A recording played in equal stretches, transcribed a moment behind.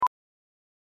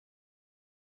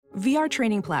VR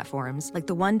training platforms, like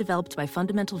the one developed by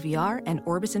Fundamental VR and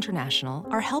Orbis International,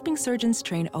 are helping surgeons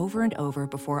train over and over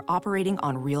before operating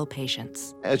on real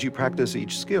patients. As you practice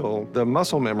each skill, the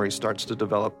muscle memory starts to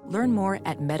develop. Learn more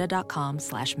at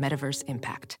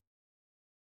meta.com/metaverseimpact.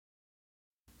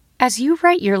 As you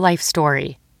write your life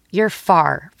story, you're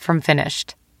far from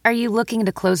finished. Are you looking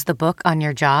to close the book on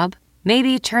your job?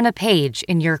 Maybe turn a page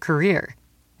in your career?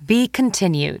 Be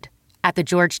continued at the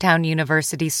Georgetown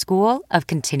University School of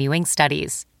Continuing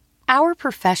Studies. Our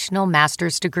professional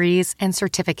master's degrees and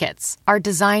certificates are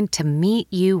designed to meet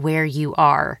you where you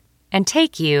are and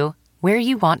take you where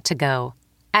you want to go.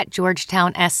 At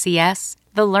Georgetown SCS,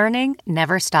 the learning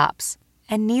never stops,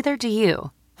 and neither do you.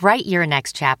 Write your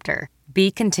next chapter. Be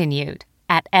continued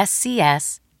at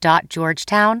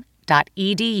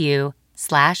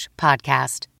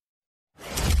scs.georgetown.edu/podcast.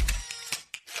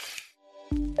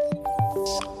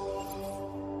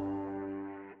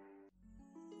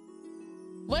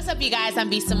 What's up, you guys? I'm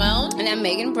B. Simone. And I'm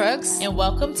Megan Brooks. And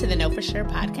welcome to the Know For Sure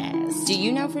podcast. Do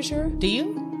you know for sure? Do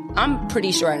you? I'm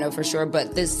pretty sure I know for sure,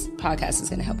 but this podcast is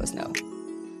going to help us know.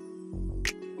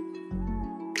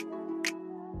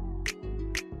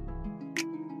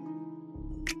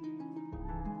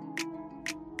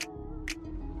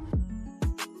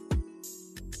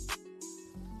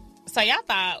 So y'all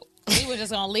thought we were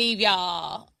just going to leave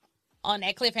y'all on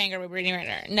that cliffhanger with Brittany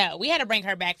Renner. No, we had to bring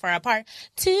her back for our part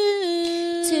two.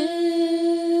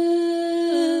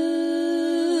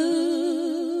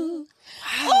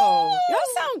 Wow. Y'all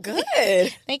sound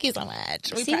good. Thank you so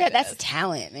much. See that? That's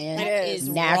talent, man. That is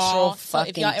natural raw. fucking So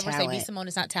if y'all ever talent. say B. Simone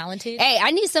is not talented. Hey,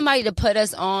 I need somebody to put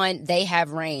us on They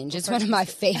Have Range. It's one of my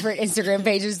favorite Instagram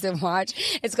pages to watch.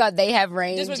 It's called They Have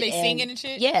Range. Just where they singing and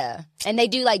shit? Yeah. And they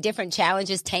do like different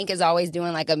challenges. Tank is always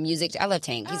doing like a music. I love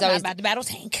Tank. He's always about to battle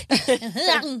Tank.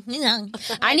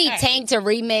 I need Tank to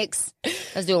remix.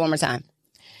 Let's do it one more time.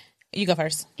 You go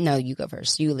first. No, you go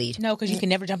first. You lead. No, because you can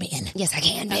never jump in. Yes, I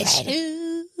can, bitch.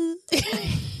 Okay.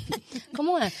 Come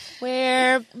on.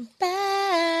 We're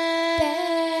back.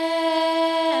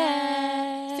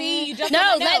 See, you jumped No,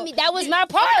 on let me. That was my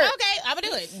part. Okay, I'm going to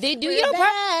do it. Do your part.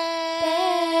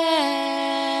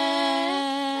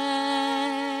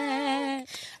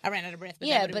 I ran out of breath.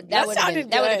 Yeah, but that would have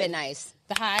been nice.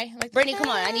 The high. Like, Brittany, come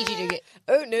on. I need you to get.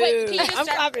 Oh, no. Wait, can you just I'm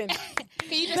start? clapping.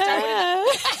 Can you just start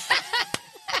with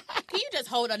Can you just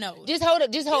hold a nose? Just hold it.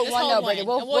 Just hold one note, Brittany.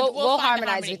 We'll find the harmonize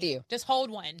harmony. with you. Just hold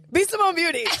one. Be Simone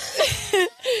Beauty.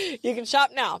 You can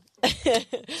shop now. I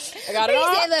got it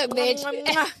all. Look,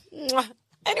 bitch.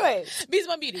 Anyways. Be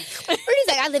Simone Beauty. Brittany's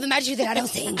like, I live in my truth and I don't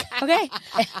sing. Okay?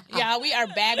 Yeah, we are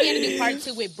back. We had to do part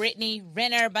 2 with Brittany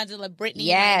Renner, Bundle of Brittany.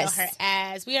 Yes. You know her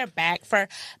as. We are back for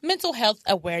Mental Health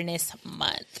Awareness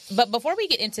Month. But before we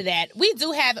get into that, we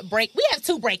do have we have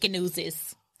 2 breaking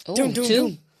newses. Ooh, Doom, doom,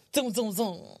 doom. Zoom, zoom,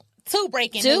 zoom. 2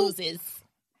 breaking newses.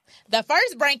 The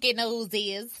first breaking news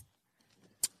is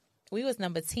we was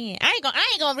number 10. I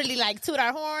ain't gonna really like toot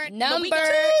our horn. Number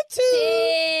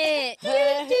 10.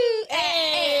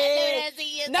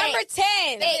 Number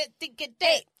 10.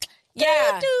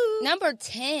 Yeah. Number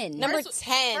 10. Number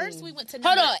 10. First we went to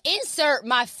Hold on. Insert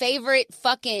my favorite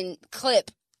fucking clip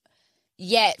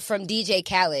yet from DJ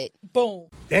Khaled. Boom.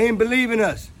 They ain't believing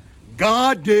us.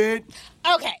 God did.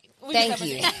 Okay. Thank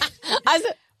you.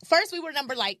 First, we were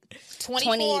number like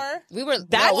 24. We were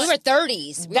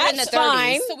 30s. We were in the 30s.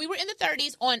 Fine. So we were in the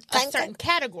 30s on a certain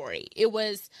category. It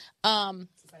was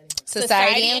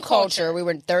Society and culture. We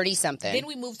were 30-something. Then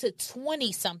we moved to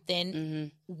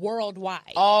 20-something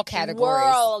worldwide. All categories.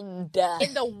 World.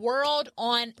 In the world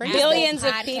on Billions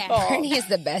Apple of Podcast. people. Brittany is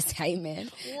the best hype man.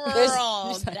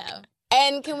 World.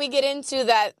 And can we get into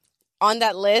that? On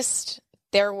that list,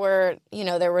 there were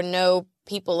no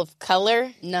people of color.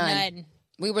 None.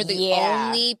 We were the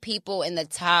only people in the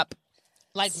top,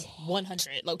 like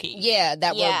 100, low-key. yeah,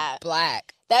 that were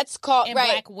black. That's called And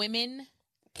right. black women.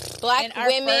 Black And our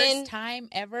women. first time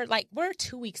ever. Like, we're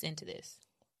 2 weeks into this.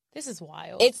 This is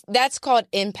wild. That's called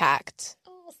impact.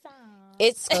 Oh, stop.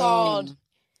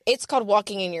 It's called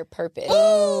walking in your purpose.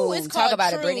 Ooh, it's Talk called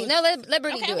about truth. it, Brittany. No, let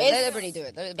Brittany do it. It's- Let Brittany do it.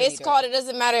 Let Brittany It's do called. It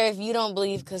doesn't matter if you don't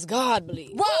believe, because God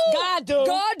believes. God did.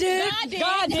 God did.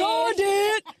 God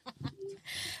did.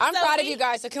 I'm So proud of we- you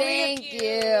guys. So can Thank we?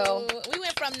 you. We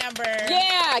went from number...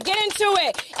 Yeah, get into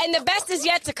it. And the best is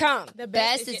yet to come. The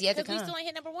best is yet to 'cause we come. still ain't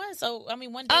hit number 1, so, I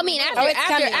mean, one day... I mean, we will.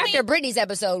 after Brittany's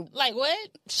episode, Like, what?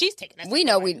 She's taking us. we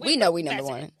know number we know we That's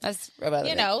number it. one. That's about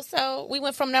You it. know, so we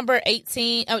went from number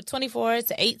 24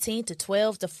 to 18 to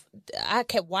 12 to... I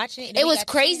kept watching it. and then It we was got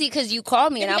to crazy because you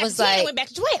called me 10, and I we got was to 10, like, went back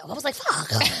to 12. I was like,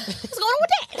 fuck. What's going on with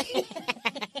that?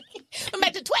 Went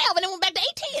back to 12 and then went back to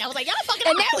 18. I was like, y'all fucking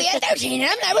And now we at 13, and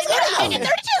I'm like, what's going on?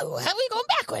 32. How we going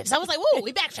backwards? I was like, whoa,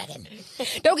 we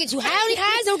backtracking. Don't get too high on your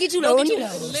highs, don't get too low on your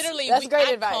lows. Literally, That's great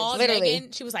I advice. called Literally.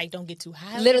 Megan. She was like, don't get too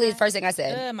high. Literally the first thing I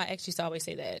said. My ex used to always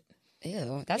say that.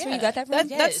 Ew, that's where you got that from?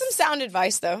 That's some sound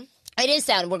advice, though. It is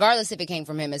sound, regardless if it came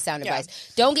from him, it's sound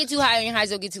advice. Don't get too high on your highs,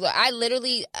 don't get too low. I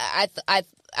literally,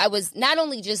 I was not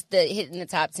only just the hitting the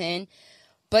top 10,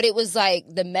 but it was like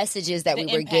the messages that we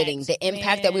were getting, the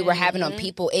impact that we were having on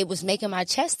people. It was making my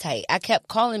chest tight. I kept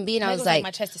calling B and I was like,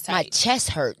 my chest is tight. My chest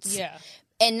hurts. Yeah.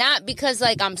 And not because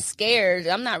like I'm scared.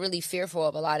 I'm not really fearful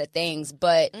of a lot of things,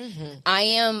 but I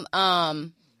am,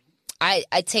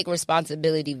 I take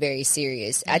responsibility very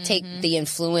serious. I take the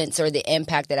influence or the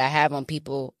impact that I have on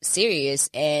people serious.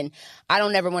 And I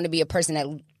don't ever want to be a person that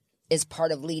is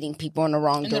part of leading people in the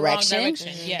wrong direction.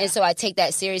 Yeah. And so I take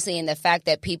that seriously. And the fact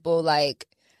that people like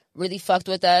really fucked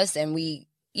with us and we,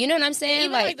 you know what I'm saying?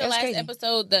 Even like the last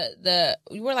episode,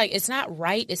 we were like, it's not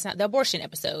right. It's not the abortion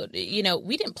episode. You know,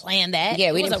 we didn't plan that.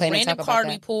 Yeah, we it was didn't plan a to random talk about card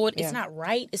that. we pulled. Yeah. It's not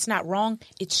right. It's not wrong.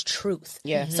 It's truth.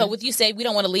 Yeah. So with you say we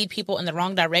don't want to lead people in the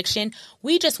wrong direction.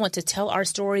 We just want to tell our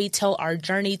story, tell our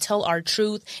journey, tell our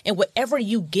truth, and whatever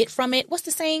you get from it. What's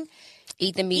the saying?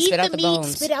 Eat the meat, spit out the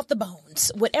bones. Spit out the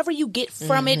bones. Whatever you get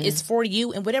from it is for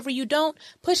you, and whatever you don't,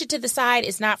 push it to the side.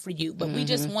 It's not for you. But we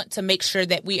just want to make sure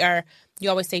that we are,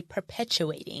 you always say,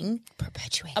 perpetuating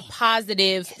a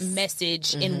positive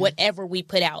message in whatever we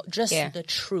put out. Just the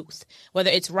truth. Whether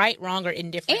it's right, wrong, or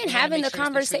indifferent. And having the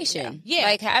conversation. Yeah.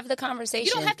 Like, have the conversation.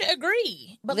 You don't have to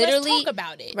agree, but Literally, let's talk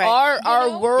about it. Right.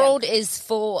 Our world is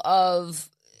full of,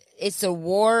 it's a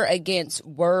war against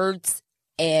words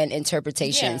and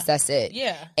interpretations. Yeah. That's it.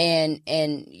 Yeah.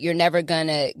 And you're never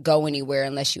gonna go anywhere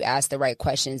unless you ask the right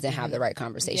questions and have the right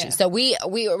conversation. Yeah. So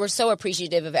we're so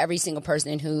appreciative of every single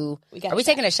person who are we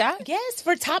taking a shot? Yes,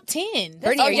 for top 10.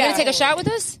 Brittany, are you gonna take a shot with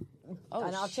us?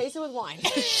 And I'll chase it with wine.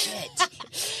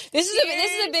 This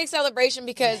is a big celebration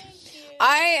because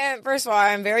I am, first of all,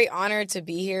 I'm very honored to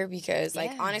be here because,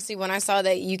 like, honestly, when I saw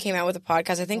that you came out with a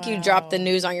podcast, I think you dropped the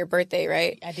news on your birthday,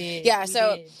 right? I did. Yeah,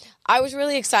 so I was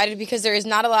really excited because there is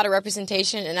not a lot of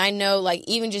representation, and I know, like,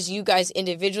 even just you guys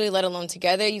individually, let alone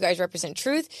together, you guys represent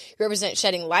truth, you represent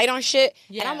shedding light on shit,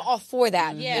 and I'm all for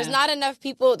that. Yeah. There's not enough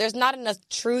people, there's not enough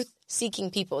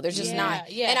truth-seeking people. There's just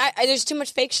not. Yeah. And I there's too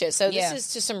much fake shit, so this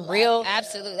is just some real...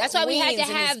 Absolutely. That's why we had to queens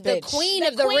in this have the bitch. queen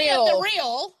of the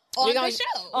real. On the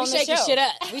show. We shaking shit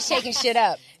up. We shaking shit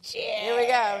up. Here we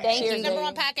go. Thank Cheers, you. Number baby.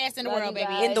 one podcast in the world, baby.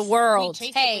 guys. In the world.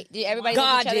 Hey, did everybody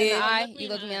God look each other in did. the eye? You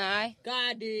looked me in the eye?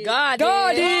 God did. God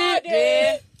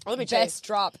did. Let me Best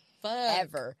drop Fuck.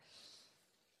 ever.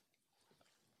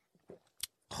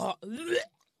 Oh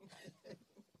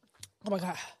my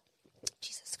God.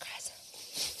 Jesus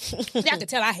Christ. Y'all can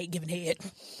tell I hate giving head.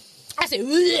 I said,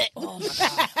 Oh my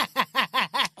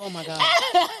God. Oh my God.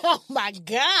 oh my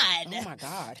God. Oh my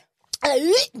God.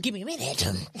 Give me a minute.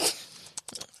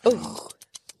 Ooh.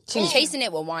 Chasing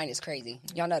it with wine is crazy.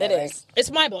 Y'all know that, It right? is.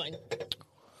 It's mind blowing.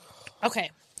 Okay.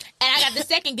 And I got the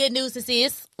second good news. This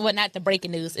is, well, not the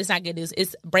breaking news. It's not good news.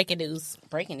 It's breaking news.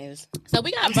 Breaking news. So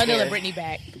we got Bundle and Brittany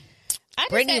back. I just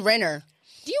Brittany had- Renner.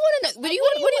 Do you want to know? What do you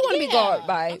want to be called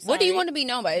by? What do you want to be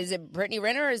known by? Is it Brittany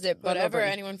Renner or is it Whatever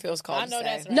Brittany? anyone feels called I know to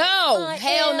that's say. right. No,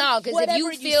 hell no. Because if you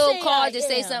whatever you feel say I called to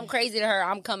say am. something crazy to her,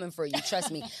 I'm coming for you. Trust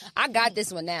me. I got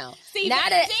this one now. See, now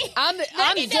that I'm Megan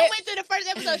di- that went through the first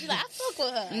episode. She's like, I fuck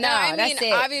with her. no, I mean, that's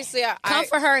it. obviously, Come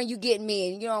for her and you get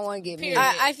me, and you don't want to get me. Period.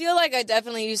 I feel like I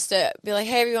definitely used to be like,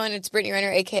 hey, everyone, it's Brittany Renner,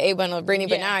 a.k.a. Bundle of Brittany,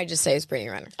 but Yeah. now I just say it's Brittany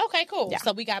Renner. Okay, cool.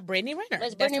 So we got Brittany Renner. That's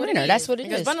That's Brittany what Renner. it That's is. what it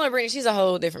Because is. Bundle of Brittany, she's a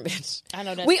whole different bitch. I know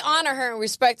that. We honor her and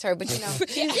respect her, but, you know.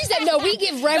 She said, no, we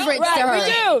give reverence to her. Right,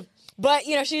 we do. But,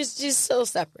 you know, she's still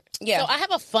separate. Yeah. So I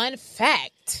have a fun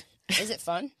fact. Is it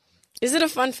fun? Is it a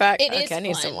fun fact? It okay, is I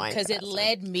need some fun wine. because it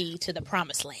led me to the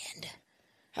promised land.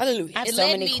 Hallelujah. I have It so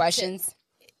led many me to- questions.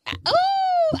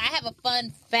 Oh, I have a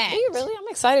fun fact. Are you really? I'm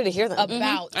excited to hear them.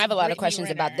 About I have a lot of Brittany questions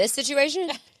Renner. about this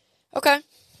situation. Okay.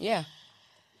 Yeah.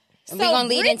 And So we're going to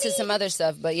lead into Brittany- some other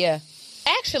stuff, but yeah.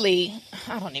 Actually,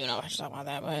 I don't even know if I should talk about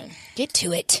that, but Get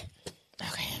to it.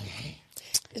 okay.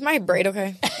 Is my braid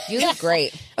okay? You look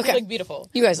great. Okay. You look beautiful.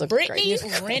 You guys look Brittany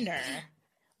great. Renner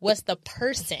was the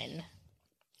person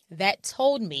that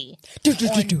told me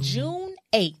on June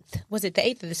 8th. Was it the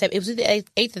 8th or the 7th? It was the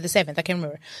 8th or the 7th. I can't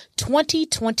remember.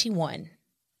 2021.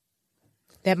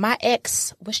 That my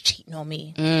ex was cheating on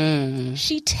me.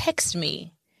 She texted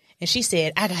me and she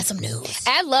said, I got some news.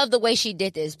 I love the way she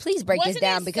did this. Please break Wasn't this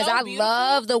down it because so I beautiful?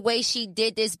 love the way she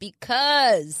did this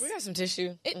because We got some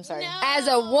tissue. I'm sorry. No. as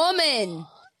a woman,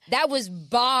 that was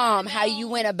bomb how you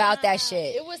went about that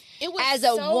shit. It was As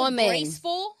a so woman.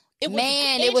 graceful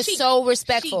It was so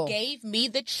respectful. She gave me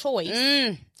the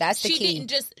choice. That's the key. She didn't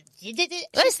just...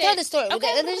 Let's tell the story.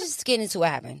 Okay, Let's just get into what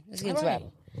happened.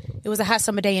 It was a hot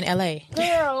summer day in L.A.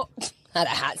 Girl. Not a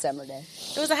hot summer day.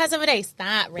 It was a hot summer day.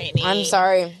 Stop, Brittany. I'm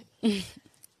sorry.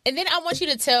 And then I want you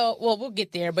to tell, well, we'll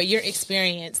get there, but your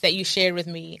experience that you shared with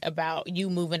me about you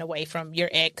moving away from your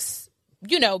ex,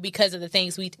 you know, because of the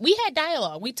things we had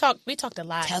dialogue. We talked a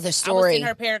lot. Tell the story. I would send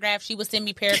her paragraphs. She would send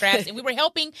me paragraphs. And we were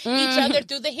helping each other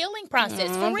through the healing process.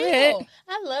 For real.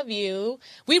 I love you.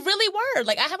 We really were.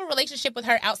 Like, I have a relationship with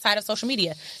her outside of social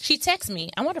media. She texts me.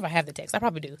 I wonder if I have the text. I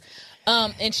probably do.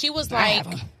 And she was like...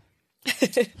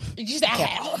 You said I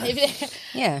have.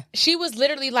 Yeah. She was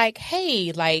literally like,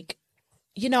 hey, like,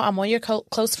 you know, I'm on your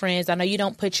close friends. I know you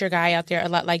don't put your guy out there a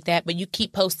lot like that, but you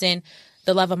keep posting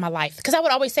the love of my life. Because I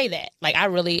would always say that. Like, I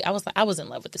was in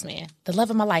love with this man. The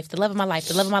love of my life, the love of my life,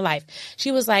 the love of my life.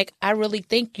 She was like, I really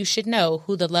think you should know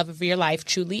who the love of your life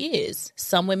truly is.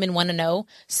 Some women want to know,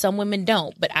 some women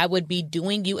don't. But I would be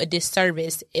doing you a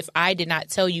disservice if I did not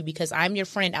tell you because I'm your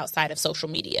friend outside of social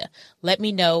media. Let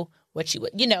me know what you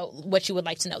would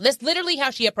like to know. That's literally how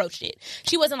she approached it.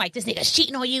 She wasn't like, this nigga's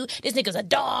cheating on you. This nigga's a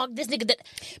dog. This nigga...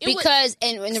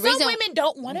 Some women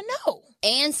don't want to know.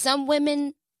 And some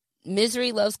women,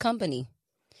 misery loves company.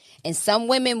 And some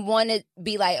women want to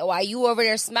be like, oh, why you over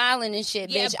there smiling and shit,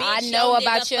 bitch? I know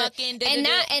about you. And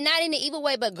not in the evil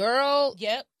way, but girl.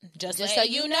 Yep. Just so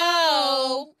you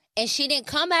know. And she didn't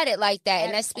come at it like that.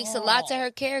 And that speaks a lot to her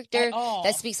character.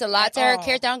 That speaks a lot to her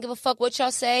character. I don't give a fuck what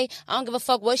y'all say. I don't give a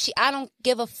fuck what I don't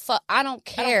give a fuck. I don't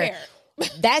care.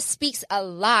 That speaks a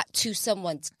lot to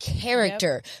someone's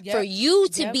character. Yep. For you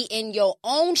to be in your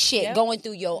own shit, going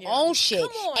through your own shit,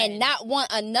 and not want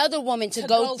another woman to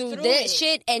go through that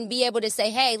shit and be able to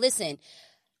say, hey, listen,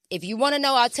 if you want to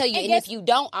know, I'll tell you. And if you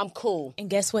don't, I'm cool. And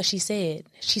guess what she said?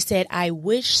 She said, I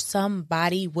wish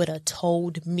somebody would have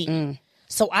told me.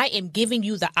 So I am giving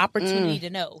you the opportunity to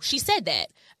know. She said that.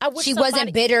 She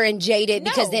wasn't bitter and jaded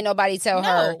because then nobody told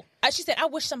her. She said, I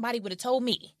wish somebody would have told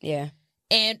me. Yeah.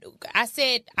 And I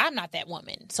said, I'm not that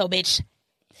woman. So, bitch,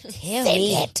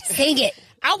 sing it.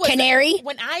 Canary.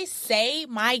 When I say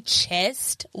my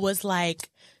chest was like,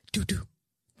 doo-doo,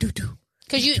 doo-doo.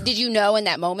 Because did you know in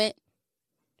that moment?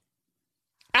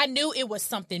 I knew it was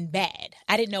something bad.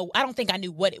 I didn't know. I don't think I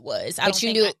knew what it was. Did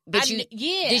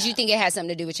you think it had something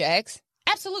to do with your ex?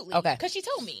 Absolutely. Okay. Because she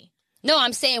told me. No,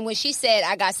 I'm saying when she said,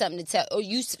 I got something to tell,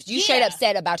 you straight up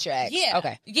said about your ex. Yeah.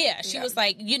 Okay. Yeah. She was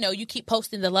like, you keep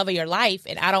posting the love of your life,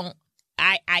 and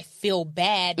I feel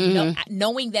bad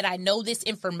knowing that I know this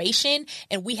information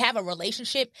and we have a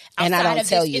relationship outside of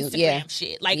this Instagram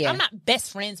shit. Like, I'm not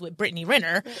best friends with Brittany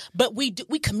Renner, but we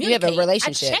communicate. You have a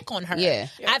relationship. I check on her. Yeah.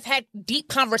 I've had deep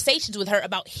conversations with her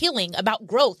about healing, about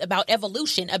growth, about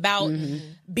evolution, about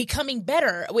becoming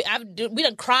better. We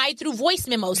done cried through voice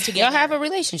memos together. Y'all have a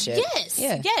relationship. Yes.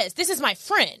 Yeah. Yes. This is my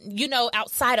friend,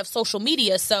 outside of social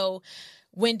media. So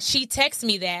when she texted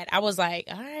me that, I was like,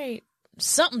 all right,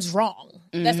 something's wrong.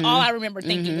 That's all I remember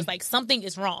thinking was like, something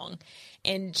is wrong.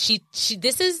 And she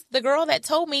this is the girl that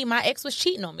told me my ex was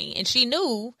cheating on me. And she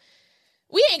knew.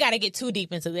 We ain't got to get too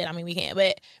deep into it. I mean, we can't.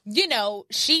 But,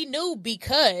 she knew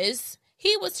because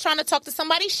he was trying to talk to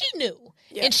somebody she knew.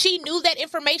 Yeah. And she knew that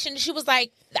information. She was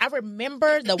like, I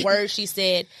remember the words she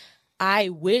said, I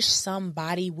wish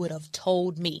somebody would have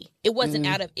told me. It wasn't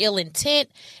out of ill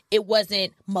intent. It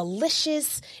wasn't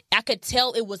malicious. I could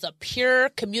tell it was a pure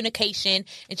communication.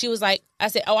 And she was like, I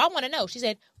said, oh, I want to know. She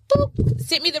said, boop,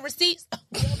 sent me the receipts.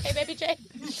 Okay, baby J.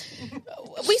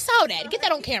 We saw that. Get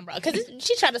that on camera. Because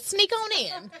she tried to sneak on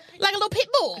in like a little pit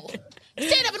bull.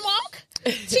 Stand up and walk.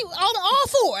 She on all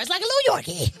fours like a little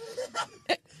Yorkie.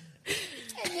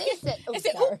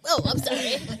 I'm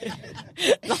sorry.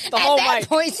 The whole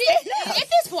mic. At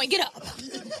this point, get up.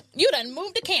 You done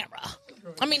moved the camera.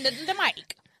 I mean, the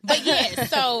mic. But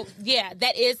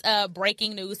that is a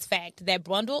breaking news fact. That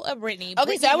bundle of Brittany.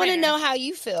 Okay, so I want to know how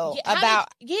you feel about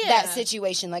that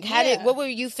situation. Like, what were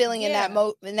you feeling in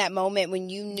that moment when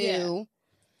you knew?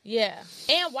 Yeah,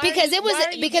 and why? Because it was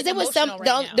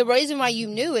the reason why you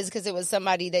knew is because it was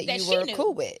somebody that you were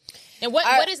cool with. And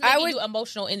what is making you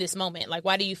emotional in this moment? Like,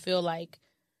 why do you feel like?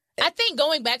 I think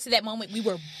going back to that moment, we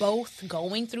were both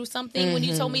going through something when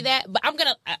you told me that. But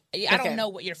I don't know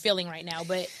what you're feeling right now.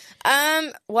 But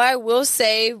well, I will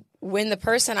say when the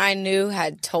person I knew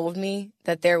had told me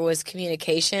that there was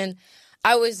communication,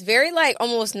 I was very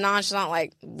almost nonchalant,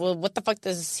 like, well, what the fuck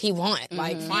does he want?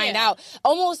 Like, find out.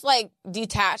 Almost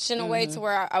detached in a way to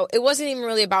where it wasn't even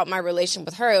really about my relation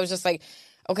with her. It was just like,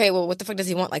 okay, well, what the fuck does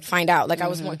he want? Like, find out. Like, I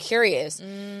was more curious.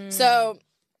 So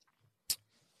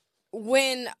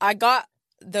when I got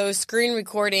those screen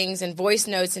recordings and voice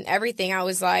notes and everything, I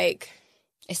was like,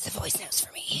 it's the voice notes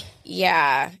for me.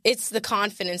 Yeah, it's the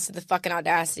confidence, the fucking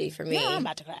audacity for me. No, I'm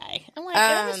about to cry. I'm like,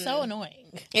 that is so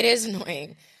annoying. It is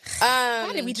annoying.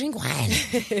 Why did we drink wine?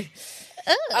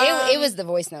 It was the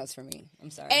voice notes for me.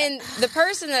 I'm sorry. And the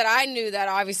person that I knew that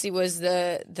obviously was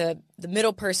the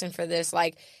middle person for this,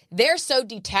 like, they're so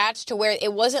detached to where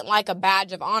it wasn't like a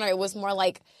badge of honor. It was more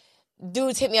like,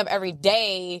 dudes hit me up every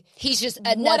day. He's just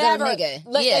another nigga.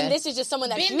 And this is just someone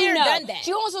that Been you there, know. done that.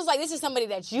 She almost was like, this is somebody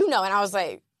that you know. And I was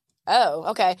like,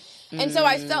 oh, okay. And so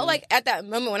I felt like at that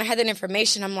moment when I had that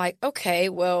information, I'm like, okay,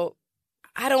 well,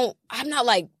 I'm not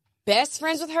like best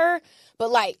friends with her,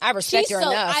 but like I respect her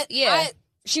enough.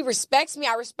 She respects me.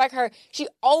 I respect her. She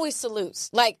always salutes.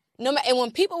 Like, no matter, and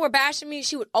when people were bashing me,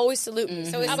 she would always salute me.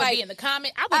 So it's I would like be in the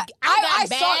comment. I got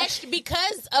bashed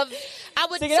because of I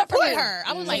would support her.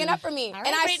 I was like, sticking up for me, all and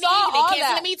right, I Brittany, saw all they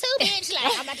canceling that. me too, bitch.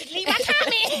 Like, I'm about to leave my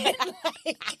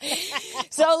comment.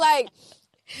 So like,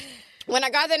 when I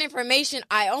got that information,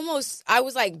 I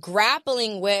was like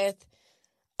grappling with,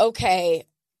 okay,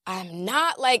 I'm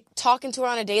not like talking to her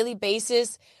on a daily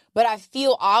basis, but I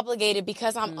feel obligated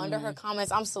because I'm under her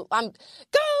comments. I'm go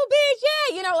bitch,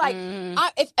 yeah, you know, like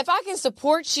if I can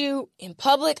support you in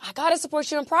public, I gotta support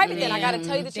you in private. Then I gotta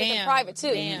tell you the truth in private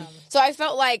too. Damn. So I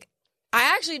felt like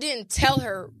I actually didn't tell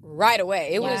her right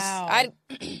away. It was I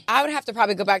would have to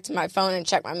probably go back to my phone and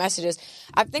check my messages.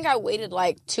 I think I waited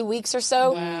like 2 weeks or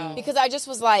so because I just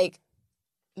was like,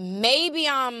 maybe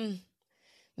I'm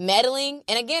meddling.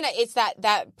 And again, it's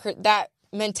that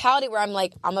mentality where I'm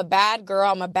like, I'm a bad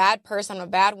girl, I'm a bad person, I'm a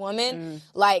bad woman.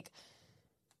 Like,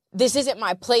 this isn't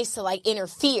my place to like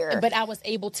interfere. But I was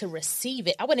able to receive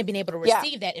it. I wouldn't have been able to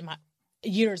receive that in my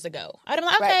years ago. I'd have been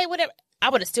like, okay, whatever. I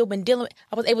would have still been dealing with,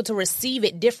 I was able to receive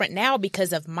it different now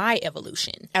because of my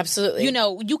evolution. Absolutely. You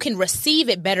know, you can receive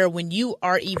it better when you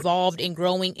are evolved and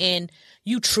growing and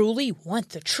you truly want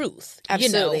the truth.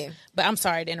 Absolutely. You know? But I'm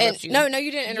sorry to interrupt you. No,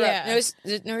 you didn't interrupt.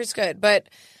 Yeah. No, it's good. But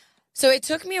so it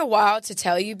took me a while to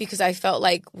tell you because I felt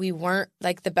like we weren't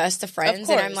like the best of friends.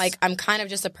 And I'm like, I'm kind of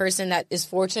just a person that is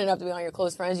fortunate enough to be on your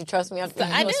close friends. You trust me enough to be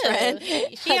my close friend.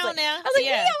 She on now. I was like,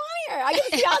 yeah, I'm on here. I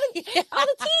get to see all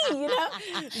the tea, you know?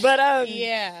 But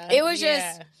it was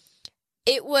just,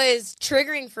 it was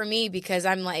triggering for me because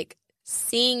I'm like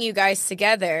seeing you guys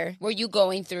together. Were you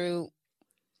going through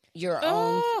your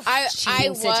own? I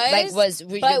was,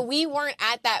 but we weren't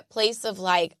at that place of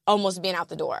like almost being out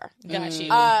the door. Got you.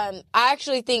 I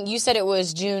actually think you said it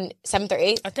was June 7th or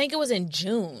 8th. I think it was in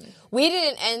June. We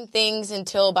didn't end things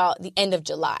until about the end of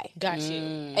July. Got you.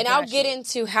 And I'll get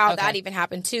into how that even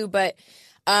happened too. But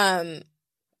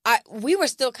we were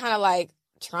still kind of like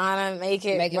trying to make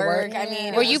it work. I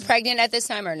mean, were you pregnant at this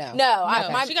time or no? No,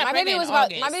 my baby was my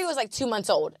baby was like 2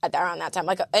 months old around that time.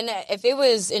 Like, and if it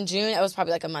was in June, it was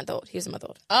probably like a month old. He was a month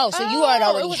old. Oh, so you had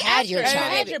already had your child.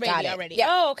 Had your baby already. Yeah.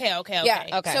 Oh, okay.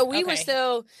 Yeah. Okay. So we were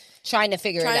still trying to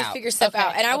figure stuff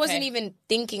out, and I wasn't even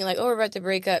thinking like, oh, we're about to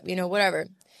break up, you know, whatever.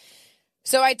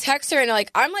 So I text her and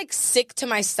like I'm like sick to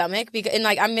my stomach because and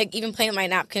like I'm like, even playing with my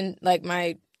napkin, like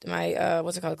my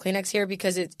what's it called, Kleenex here,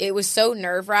 because it was so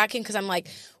nerve-wracking because I'm like,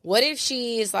 what if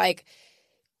she is like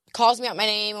calls me out my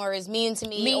name or is mean to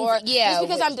me or just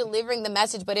because I'm delivering the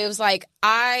message. But it was like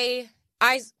I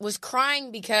was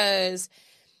crying because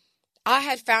I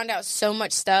had found out so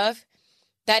much stuff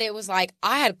that it was like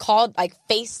I had called like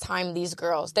FaceTime these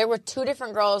girls. There were 2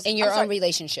 different girls in your own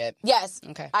relationship. Yes.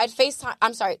 Okay. I had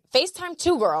FaceTime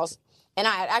 2 girls and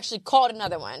I had actually called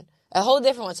another one. A whole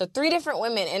different one. So 3 different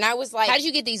women. And I was like... How did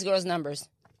you get these girls' numbers?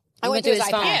 I went through his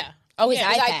phone. iPad. Oh, his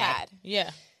iPad. Yeah.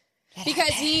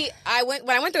 Because when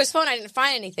I went through his phone, I didn't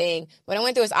find anything. When I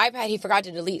went through his iPad, he forgot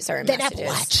to delete certain messages. Apple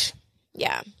Watch.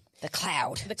 Yeah. The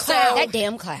cloud. That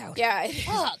damn cloud. Yeah.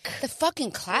 Fuck. The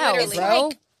fucking cloud, Literally. bro.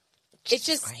 Like, it's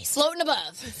just floating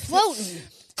above. Floating.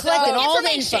 Collecting all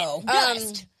the info.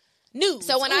 Dust. News.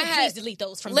 So when I had please delete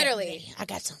those from literally, I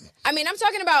got some. I mean, I'm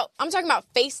talking about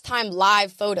FaceTime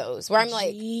live photos where I'm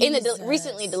like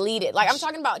recently deleted. Like I'm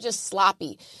talking about just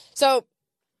sloppy. So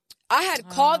I had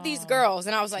called these girls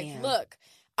and I was like, look,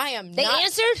 I am They not.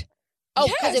 answered? Oh,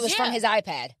 because it was from his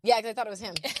iPad. Yeah, because I thought it was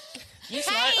him. You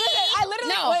smart. I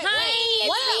literally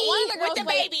one of the girls with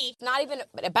the baby. It's not even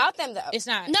about them though. It's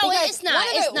not. No, it's not.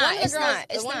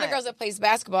 One of the girls that plays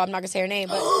basketball, I'm not gonna say her name,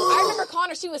 but I remember calling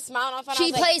her. She was smiling on phone.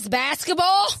 She plays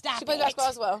basketball? She plays basketball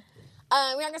as well.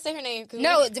 We're not gonna say her name.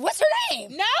 No, what's her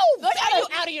name? No, are you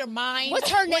out of your mind? What's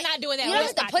her name? We're not doing that. You don't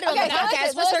have to put it on the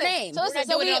podcast. What's her name? So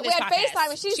listen, we had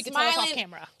FaceTime and she's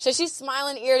smiling. So she's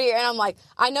smiling ear to ear, and I'm like,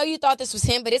 I know you thought this was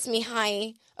him, but it's me.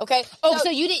 Hi. Okay. Oh,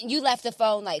 so you left the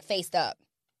phone like faced up.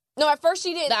 No, at first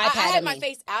she didn't. I had my me.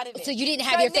 face out of it. So you didn't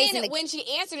have your face in the... when she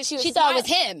answered it, she thought it was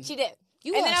him. She did.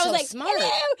 You and are then I was so like, smart.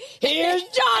 Here's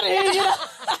Johnny.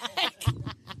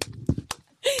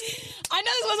 I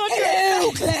know this wasn't what you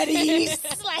were Gladys.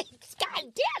 It's like, God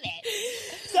damn it.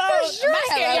 So For sure.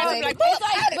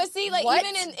 But see, like, what?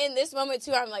 even in this moment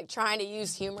too, I'm like trying to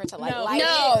use humor to like No. lighten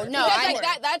No, it. no, Because, I-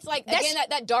 like that's like again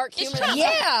that dark humor.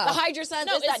 Yeah. The Hydra Sons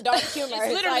is that dark humor.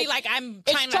 It's literally like I'm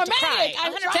trying not to cry.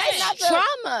 I'm 100%. trying not to.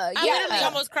 Trauma. I literally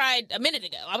almost cried a minute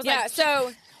ago. I was Yeah. like,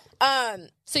 So.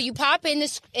 So you pop in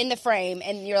the frame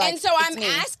and you're like, And so it's I'm me.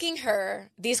 asking her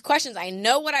these questions. I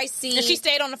know what I see. and she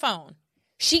stayed on the phone.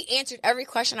 She answered every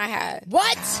question I had.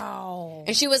 What? Wow.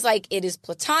 And she was like, it is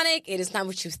platonic. It is not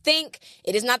what you think.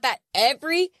 It is not that.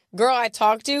 Every girl I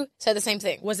talked to said the same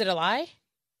thing. Was it a lie?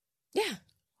 Yeah.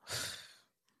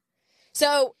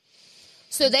 So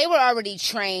they were already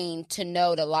trained to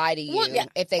know to lie to you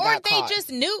if they got caught. Or they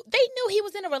just knew. They knew he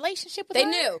was in a relationship with they her.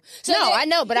 knew. So No, I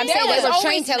know, but I'm saying there they was were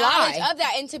trained always to lie. knowledge of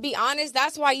that. And to be honest,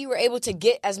 that's why you were able to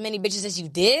get as many bitches as you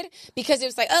did, because it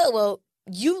was like, oh, well,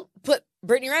 you put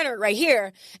Brittany Renner right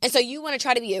here, and so you want to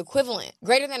try to be equivalent,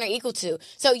 greater than or equal to.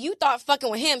 So you thought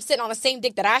fucking with him, sitting on the same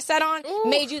dick that I sat on,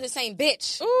 made you the same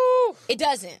bitch. Ooh. It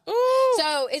doesn't. Ooh.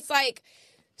 So it's like,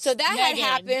 so that had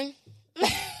happened.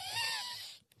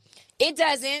 It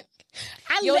doesn't.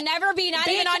 You'll never be not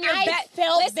even on your best. I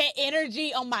felt the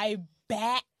energy on my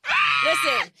back.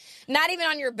 Listen, not even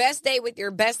on your best day with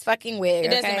your best fucking wig. It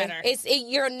doesn't okay? matter.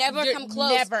 You're never come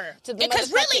close. Never. To the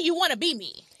Because really, you want to be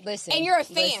me. Listen. And you're a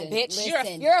fan, listen, bitch.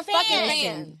 listen. You're a fucking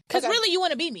fan. Because really, you want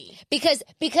to be me. Because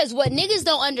what niggas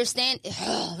don't understand.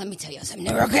 Let me tell you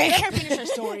something, okay? Let her finish her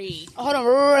story. Hold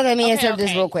on, let me answer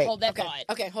this real quick. Hold that thought.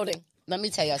 Okay, holding. Let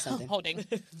me tell y'all something. Holding.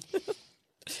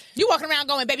 You walking around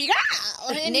going, baby girl.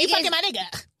 And you fucking my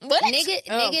nigga. What?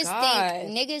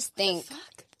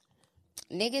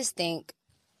 Niggas think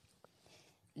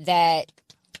that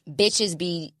bitches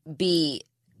be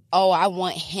oh, I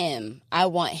want him. I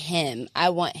want him.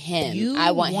 I want him. You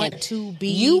I want want him. to be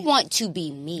You want to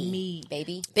be me,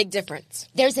 baby. Big difference.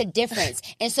 There's a difference.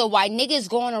 And so why niggas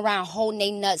going around holding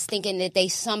they nuts thinking that they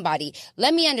somebody,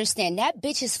 let me understand, that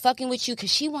bitch is fucking with you because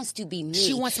she wants to be me.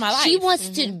 She wants my life. She wants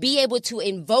to be able to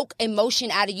invoke emotion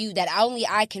out of you that only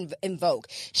I can invoke.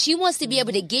 She wants to be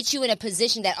able to get you in a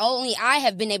position that only I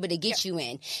have been able to get you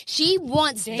in. She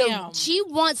wants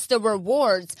the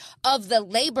rewards of the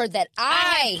labor that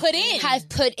I have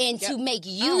put in to make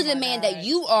you the man that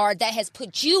you are, that has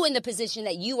put you in the position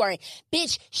that you are in.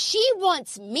 Bitch, she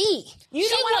wants me. You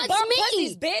don't want to bump me.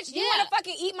 pussies, bitch. You want to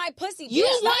fucking eat my pussy, bitch. You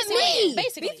want me.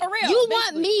 Basically. Be for real. You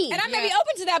want me. And I may be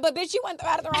open to that, but bitch, you went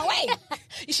about it the wrong way.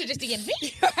 You should just DM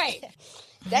me. Right.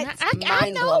 That's I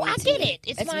know, I get it.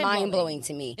 It's mind-blowing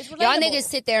to me. It's Y'all relatable. niggas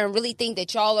sit there and really think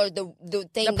that y'all are the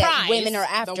thing The that prize. women are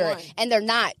The after, one. and they're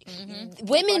not.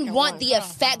 Women want the one.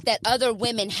 effect that other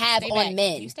women have Stay on back.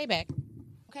 men. You stay back.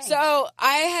 So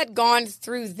I had gone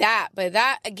through that, but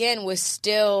that again was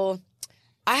still,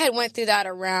 I had went through that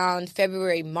around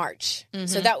February, March.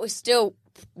 So that was still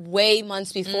way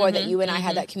months before that you and I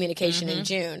had that communication in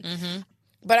June.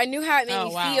 But I knew how it made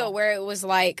me feel, where it was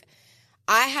like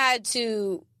I had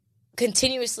to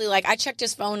continuously, like, I checked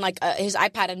his phone, like his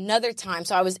iPad another time,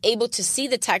 so I was able to see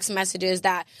the text messages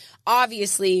that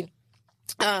obviously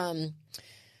canceled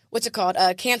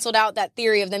out that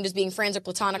theory of them just being friends or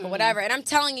platonic or whatever. And I'm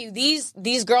telling you, these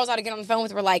girls I had to get on the phone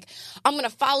with were like, I'm going to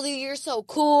follow you. You're so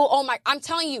cool. Oh my, I'm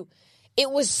telling you, it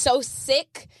was so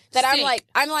sick that I'm like,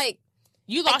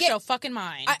 You lost your fucking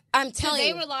mind. I'm telling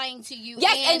you. They were lying to you.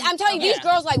 Yes, and I'm telling you, these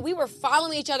girls, like, we were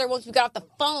following each other once we got off the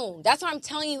phone. That's why I'm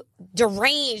telling you,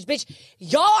 deranged, bitch.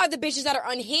 Y'all are the bitches that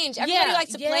are unhinged. Everybody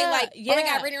likes to play like, oh my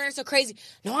God, Brittany Renner's so crazy.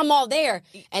 No, I'm all there.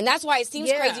 And that's why it seems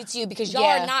crazy to you, because y'all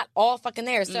are not all fucking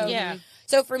there. So,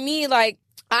 so for me, like,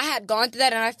 I had gone through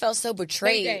that and I felt so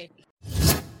betrayed.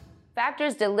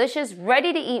 Factor's delicious,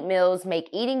 ready-to-eat meals make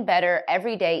eating better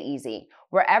every day easy.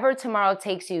 Wherever tomorrow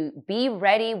takes you, be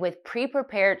ready with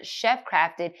pre-prepared,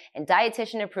 chef-crafted, and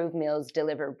dietitian-approved meals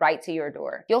delivered right to your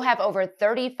door. You'll have over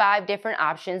 35 different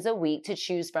options a week to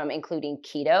choose from, including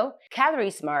keto,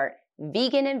 calorie smart,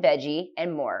 vegan and veggie,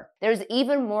 and more. There's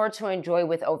even more to enjoy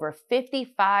with over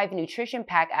 55 nutrition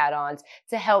pack add-ons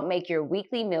to help make your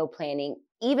weekly meal planning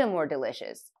even more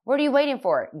delicious. What are you waiting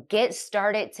for? Get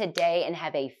started today and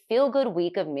have a feel-good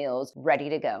week of meals ready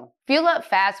to go. Fuel up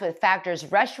fast with Factor's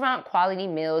restaurant-quality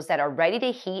meals that are ready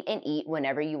to heat and eat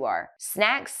whenever you are.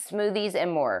 Snacks, smoothies,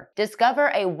 and more.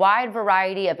 Discover a wide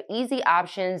variety of easy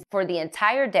options for the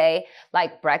entire day,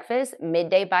 like breakfast,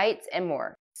 midday bites, and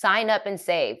more. Sign up and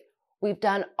save. We've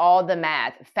done all the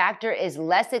math. Factor is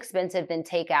less expensive than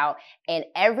takeout, and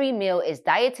every meal is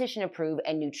dietitian approved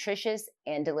and nutritious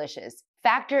and delicious.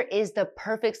 Factor is the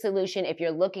perfect solution if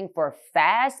you're looking for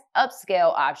fast,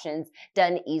 upscale options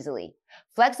done easily.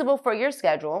 Flexible for your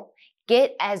schedule,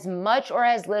 get as much or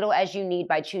as little as you need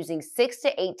by choosing 6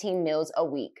 to 18 meals a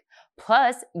week.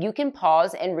 Plus, you can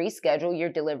pause and reschedule your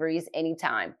deliveries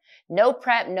anytime. No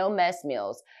prep, no mess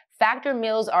meals. Factor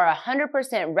meals are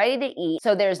 100% ready to eat,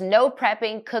 so there's no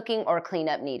prepping, cooking, or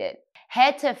cleanup needed.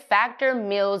 Head to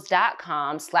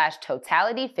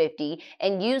factormeals.com/totality50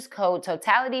 and use code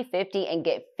totality50 and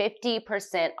get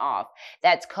 50% off.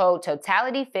 That's code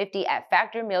totality50 at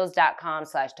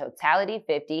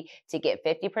factormeals.com/totality50 to get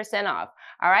 50% off.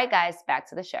 All right, guys, back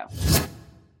to the show.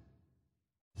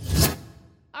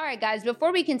 All right, guys,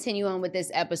 before we continue on with this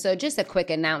episode, just a quick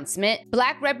announcement.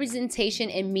 Black representation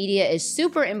in media is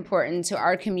super important to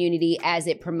our community as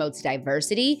it promotes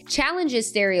diversity, challenges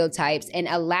stereotypes, and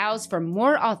allows for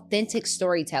more authentic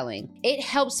storytelling. It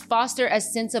helps foster a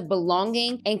sense of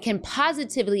belonging and can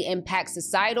positively impact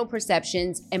societal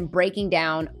perceptions and breaking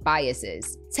down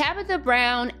biases. Tabitha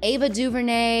Brown, Ava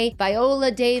DuVernay,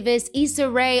 Viola Davis, Issa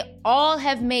Rae all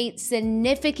have made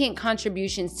significant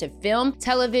contributions to film,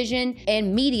 television,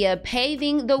 and media,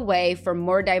 paving the way for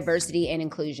more diversity and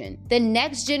inclusion. The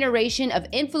next generation of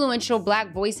influential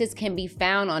Black voices can be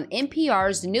found on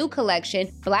NPR's new collection,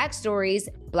 Black Stories,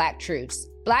 Black Truths.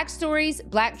 Black Stories,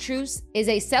 Black Truths is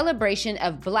a celebration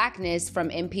of Blackness from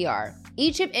NPR.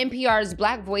 Each of NPR's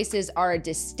Black voices are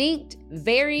distinct,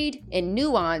 varied, and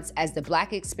nuanced as the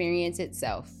Black experience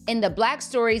itself. In the Black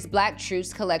Stories, Black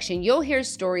Truths collection, you'll hear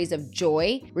stories of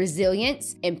joy,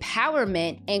 resilience,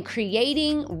 empowerment, and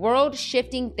creating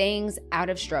world-shifting things out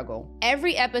of struggle.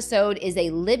 Every episode is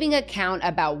a living account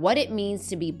about what it means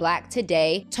to be Black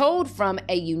today, told from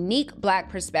a unique Black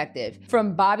perspective.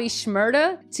 From Bobby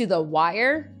Shmurda to The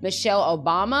Wire, Michelle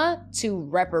Obama to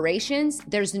reparations,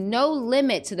 there's no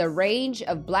limit to the range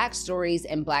of Black stories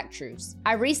and Black truths.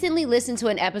 I recently listened to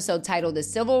an episode titled The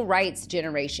Civil Rights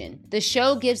Generation. The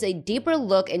show gives a deeper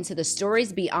look into the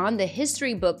stories beyond the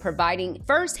history book, providing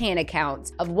firsthand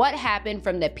accounts of what happened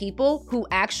from the people who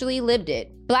actually lived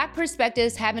it. Black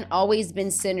perspectives haven't always been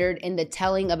centered in the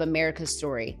telling of America's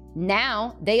story.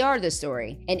 Now, they are the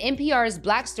story. In NPR's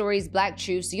Black Stories, Black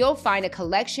Truths, you'll find a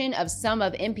collection of some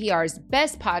of NPR's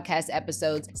best podcast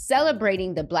episodes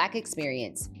celebrating the Black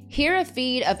experience. Hear a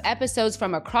feed of episodes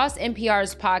from across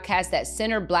NPR's podcasts that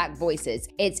center Black voices.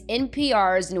 It's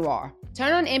NPR's Noir.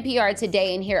 Turn on NPR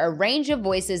today and hear a range of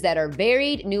voices that are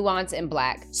varied, nuanced, and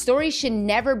Black. Stories should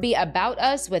never be about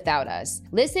us without us.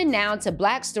 Listen now to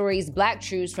Black Stories, Black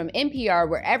Truths from NPR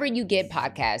wherever you get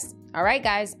podcasts. All right,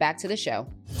 guys, back to the show.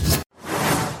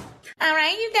 All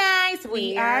right, you guys,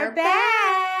 we are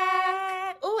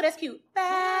back. Oh, that's cute.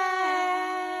 Back.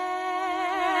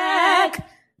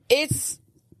 It's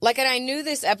like, and I knew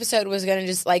this episode was going to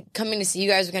just, like, coming to see you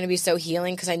guys was going to be so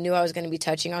healing because I knew I was going to be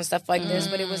touching on stuff like this.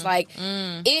 But it was like,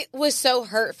 it was so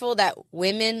hurtful that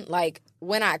women, like,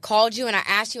 when I called you and I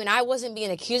asked you and I wasn't being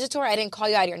accusatory, I didn't call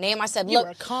you out of your name. I said,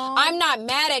 look, I'm not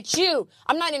mad at you.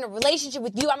 I'm not in a relationship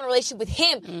with you. I'm in a relationship with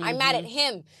him. I'm mad at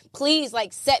him. Please,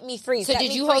 like, set me free. So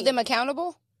did you hold them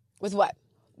accountable? With what?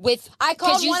 I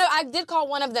did call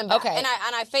one of them back. Okay. And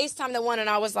I FaceTimed the one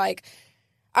and I was like,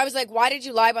 why did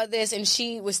you lie about this? And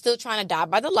she was still trying to die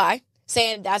by the lie,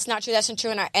 saying that's not true, that's not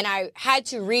true. And I had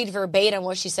to read verbatim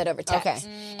what she said over text.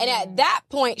 Okay. And at that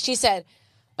point, she said,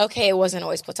 okay, it wasn't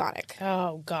always platonic.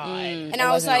 Oh, God. And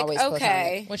I was like, okay.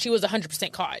 Platonic. When she was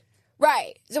 100% caught.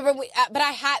 Right. So, but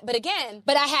I had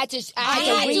to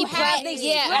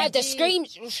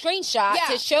screenshot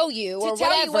to show you or tell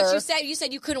whatever. You what you said. You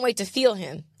said you couldn't wait to feel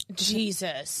him.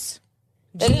 Jesus.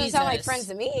 That doesn't sound like friends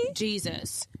to me.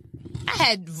 Jesus. I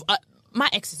had my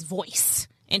ex's voice,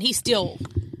 and he still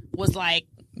was like,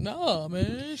 "No,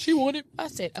 man, she wanted." I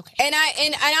said, "Okay." And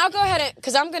I'll go ahead and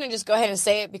because I'm gonna just go ahead and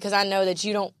say it because I know that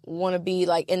you don't want to be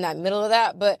like in that middle of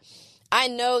that, but I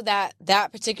know that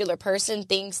that particular person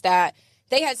thinks that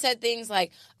they had said things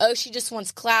like, "Oh, she just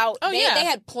wants clout." Oh, they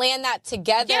had planned that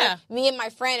together. Yeah. Me and my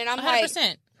friend, and I'm 100%.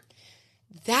 Like.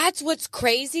 That's what's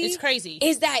crazy. It's crazy.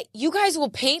 Is that you guys will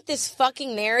paint this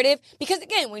fucking narrative. Because,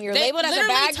 again, when you're labeled as a bad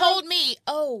girl. They told me,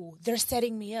 oh, they're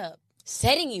setting me up.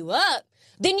 Setting you up?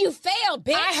 Then you failed,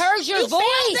 bitch. I heard your voice. You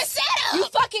failed the setup. You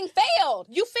fucking failed.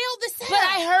 You failed the setup. But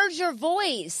I heard your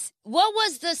voice. What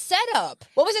was the setup?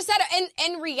 What was the setup? And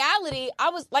in reality,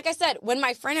 I was, like I said, when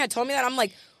my friend had told me that, I'm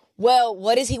like, well,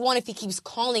 what does he want if he keeps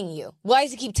calling you? Why does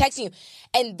he keep texting you?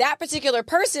 And that particular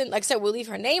person, like I said, we'll leave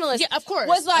her nameless. Yeah, of course.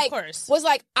 Was like,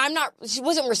 she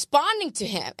wasn't responding to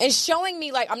him and showing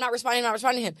me like, I'm not responding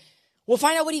to him. We'll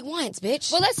find out what he wants,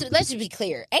 bitch. Well, let's just be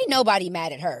clear. Ain't nobody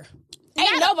mad at her.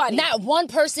 Ain't nobody. Not one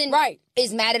person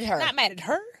is mad at her. Not mad at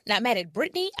her. Not mad at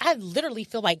Brittany. I literally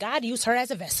feel like God used her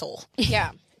as a vessel.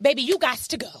 Yeah. Baby, you got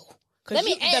to go. Let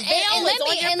me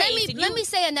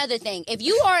say another thing. If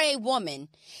you are a woman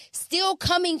still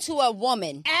coming to a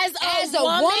woman as a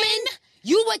woman,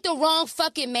 you with the wrong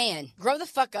fucking man. Grow the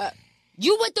fuck up.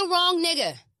 You with the wrong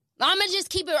nigga. I'm gonna just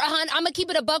keep it. I'm gonna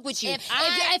keep it a buck with you.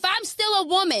 If I'm still a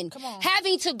woman,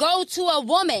 having to go to a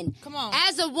woman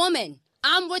as a woman,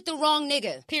 I'm with the wrong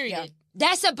nigga. Period. Yeah.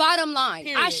 That's the bottom line.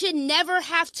 Period. I should never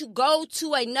have to go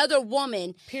to another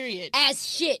woman. Period. As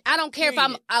shit. I don't care if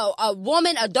I'm a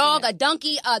woman, a dog, a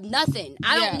donkey, nothing.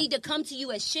 I don't need to come to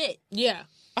you as shit. Yeah.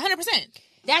 100%.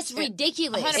 That's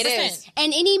ridiculous. 100%. It is.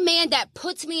 And any man that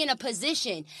puts me in a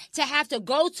position to have to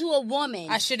go to a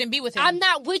woman, I shouldn't be with him. I'm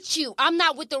not with you. I'm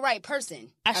not with the right person.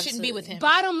 I shouldn't be with him.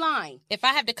 Bottom line. If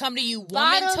I have to come to you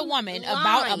woman to woman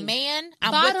about a man,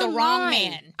 I'm with the wrong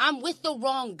man. I'm with the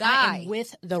wrong guy. I am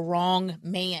with the wrong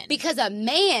man. Because a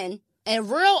man, a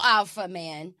real alpha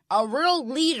man, a real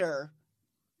leader,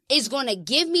 is going to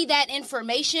give me that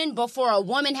information before a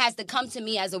woman has to come to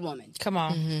me as a woman. Come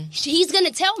on. Mm-hmm. He's going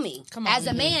to tell me, as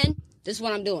a Mm-hmm. man, this is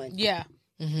what I'm doing. Yeah.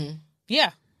 Mm-hmm.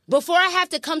 Yeah. Before I have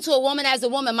to come to a woman as a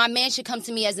woman, my man should come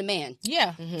to me as a man.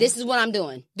 Yeah. Mm-hmm. This is what I'm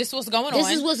doing. This is what's going on. This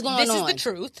is what's going on. This is the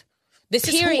truth. This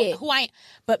Period. is who I am.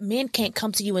 But men can't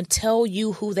come to you and tell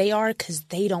you who they are because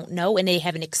they don't know and they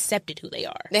haven't accepted who they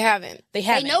are. They haven't. They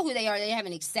know who they are. They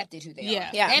haven't accepted who they are.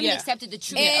 Yeah. They haven't accepted the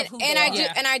truth of who they are.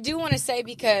 And I do want to say,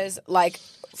 because like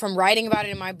from writing about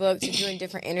it in my book to doing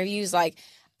different interviews, like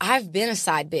I've been a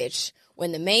side bitch.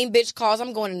 When the main bitch calls,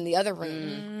 I'm going in the other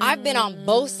room. I've been on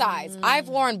both sides. I've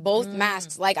worn both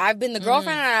masks. Like I've been the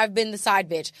girlfriend and I've been the side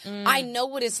bitch. I know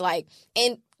what it's like.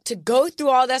 And to go through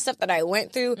all that stuff that I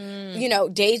went through, you know,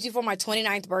 days before my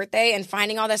 29th birthday and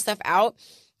finding all that stuff out,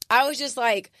 I was just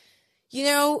like, you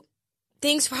know,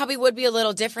 things probably would be a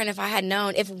little different if I had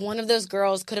known, if one of those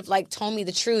girls could have like told me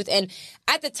the truth. And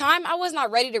at the time, I was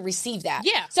not ready to receive that.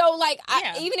 Yeah. So like,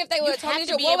 even if they would have told me the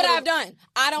truth, what would I have done?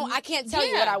 I can't tell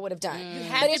you what I would have done. You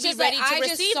have to be ready to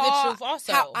receive the truth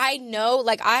also. How I know,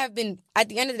 like I have been, at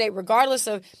the end of the day, regardless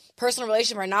of personal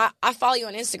relationship or not, I follow you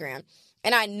on Instagram.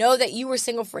 And I know that you were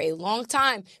single for a long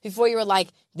time before you were like,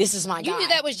 this is my guy. You knew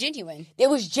that was genuine. It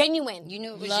was genuine. You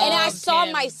knew it was genuine. And I saw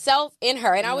him. myself in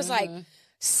her. And I was like,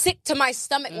 sick to my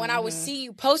stomach when I would see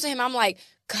you posting him. I'm like,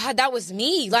 God, that was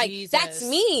me. Like, that's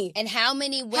me. And how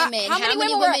many women, how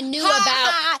many women knew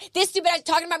about this stupid ass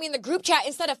talking about me in the group chat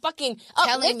instead of fucking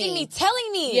uplifting me,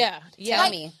 telling me. Yeah. Tell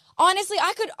me. Honestly,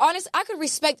 I could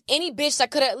respect any bitch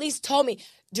that could have at least told me,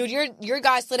 dude, your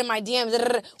guy slid in my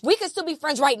DMs. We could still be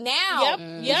friends right now.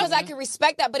 Because I could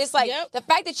respect that. But it's like the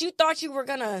fact that you thought you were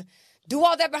gonna do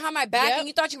all that behind my back and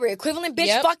you thought you were equivalent,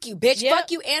 bitch, fuck you, bitch.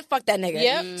 Fuck you and fuck that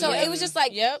nigga. So it was just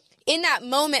like in that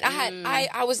moment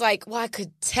I was like, well, I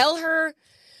could tell her.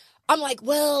 I'm like,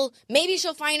 well, maybe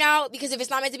she'll find out because if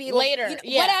it's not meant to be later, you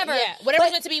know, whatever. Yeah.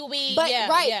 Whatever's meant to be will be. But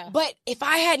but if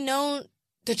I had known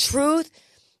the truth,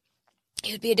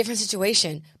 it would be a different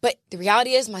situation. But the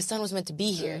reality is my son was meant to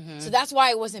be here. So that's why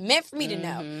it wasn't meant for me to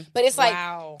know. But it's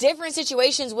like different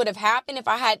situations would have happened if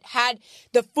I had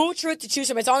the full truth to choose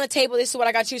from. It's on the table. This is what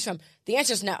I got to choose from. The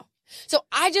answer is no. So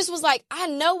I just was like, I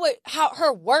know how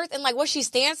her worth and like what she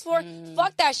stands for.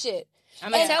 Fuck that shit.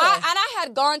 I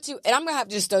had gone to, and I'm going to have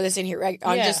to just throw this in here, right?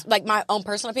 On just like my own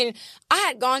personal opinion. I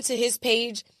had gone to his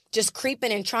page just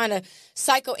creeping and trying to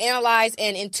psychoanalyze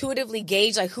and intuitively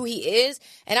gauge like who he is.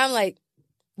 And I'm like,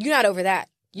 you're not over that.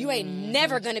 You ain't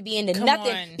never going to be into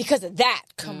nothing because of that.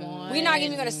 Come on. We're not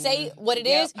even going to say what it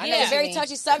is. It's a very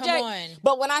touchy subject. Come on.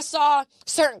 But when I saw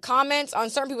certain comments on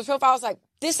certain people's profiles, I was like,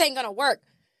 this ain't going to work.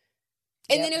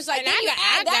 And then it was like, then you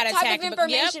add that type of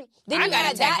information. Then you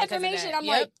add that information. I'm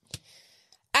like,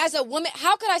 as a woman,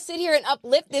 how could I sit here and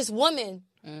uplift this woman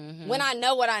when I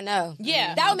know what I know?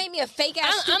 Yeah. That would make me a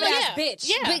fake-ass, stupid-ass bitch.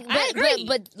 Yeah,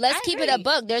 but let's keep it a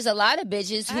buck. There's a lot of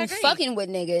bitches who fucking with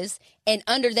niggas and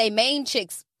under they main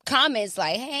chicks comments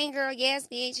like, hey, girl, yes,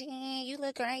 bitch, you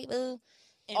look great, boo.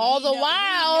 And all the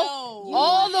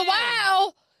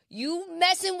while, you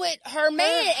messing with her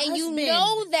man, and you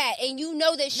know that, and you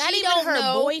know that she not even don't her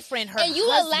know, boyfriend, her and you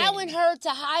husband. allowing her to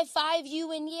high five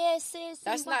you, and yes, sis,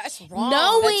 That's wrong.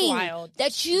 knowing That's wild.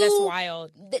 that you, That's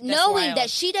wild. knowing wild. that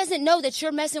she doesn't know that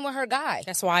you're messing with her guy.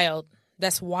 That's wild.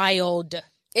 That's wild.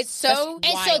 It's so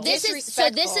And wild. so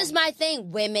this is my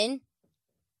thing, women.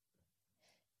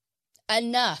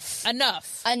 Enough with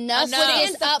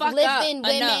this uplifting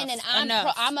women, and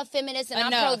I'm a feminist and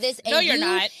I'm pro this. And you're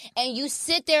not. And you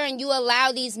sit there and you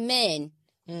allow these men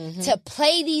to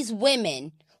play these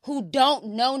women who don't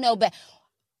know no better.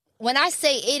 When I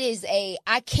say it is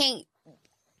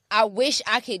I wish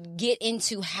I could get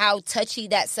into how touchy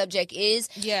that subject is.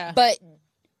 Yeah. But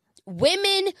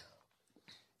women,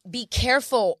 be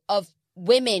careful of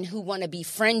women who want to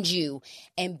befriend you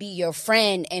and be your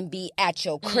friend and be at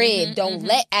your crib. Don't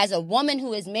let, as a woman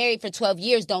who is married for 12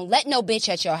 years, don't let no bitch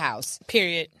at your house.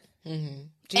 Period.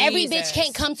 Every bitch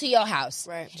can't come to your house.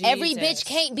 Right. Every bitch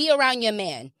can't be around your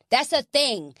man. That's a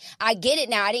thing. I get it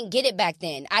now. I didn't get it back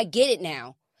then. I get it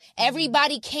now.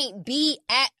 Everybody can't be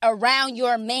around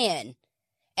your man.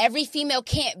 Every female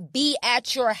can't be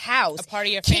at your house. A part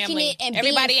of your kicking family. It and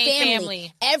Everybody being ain't family.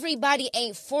 family. Everybody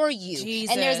ain't for you.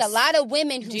 Jesus. And there's a lot of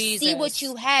women who see Jesus. what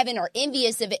you have and are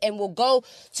envious of it and will go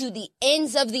to the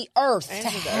ends of the earth to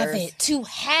have it. To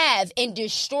have and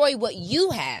destroy what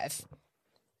you have.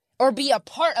 Or be a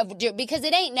part of it, because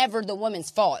it ain't never the woman's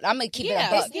fault. I'm gonna keep it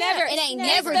a buck. It ain't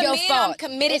never your fault. I'm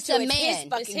committed it's to a man. It's his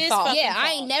fucking his fault. fucking Yeah, I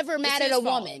fault. ain't never mad It's at a his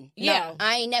fault. woman. Yeah. No,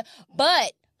 I ain't never.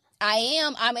 But I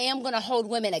am gonna hold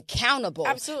women accountable.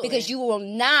 Absolutely. Because you will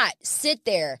not sit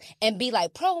there and be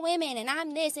like pro women and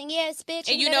I'm this and yes, bitch.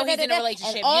 And you know he's in a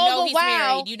relationship. And You all know the he's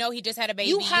while, married. You know he just had a baby.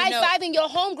 you high-fiving your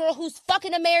homegirl who's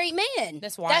fucking a married man.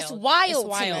 That's wild. That's wild. It's to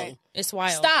wild. me. It's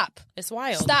wild. Stop. It's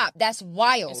wild. Stop. That's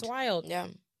wild. It's wild. Yeah.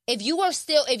 If you are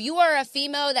a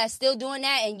female that's still doing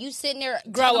that and you sitting there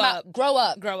Grow talking up. about, grow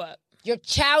up. Grow up. You're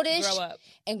childish. Grow up.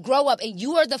 And grow up. And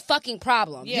you are the fucking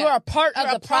problem. Yeah. You're a part of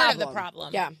You're the a part problem. of the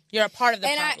problem. Yeah. You're a part of the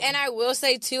And problem. I will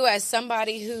say too, as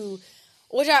somebody who,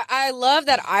 which I love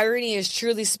that irony is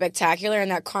truly spectacular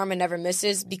and that karma never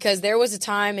misses, because there was a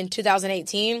time in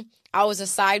 2018 I was a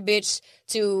side bitch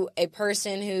to a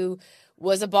person who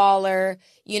was a baller.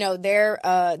 You know,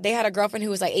 they had a girlfriend who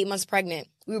was like 8 months pregnant.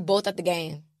 We were both at the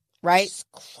game, right? Jesus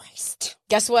Christ.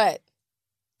 Guess what?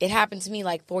 It happened to me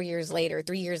like 4 years later,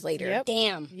 3 years later. Yep.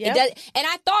 Damn. Yep. It does, and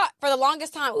I thought for the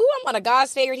longest time, ooh, I'm one of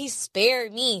God's favorite. He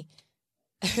spared me.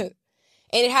 And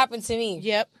it happened to me.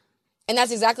 Yep. And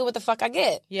that's exactly what the fuck I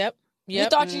get. Yep. You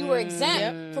thought you were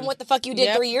exempt from what the fuck you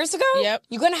did 3 years ago? Yep.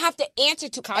 You're going to have to answer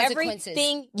to Consequences.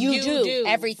 everything you do.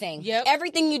 Everything. Yep.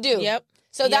 Everything you do. Yep.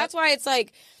 So that's why it's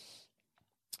like,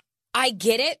 I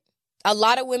get it. A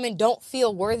lot of women don't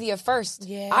feel worthy of first.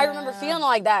 Yeah. I remember feeling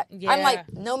like that. Yeah. I'm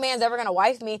like, no man's ever going to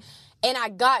wife me. And I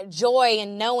got joy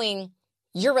in knowing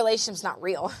your relationship's not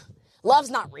real.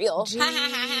 Love's not real.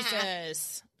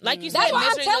 Jesus. Like you said, That's why I'm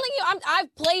misery telling you,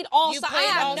 I've played all sides. I played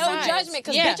have all no sides. judgment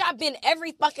because, Yeah. bitch, I've been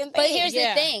every fucking thing. But here's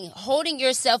Yeah. the thing: holding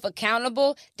yourself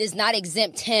accountable does not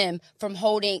exempt him from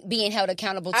being held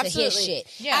accountable to his Absolutely. shit.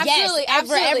 Yeah. Yes, Absolutely, and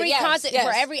for absolutely, every yes, yes.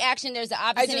 for every action, there's an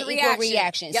opposite There's and a equal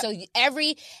reaction. reaction. Yep. So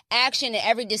every action and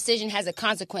every decision has a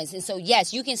consequence. And so,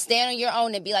 yes, you can stand on your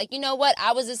own and be like, you know what,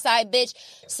 I was a side bitch,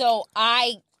 so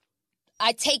I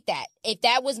take that. If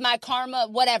that was my karma,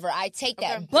 whatever, I take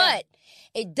that. Okay. But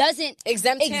it doesn't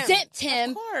Exempt him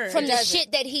Of course. from It the doesn't.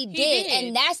 shit that he did. did.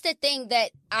 And that's the thing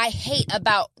that I hate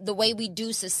about the way we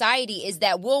do society is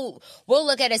that we'll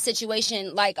look at a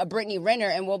situation like a Brittany Renner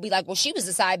and we'll be like, well, she was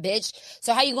a side bitch,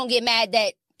 so how you gonna get mad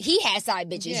that he had side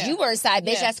bitches? Yeah. You were a side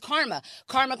bitch. Yeah. That's karma.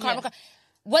 Karma.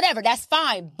 Whatever, that's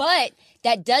fine. But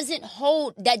that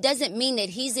doesn't mean that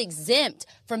he's exempt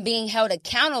from being held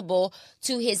accountable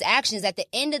to his actions. At the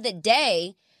end of the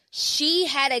day, she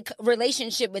had a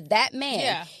relationship with that man.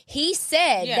 Yeah. He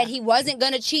said Yeah. that he wasn't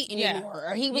going to cheat Yeah. anymore,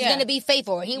 or he was Yeah. going to be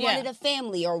faithful, or he Yeah. wanted a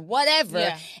family, or whatever.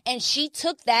 Yeah. And she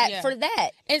took that Yeah. for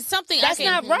that. And something That's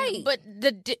not right. But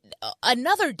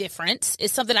another difference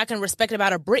is something I can respect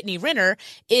about a Brittany Renner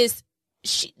is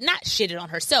she not shitted on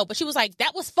herself, but she was like,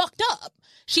 that was fucked up.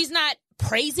 She's not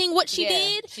praising what she Yeah.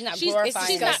 did. She's not She's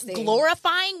glorifying not Disgusting.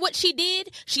 glorifying what she did.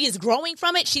 She is growing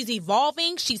from it. She's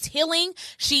evolving. She's healing.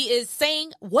 She is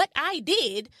saying what I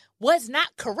did was not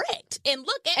correct. And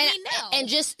look at me now. And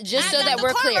just I so got that the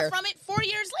we're karma clear, from it 4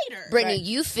 years later. Brittany,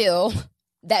 you feel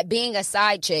that being a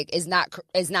side chick is not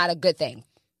a good thing.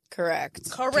 Correct.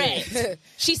 Correct.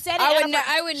 She said it.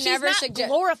 I would she's never not suggest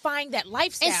glorifying that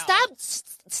lifestyle. And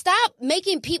stop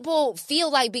making people feel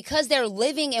like because they're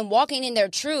living and walking in their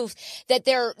truth that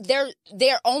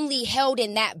they're only held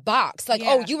in that box. Like,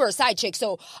 Yeah. oh, you were a side chick,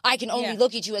 so I can only Yeah.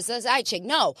 look at you as a side chick.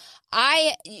 No.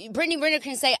 Brittany Renner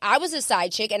can say I was a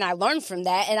side chick and I learned from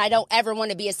that and I don't ever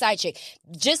want to be a side chick.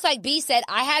 Just like B said,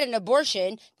 I had an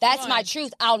abortion. That's my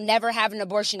truth. I'll never have an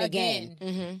abortion again.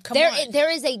 Mm-hmm. Come on. There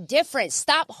is a difference.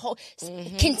 Stop.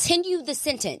 Continue the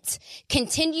sentence.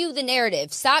 Continue the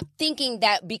narrative. Stop thinking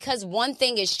that because one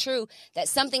thing is true, that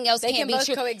something else They can't can be both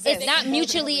true. coexist. It's not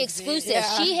mutually exclusive.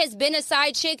 Yeah. She has been a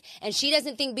side chick, and she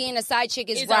doesn't think being a side chick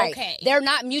is It's right. okay. They're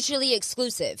not mutually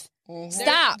exclusive.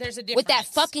 Stop There's a with that difference.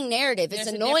 fucking narrative. It's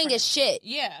There's a annoying as shit.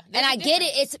 Yeah, and I get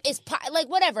it. It's like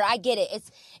whatever. I get it.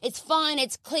 It's fun.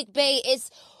 It's clickbait. It's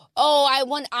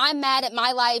I'm mad at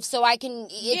my life, so I can.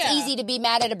 It's easy to be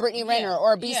mad at a Brittany Renner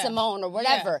or be Simone or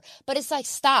whatever. But it's like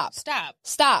stop.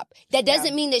 That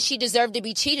doesn't mean that she deserved to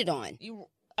be cheated on.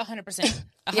 100%.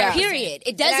 Period.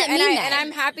 It doesn't mean that. And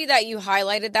I'm happy that you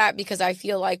highlighted that because I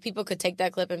feel like people could take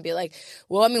that clip and be like,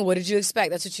 well, I mean, what did you expect?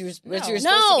 That's what you were supposed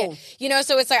to get. You know,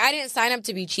 so it's like I didn't sign up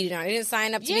to be cheated on. I didn't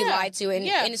sign up to be lied to.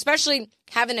 And especially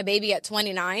having a baby at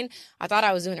 29, I thought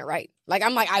I was doing it right. Like,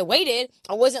 I'm like, I waited.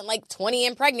 I wasn't like 20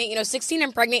 and pregnant, 16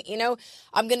 and pregnant,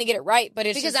 I'm going to get it right. But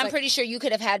it's because I'm pretty sure you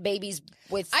could have had babies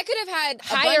with I could have had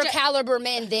higher caliber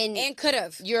men than and could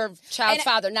have your child's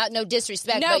father. Not no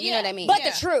disrespect, but you know what I mean. But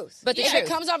the truth. But the if truth. it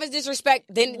comes off as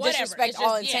disrespect, then disrespect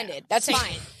all intended. That's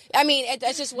fine. I mean,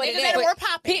 that's just what it is. Niggas that were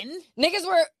popping. Niggas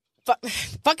were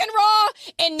fucking raw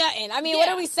and nothing. I mean, what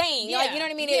are we saying? Like, you know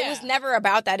what I mean? It was never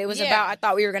about that. It was about, I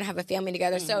thought we were going to have a family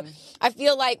together. So I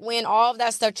feel like when all of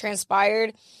that stuff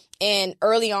transpired and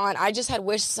early on, I just had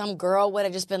wished some girl would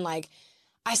have just been like,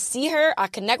 I see her, I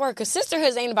connect with her, because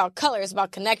sisterhood ain't about color, it's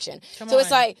about connection.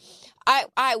 It's like,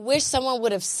 I wish someone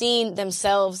would have seen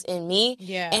themselves in me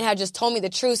and had just told me the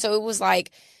truth. So it was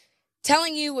like,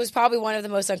 telling you was probably one of the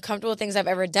most uncomfortable things I've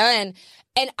ever done.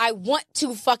 And I want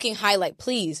to fucking highlight,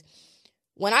 please,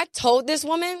 when I told this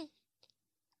woman,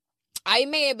 I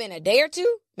may have been a day or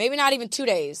two, maybe not even 2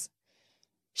 days.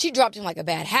 She dropped him like a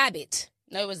bad habit.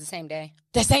 No, it was the same day.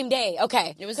 The same day,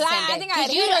 okay. It was the same day. I think I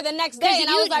had hit her the next day, and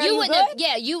I was like,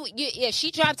 "Are you good?"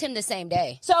 She dropped him the same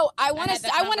day. So I want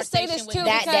to say this too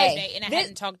that because day, and I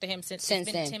hadn't talked to him since it's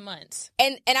been then. 10 months.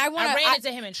 And I ran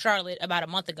into him in Charlotte about a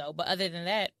month ago, but other than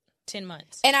that, 10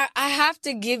 months. And I have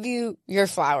to give you your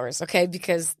flowers, okay?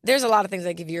 Because there's a lot of things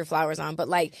I give you your flowers on, but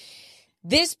like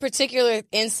this particular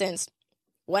instance,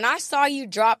 when I saw you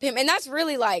drop him, and that's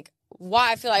really like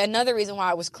why I feel like another reason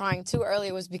why I was crying too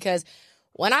earlier was because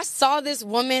when I saw this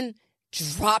woman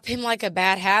drop him like a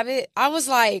bad habit, I was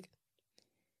like,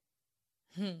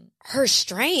 her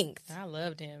strength. I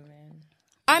loved him, man.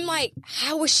 I'm like,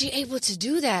 how was she able to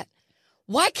do that?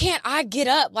 Why can't I get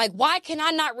up? Like, why can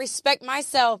I not respect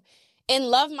myself and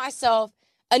love myself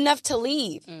enough to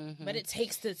leave? Mm-hmm. But it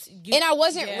takes this. And I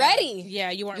wasn't ready.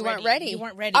 Yeah, you weren't ready. You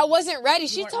weren't ready. I wasn't ready.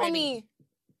 She told me.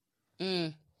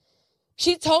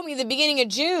 She told me the beginning of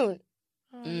June.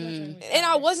 And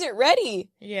I wasn't ready.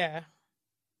 Yeah.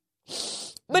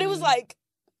 But it was like,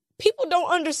 people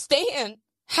don't understand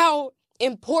how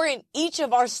important each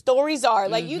of our stories are.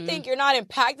 Like, you think you're not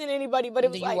impacting anybody, but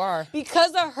it was like, are.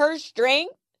 Because of her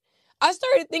strength, I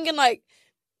started thinking like,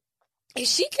 if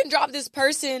she can drop this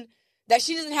person that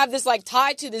she doesn't have this like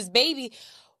tie to this baby,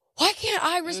 why can't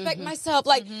I respect myself?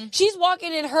 Like, she's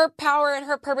walking in her power and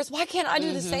her purpose. Why can't I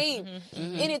do the same?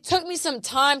 And it took me some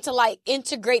time to like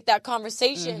integrate that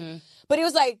conversation. But it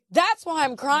was like, that's why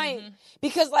I'm crying.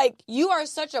 Because like, you are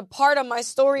such a part of my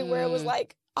story where it was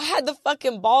like, I had the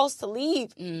fucking balls to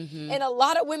leave. And a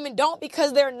lot of women don't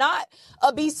because they're not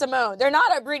a B. Simone. They're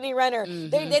not a Brittany Renner.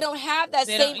 They don't have that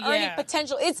same earning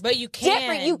potential. It's but you can.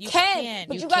 different. You can.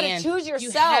 But you got to choose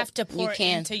yourself. You have to pour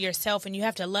into yourself, and you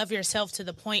have to love yourself to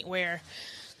the point where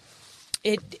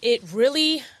it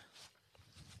really...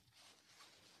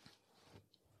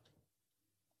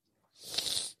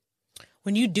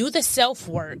 When you do the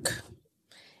self-work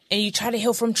and you try to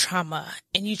heal from trauma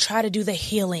and you try to do the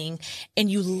healing and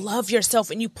you love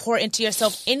yourself and you pour into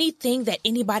yourself, anything that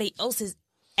anybody else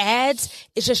adds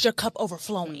is just your cup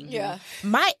overflowing. Yeah.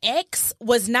 My ex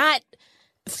was not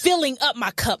filling up my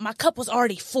cup. My cup was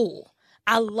already full.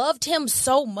 I loved him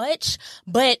so much,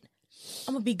 but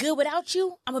I'm going to be good without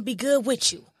you. I'm going to be good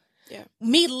with you. Yeah.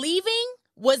 Me leaving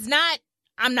was not...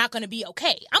 I'm not going to be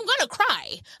okay. I'm going to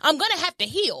cry. I'm going to have to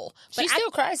heal. But she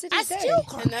still cries to this day. I still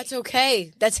cry. And that's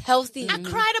okay. That's healthy. I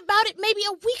cried about it maybe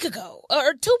a week ago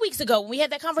or 2 weeks ago when we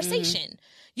had that conversation.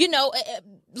 You know,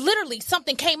 literally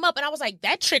something came up and I was like,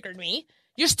 that triggered me.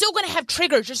 You're still going to have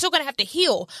triggers. You're still going to have to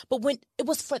heal. But when it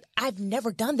was I've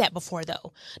never done that before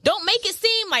though. Don't make it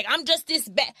seem like I'm just this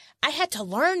bad. I had to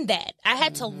learn that. I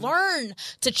had to learn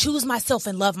to choose myself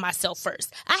and love myself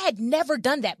first. I had never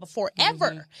done that before,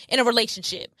 ever in a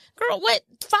relationship. Girl, what?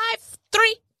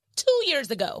 2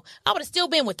 years ago, I would have still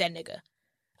been with that nigga.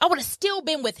 I would have still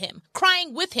been with him,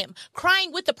 crying with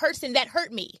the person that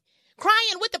hurt me,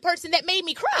 crying with the person that made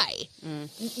me cry.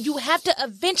 You have to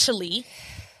eventually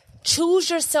choose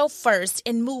yourself first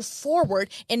and move forward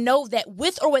and know that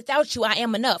with or without you, I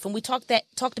am enough. And we talked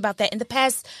about that in the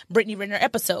past Brittany Renner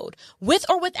episode. With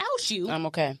or without you, I'm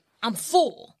okay. I'm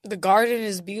full. The garden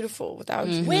is beautiful without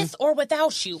you. With or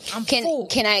without you, I'm full.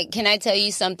 Can I tell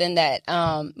you something that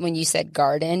when you said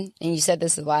garden, and you said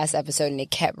this in the last episode, and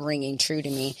it kept ringing true to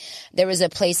me. There was a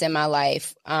place in my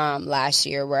life last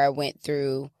year where I went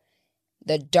through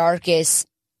the darkest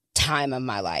time of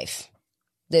my life.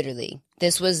 Literally,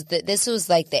 this was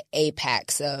like the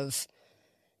apex of,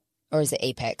 or is it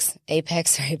apex?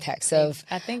 Apex or apex of?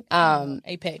 I think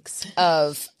apex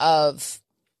of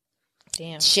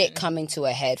damn shit coming to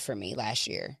a head for me last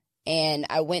year. And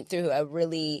I went through a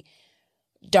really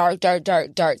dark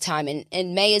time.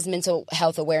 And May is Mental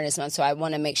Health Awareness Month, so I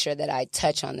want to make sure that I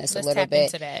touch on this a little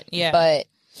bit. Into that. Yeah. But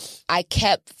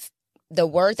the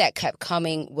word that kept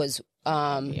coming was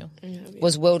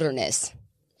wilderness.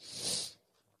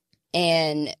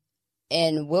 And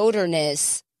in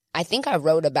wilderness, I think I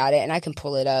wrote about it, and I can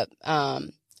pull it up.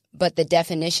 But the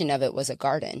definition of it was a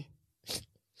garden.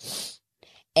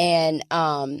 And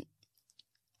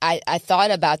I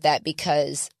thought about that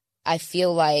because I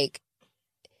feel like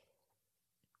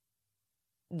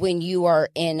when you are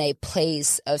in a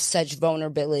place of such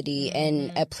vulnerability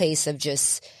and a place of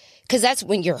just, because that's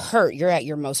when you're hurt, you're at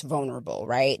your most vulnerable,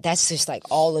 right? That's just like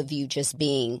all of you just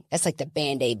being, that's like the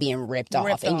Band-Aid being ripped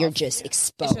off, and you're just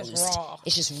exposed.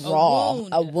 It's just raw.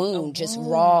 A wound, just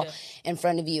raw in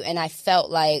front of you. And I felt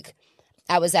like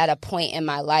I was at a point in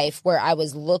my life where I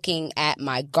was looking at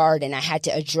my garden. I had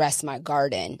to address my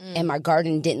garden, and my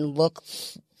garden didn't look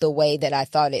the way that I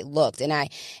thought it looked. And I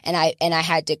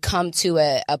had to come to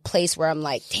a place where I'm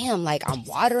like, damn, like I'm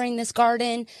watering this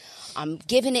garden. I'm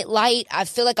giving it light. I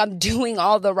feel like I'm doing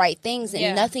all the right things,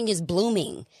 and nothing is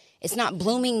blooming. It's not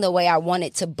blooming the way I want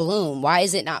it to bloom. Why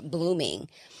is it not blooming?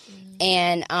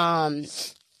 And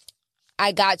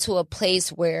I got to a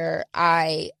place where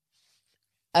I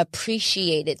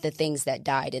appreciated the things that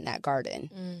died in that garden,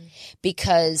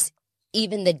 because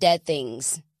even the dead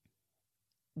things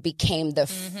became the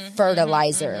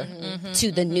fertilizer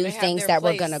to the new things that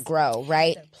were going to grow,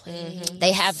 right?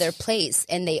 They have their place,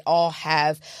 and they all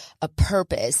have a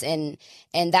purpose. And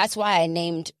that's why I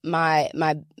named my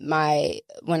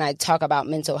when I talk about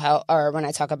mental health, or when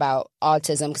I talk about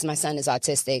autism, because my son is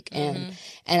autistic, and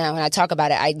when I talk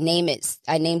about it, I named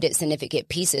it Significant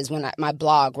Pieces when my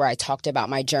blog, where I talked about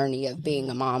my journey of being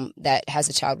a mom that has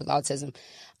a child with autism,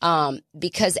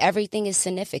 because everything is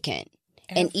significant.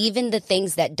 And even the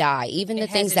things that die, even the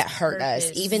things that hurt us,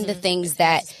 even the things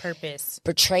that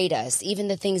betrayed us, even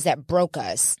the things that broke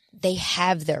us, they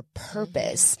have their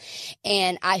purpose.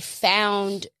 And I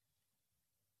found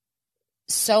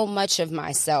so much of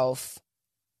myself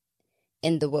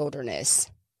in the wilderness.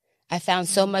 I found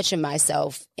so much of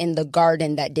myself in the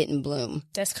garden that didn't bloom.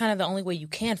 That's kind of the only way you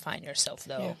can find yourself,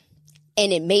 though. Yeah.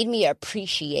 And it made me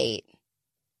appreciate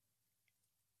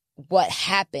what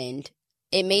happened.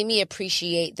 It made me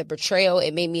appreciate the betrayal.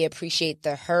 It made me appreciate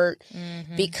the hurt,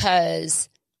 because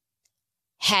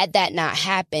had that not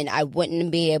happened, I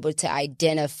wouldn't be able to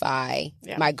identify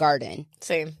my garden.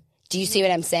 Same. Do you see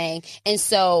what I'm saying? And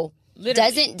so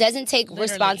doesn't take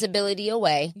responsibility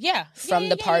away from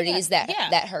the parties that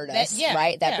hurt us,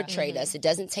 right? That betrayed us. It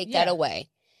doesn't take that away.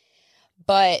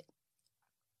 But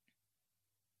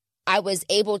I was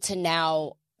able to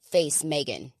now face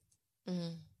Megan.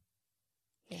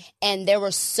 And there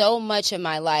was so much in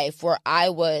my life where I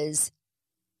was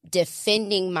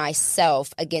defending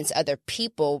myself against other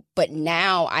people, but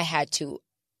now I had to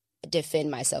defend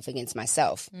myself against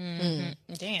myself.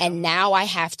 And now I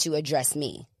have to address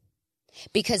me.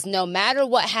 Because no matter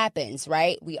what happens,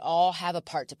 right, we all have a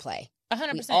part to play.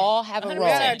 100%. We all have a role. We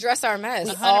gotta address our mess.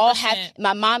 We all have.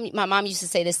 My mom used to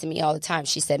say this to me all the time.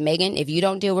 She said, "Megan, if you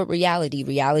don't deal with reality,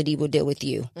 reality will deal with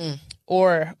you."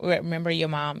 Or remember, your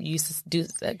mom used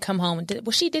to come home and did.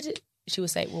 Well, she did it. She would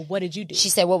say, "Well, what did you do?" She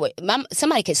said, "Well,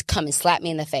 somebody could come and slap me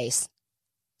in the face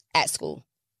at school,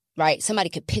 right? Somebody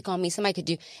could pick on me. Somebody could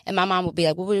do." And my mom would be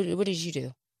like, "Well, what did you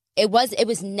do?" It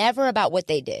was never about what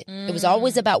they did. It was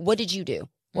always about, what did you do?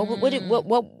 What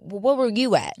were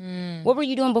you at? What were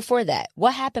you doing before that?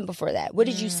 What happened before that? What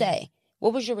did you say?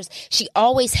 What was your? She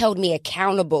always held me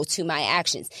accountable to my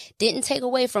actions. Didn't take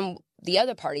away from the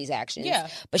other party's actions. Yeah.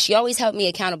 But she always held me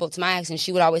accountable to my actions.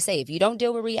 She would always say, if you don't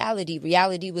deal with reality,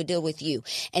 reality will deal with you.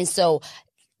 And so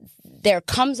there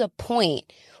comes a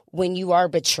point when you are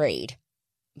betrayed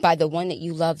by the one that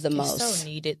you love the most. It's so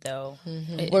needed, though.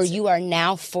 Where you are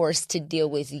now forced to deal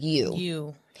with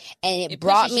you. And it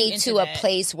brought me to a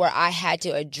place where I had to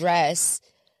address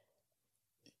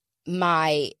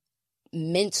my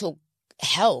mental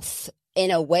health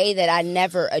in a way that I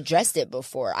never addressed it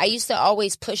before. I used to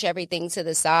always push everything to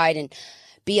the side and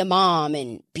be a mom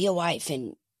and be a wife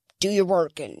and do your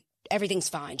work and everything's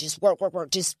fine. Just work.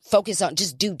 Just focus on,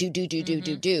 just do.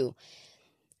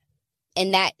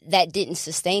 And that didn't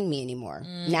sustain me anymore.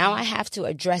 Now I have to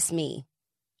address me.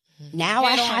 Now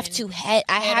I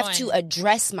have to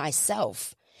address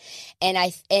myself. And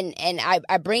I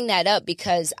bring that up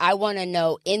because I want to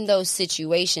know, in those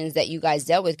situations that you guys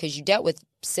dealt with, because you dealt with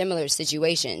similar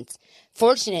situations.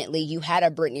 Fortunately, you had a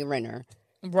Brittany Renner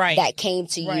that came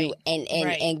to you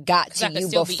and got to you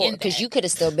before, because you could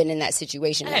have still been in that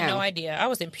situation. I had no idea. I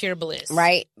was in pure bliss.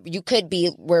 Right? You could be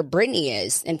where Brittany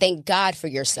is, and thank God for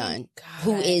your son,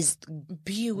 who is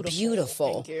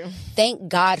beautiful. Thank you. Thank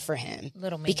God for him,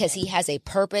 because he has a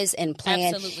purpose and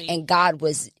plan. Absolutely. And God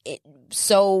was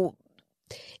so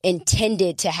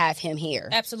intended to have him here.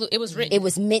 Absolutely. It was written. It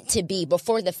was meant to be.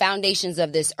 Before the foundations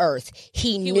of this earth,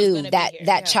 he knew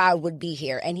that child would be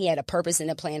here, and he had a purpose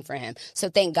and a plan for him. So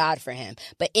thank God for him.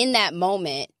 But in that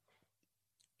moment,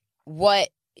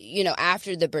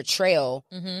 after the betrayal,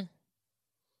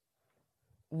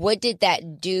 what did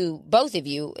that do? Both of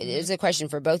you, it's a question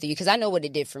for both of you, because I know what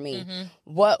it did for me.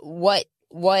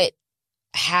 What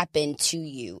happened to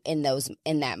you in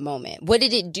that moment? What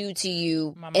did it do to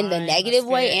you in the negative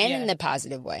way and in the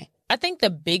positive way? I think the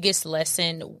biggest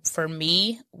lesson for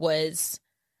me was,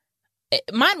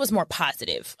 mine was more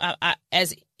positive.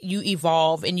 As you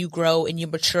evolve and you grow and you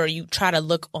mature, you try to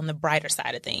look on the brighter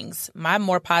side of things. My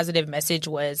more positive message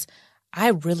was, I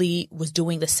really was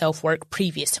doing the self-work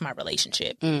previous to my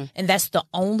relationship. And that's the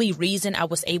only reason I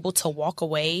was able to walk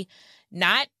away,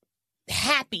 not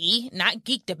happy, not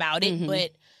geeked about it,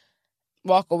 but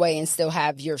walk away and still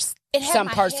have some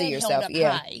parts of yourself.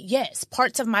 Yes,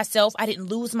 parts of myself. I didn't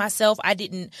lose myself. I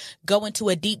didn't go into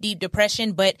a deep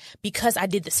depression, but because I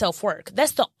did the self-work.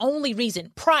 That's the only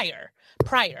reason. Prior.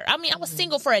 I mean, I was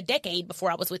single for a decade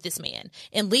before I was with this man.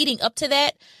 And leading up to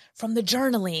that, from the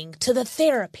journaling to the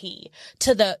therapy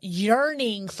to the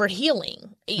yearning for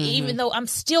healing, even though I'm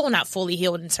still not fully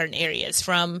healed in certain areas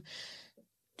from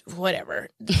whatever,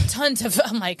 tons of,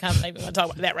 I'm not even going to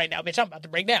talk about that right now, bitch. I'm about to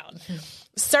break down.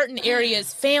 Certain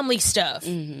areas, family stuff.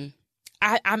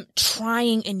 I'm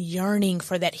trying and yearning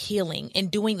for that healing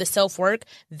and doing the self-work.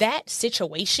 That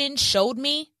situation showed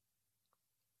me.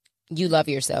 You love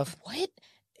yourself. What?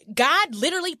 God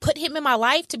literally put him in my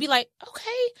life to be like,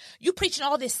 okay, you preaching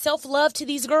all this self-love to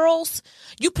these girls.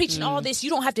 You preaching all this, you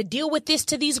don't have to deal with this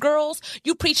to these girls.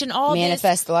 You preaching all this.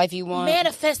 Manifest the life you want.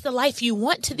 Manifest the life you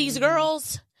want to these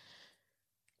girls.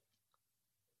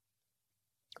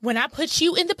 When I put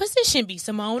you in the position, B.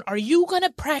 Simone, are you going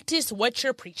to practice what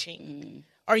you're preaching?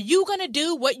 Are you going to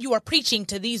do what you are preaching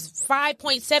to these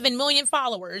 5.7 million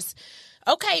followers?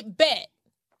 Okay, bet.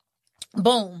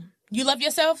 Boom. You love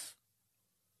yourself?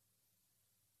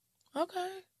 Okay.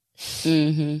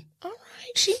 All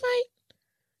right.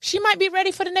 She might be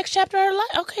ready for the next chapter of her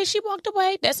life. Okay, she walked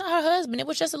away. That's not her husband. It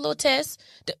was just a little test.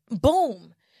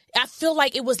 Boom. I feel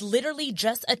like it was literally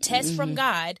just a test from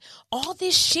God. All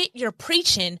this shit you're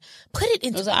preaching, put it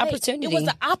into play. Opportunity. It was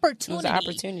an opportunity. It was an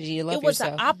opportunity to love yourself. It was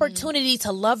an opportunity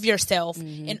to love yourself.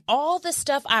 And all the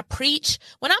stuff I preach,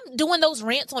 when I'm doing those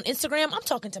rants on Instagram, I'm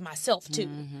talking to myself too.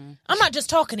 I'm not just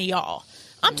talking to y'all.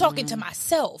 I'm talking to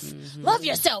myself. Love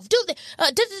yourself. Do the.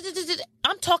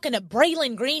 I'm talking to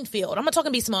Braylon Greenfield. I'm not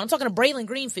talking to B. Simone. I'm talking to Braylon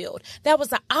Greenfield. That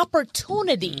was an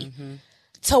opportunity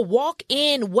to walk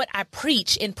in what I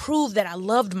preach and prove that I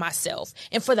loved myself.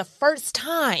 And for the first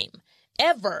time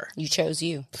ever. You chose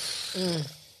you.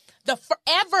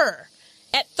 Forever.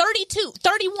 At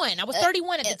 31. I was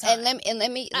 31 at the time. And let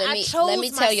me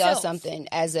tell y'all something.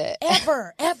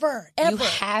 Ever. You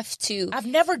have to. I've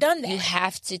never done that. You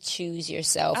have to choose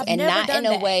yourself, and not in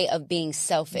a way of being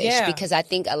selfish. Because I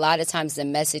think a lot of times the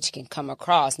message can come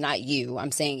across, not you,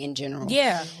 I'm saying in general.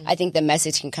 Yeah. I think the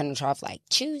message can come across like,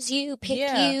 choose you, pick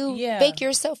you, make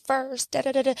yourself first,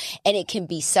 and it can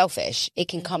be selfish. It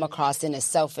can come across in a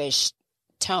selfish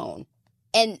tone.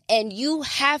 And you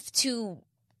have to,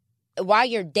 while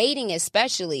you're dating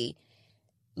especially,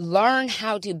 learn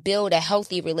how to build a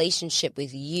healthy relationship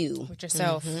with you. With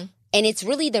yourself. And it's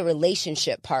really the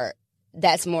relationship part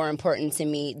that's more important to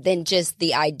me than just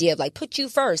the idea of like, put you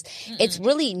first. It's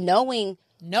really knowing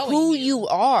who you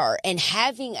are and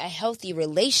having a healthy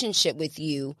relationship with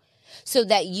you so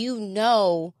that you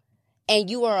know and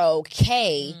you are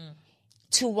okay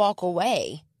to walk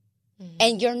away.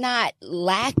 And you're not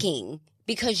lacking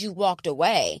because you walked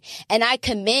away. And I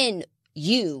commend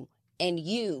you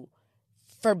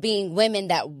for being women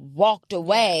that walked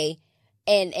away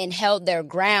and held their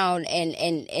ground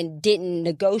and didn't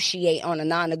negotiate on a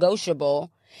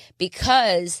non-negotiable,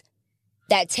 because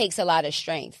that takes a lot of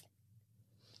strength.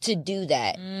 to do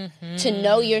that. To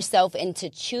know yourself and to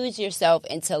choose yourself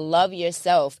and to love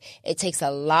yourself. It takes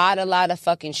a lot of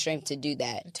fucking strength to do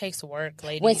that. It takes work,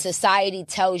 ladies. When society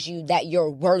tells you that your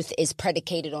worth is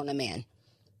predicated on a man.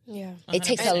 Yeah. 100%. It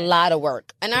takes a lot of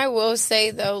work. And I will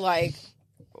say, though, like,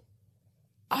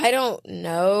 I don't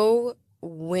know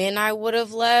when I would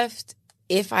have left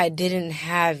if I didn't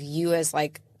have you as,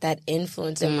 like, that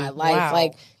influence in my life. Wow.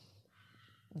 Like,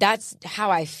 that's how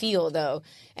I feel, though.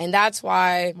 And that's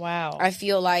why I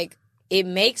feel like it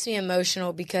makes me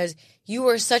emotional, because you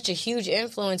were such a huge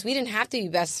influence. We didn't have to be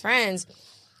best friends.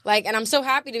 Like, and I'm so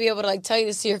happy to be able to, like, tell you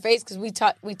this to your face, because we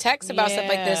text about stuff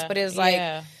like this, but it's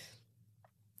like,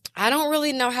 I don't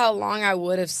really know how long I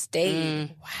would have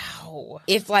stayed. Wow.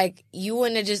 If, like, you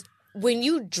wouldn't have just... When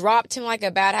you dropped him like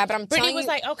a bad habit, I'm Brittany telling was you,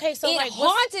 like, okay, so it like,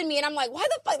 haunted me, and I'm like, why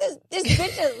the fuck does this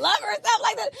bitch just love herself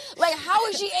like that? Like, how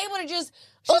is she able to just?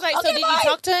 She was like, okay, so did bye. you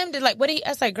talk to him? Did, like, what did he? I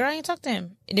was like, girl, I ain't talked to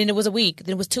him. And then it was a week.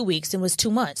 Then it was 2 weeks. Then it was 2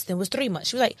 months. Then it was 3 months.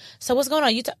 She was like, so what's going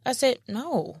on? I said,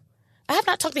 no, I have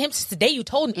not talked to him since the day you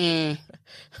told me.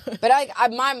 But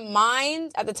my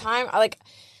mind at the time,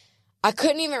 I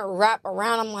couldn't even wrap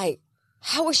around. I'm like,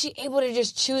 how was she able to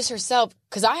just choose herself?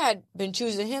 Because I had been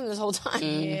choosing him this whole time.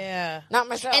 Yeah. Not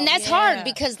myself. And that's hard,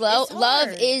 because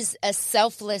love is a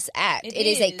selfless act. It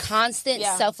is a constant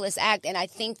selfless act. And I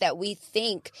think that we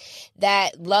think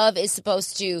that love is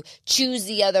supposed to choose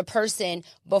the other person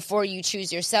before you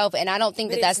choose yourself. And I don't think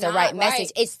that that's the right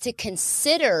message. It's to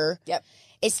consider. Yep.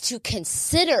 It's to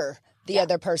consider the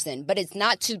other person, but it's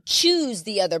not to choose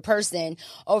the other person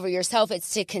over yourself.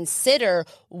 It's to consider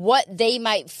what they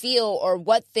might feel or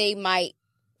what they might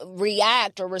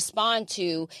react or respond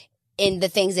to in the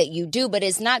things that you do, but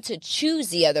it's not to choose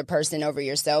the other person over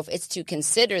yourself. It's to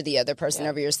consider the other person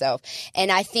over yourself.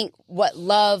 And I think what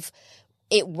love,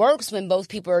 it works when both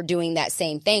people are doing that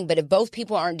same thing, but if both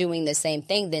people aren't doing the same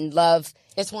thing, then love,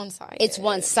 it's one-sided. It's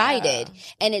one-sided,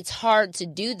 and it's hard to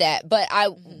do that. But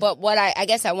what I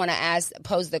guess I want to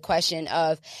pose the question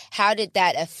of, how did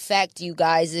that affect you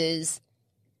guys'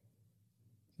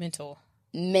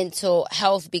 mental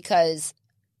health? Because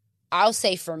I'll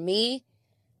say for me,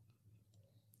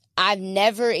 I've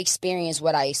never experienced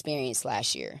what I experienced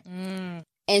last year,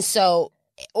 and so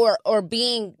or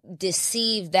being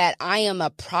deceived that I am a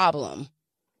problem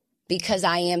because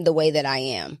I am the way that I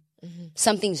am.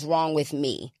 Something's wrong with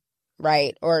me,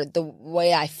 right? Or the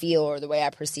way I feel or the way I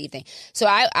perceive things. So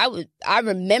I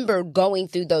remember going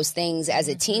through those things as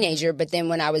a teenager, but then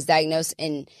when I was diagnosed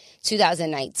in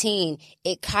 2019,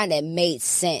 it kind of made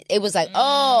sense. It was like,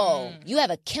 oh, you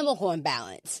have a chemical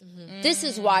imbalance. This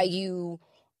is why you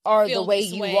are the way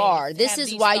you are. This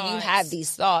is why you have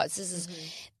these thoughts. This is,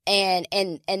 and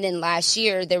then last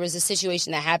year there was a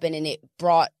situation that happened, and it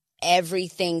brought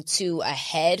everything to a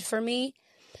head for me,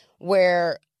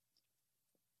 where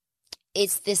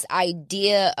it's this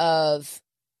idea of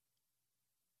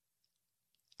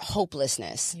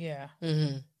hopelessness. Yeah.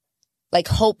 Like,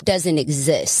 hope doesn't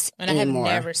exist and anymore. I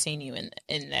have never seen you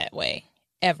in that way,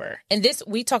 ever. And this,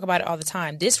 we talk about it all the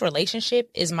time. This relationship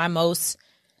is my most,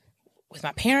 with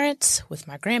my parents, with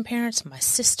my grandparents, my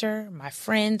sister, my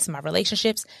friends, my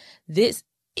relationships.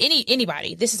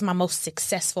 Anybody, this is my most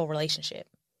successful relationship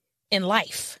in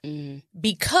life.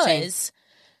 Because... Same.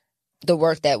 The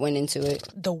work that went into it.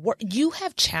 You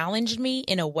have challenged me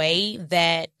in a way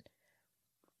that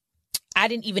I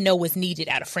didn't even know was needed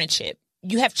out of friendship.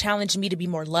 You have challenged me to be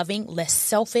more loving, less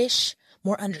selfish,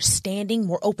 more understanding,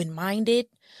 more open-minded,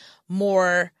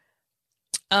 more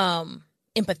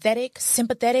empathetic,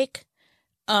 sympathetic.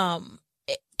 And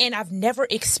I've never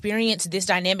experienced this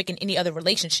dynamic in any other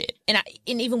relationship. And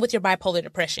even with your bipolar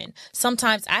depression,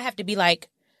 sometimes I have to be like,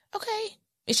 okay,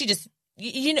 is she just...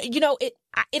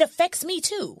 it affects me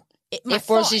too. It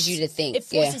forces you to think. It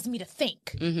forces me to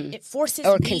think. It forces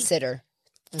or me consider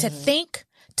to think,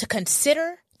 to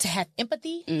consider, to have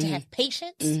empathy, to have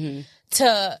patience,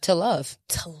 to love.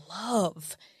 To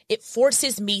love. It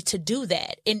forces me to do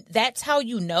that, and that's how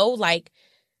you know, like,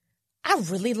 I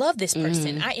really love this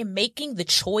person. I am making the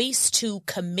choice to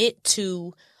commit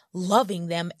to loving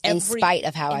them in spite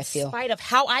of how I feel. In spite of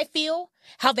how I feel,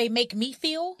 how they make me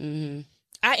feel.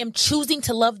 I am choosing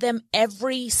to love them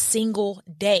every single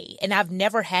day. And I've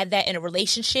never had that in a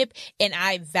relationship. And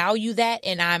I value that.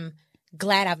 And I'm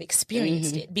glad I've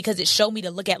experienced it, because it showed me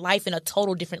to look at life in a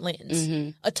total different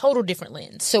lens. A total different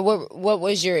lens. So what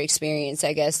was your experience,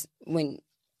 I guess, when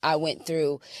I went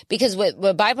through? Because with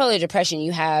bipolar depression,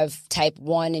 you have type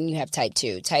 1 and you have type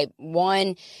 2. Type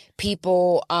 1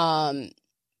 people,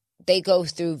 they go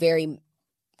through very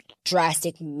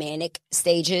drastic manic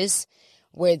stages,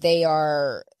 where they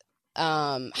are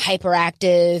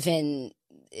hyperactive and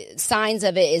signs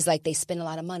of it is like they spend a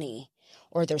lot of money,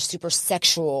 or they're super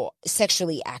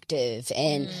sexually active,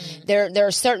 and there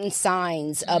are certain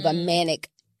signs of a manic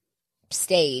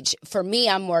stage. For me,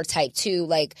 I'm more type 2.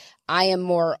 Like, I am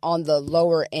more on the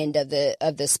lower end of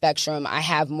the spectrum. I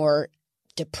have more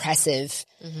depressive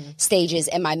stages,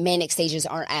 and my manic stages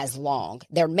aren't as long.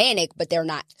 They're manic, but they're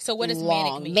not. So what does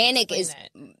long. manic mean? Manic Explain is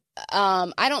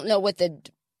that. I don't know what the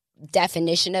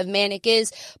definition of manic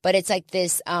is, but it's like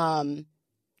this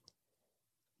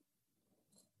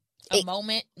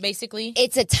moment, basically.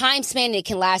 It's a time span that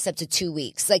can last up to 2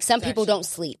 weeks. Like, some people don't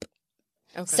sleep.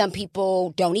 Okay. Some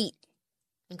people don't eat.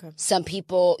 Okay. Some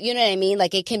people, you know what I mean?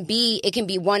 Like, it can be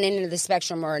one end of the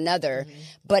spectrum or another,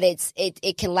 but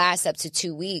it can last up to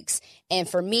 2 weeks. And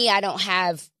for me, I don't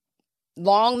have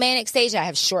long manic stage. I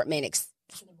have short manic.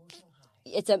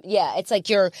 It's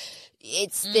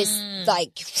this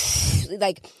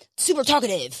like super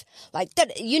talkative, like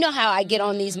that. You know how I get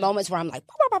on these moments where I'm like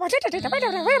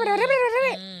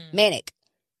manic.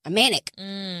 I'm manic.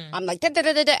 I'm like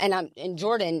and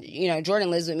Jordan,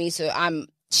 Jordan lives with me, so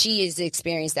she has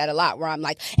experienced that a lot, where I'm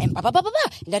like, and blah, blah, blah, blah,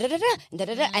 blah, da, da, da, da,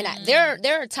 da, da, and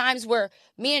there are times where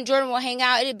me and Jordan will hang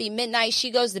out. It'd be midnight.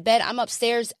 She goes to bed. I'm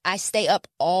upstairs. I stay up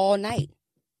all night.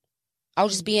 I'll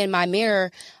just be in my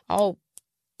mirror. I'll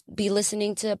be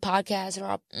listening to a podcast,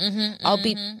 or I'll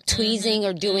be tweezing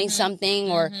or doing something,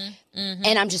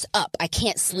 and I'm just up. I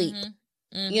can't sleep.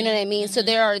 You know what I mean? So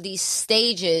there are these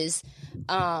stages.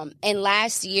 And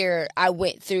last year I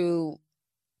went through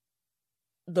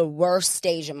the worst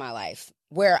stage of my life,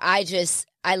 where I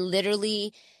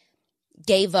literally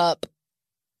gave up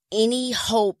any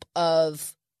hope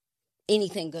of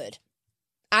anything good.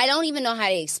 I don't even know how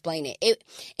to explain it.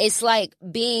 It's like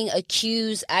being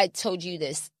accused. I told you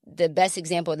this. The best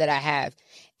example that I have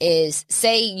is,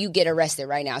 say you get arrested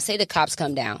right now. Say the cops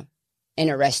come down and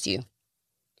arrest you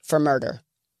for murder.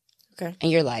 Okay.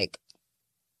 And you're like,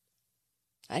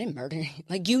 I didn't murder.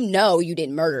 Like, you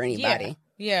didn't murder anybody.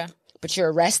 Yeah. But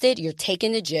you're arrested, you're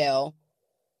taken to jail,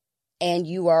 and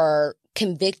you are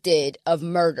convicted of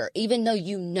murder, even though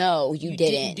you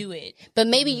didn't do it. But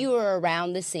maybe you were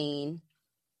around the scene.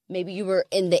 Maybe you were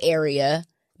in the area.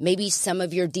 Maybe some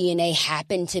of your DNA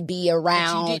happened to be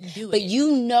around. But you didn't do it. But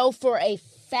you know for a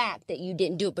fact that you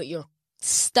didn't do it, but you're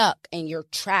stuck and you're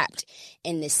trapped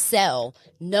in this cell,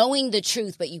 knowing the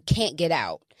truth, but you can't get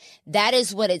out. That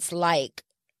is what it's like,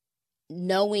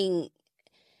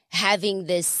 having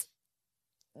this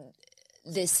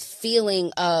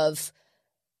feeling of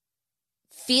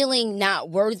feeling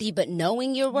not worthy, but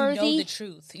knowing you're worthy. You know the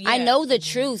truth. Yeah. I know the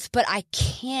truth, but I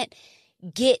can't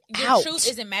get out. Your truth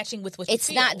isn't matching with what you feel.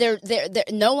 It's not. There.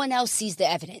 No one else sees the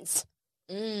evidence.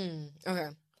 Okay.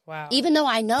 Wow. Even though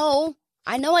I know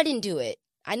I didn't do it.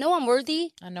 I know I'm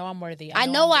worthy. I know I'm worthy. I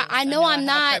know I'm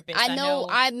not. I know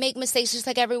I make mistakes just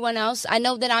like everyone else. I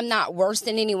know that I'm not worse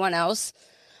than anyone else.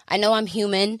 I know I'm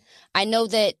human. I know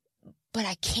that, but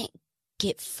I can't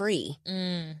get free.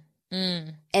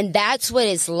 And that's what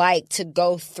it's like to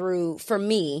go through, for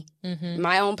me,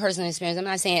 my own personal experience. I'm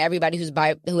not saying everybody who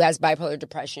has bipolar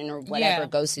depression or whatever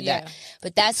goes through that.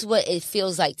 But that's what it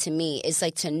feels like to me. It's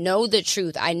like to know the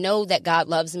truth. I know that God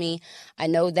loves me. I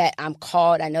know that I'm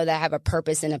called. I know that I have a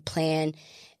purpose and a plan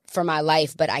for my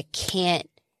life, but I can't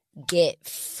get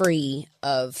free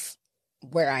of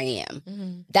where I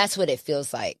am. That's what it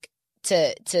feels like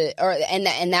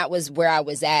and that was where I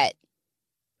was at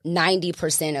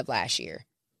 90% of last year,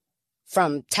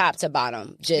 from top to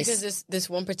bottom. Just because this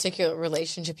one particular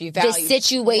relationship you value, this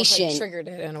situation triggered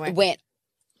it in a way.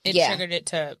 Triggered it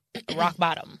to rock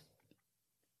bottom.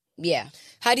 Yeah.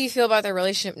 How do you feel about their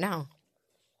relationship now?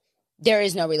 There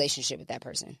is no relationship with that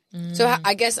person. So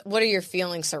I guess, what are your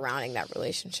feelings surrounding that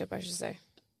relationship, I should say?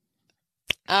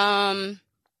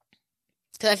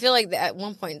 Because I feel like at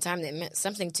one point in time they meant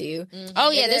something to you. Oh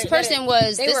yeah, this person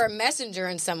was. They were a messenger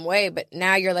in some way, but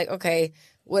now you're like, okay,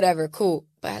 whatever, cool.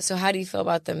 But so how do you feel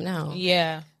about them now?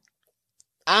 Yeah.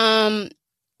 I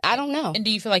don't know. And do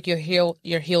you feel like you're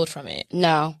healed from it?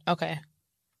 No. Okay.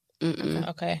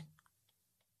 Okay.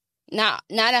 Not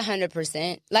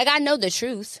 100%. Like, I know the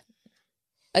truth.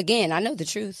 Again, I know the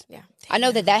truth. Yeah. I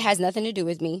know that has nothing to do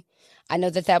with me. I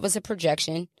know that was a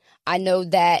projection. I know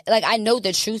that, I know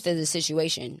the truth of the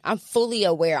situation. I'm fully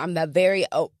aware. I'm a very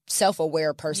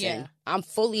self-aware person. Yeah. I'm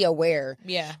fully aware.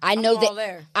 Yeah. I know I'm all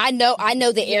there. I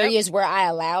know the areas where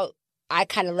I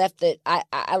kind of left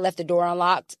I left the door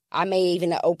unlocked. I may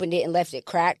even have opened it and left it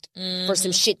cracked for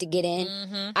some shit to get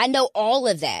in. I know all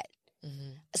of that.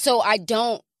 So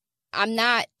I'm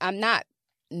not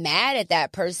mad at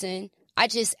that person. I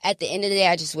just, at the end of the day,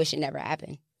 I just wish it never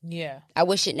happened. Yeah. I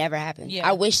wish it never happened. Yeah.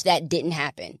 I wish that didn't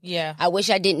happen. Yeah. I wish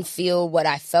I didn't feel what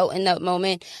I felt in that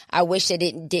moment. I wish that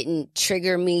it didn't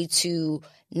trigger me to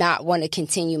not want to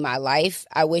continue my life.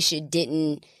 I wish it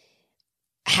didn't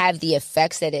have the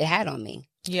effects that it had on me.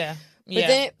 Yeah.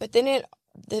 But then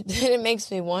it makes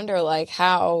me wonder, like,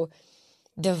 how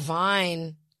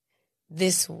divine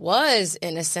this was,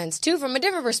 in a sense, too, from a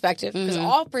different perspective, because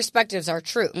all perspectives are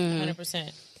true.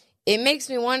 100%. It makes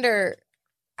me wonder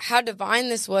how divine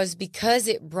this was, because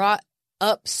it brought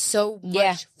up so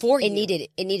much for you. It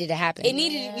needed to happen. You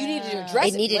needed to address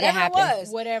it. It needed to Whatever happen. it was.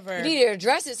 Whatever. You needed to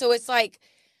address it. So it's like,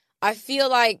 I feel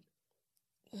like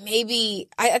maybe,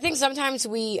 I think sometimes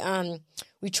we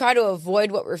try to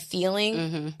avoid what we're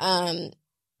feeling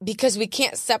because we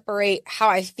can't separate how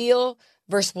I feel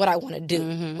versus what I want to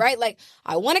do, right? Like,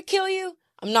 I want to kill you.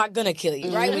 I'm not gonna kill you,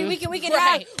 right? We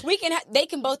can they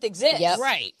can both exist, Yep.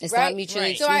 Right? It's right? not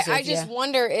mutually So exclusive. I just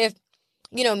wonder if,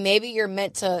 maybe you're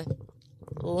meant to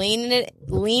lean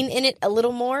in it a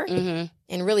little more and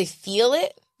really feel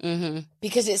it,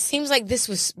 because it seems like this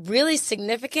was really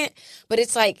significant, but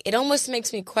it's like, it almost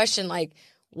makes me question, like,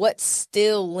 what's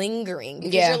still lingering,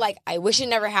 because you're like, I wish it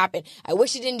never happened. I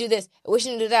wish it didn't do this. I wish it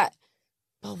didn't do that.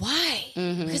 But why?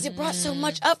 Because it brought so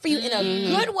much up for you in a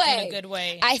good way. In a good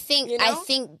way. I think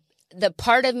the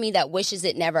part of me that wishes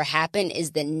it never happened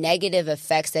is the negative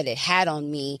effects that it had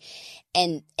on me,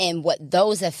 and what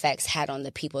those effects had on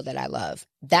the people that I love.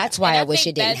 That's why I wish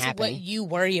it didn't happen. That's what you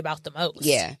worry about the most.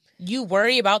 Yeah. You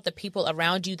worry about the people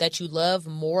around you that you love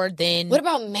more than... What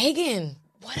about Megan?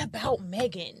 What about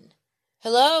Megan?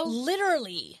 Hello?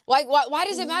 Literally. Like, why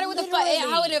does it matter what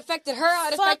how it affected her, how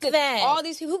it Fuck affected that. all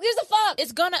these people? Who gives a fuck?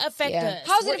 It's gonna affect us.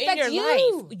 How's it We're in affect your you?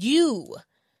 life. You.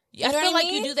 You know I feel what I like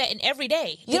mean? you do that in every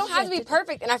day. You don't have to be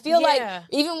perfect. And I feel like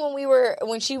even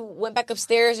when she went back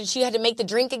upstairs and she had to make the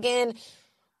drink again,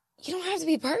 you don't have to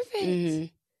be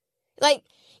perfect. Like,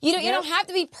 you don't have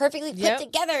to be perfectly put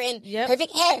together and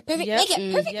perfect hair, perfect makeup,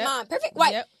 perfect mom, perfect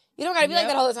wife. You don't got to be like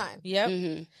that all the time.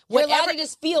 You're allowed to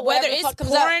just feel whether whatever the fuck it's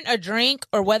comes pouring up. a drink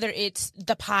or whether it's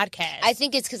the podcast. I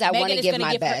think it's because I want to give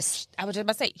my best. I was just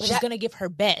about to say, she's going to give her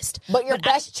best. But your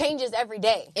best changes every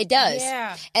day. It does.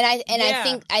 Yeah. And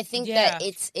I think that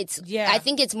I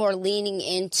think it's more leaning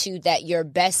into that your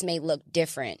best may look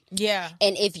different. Yeah.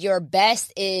 And if your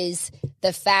best is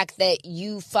the fact that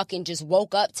you fucking just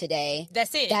woke up today,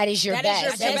 that's it. That is your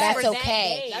best. And that's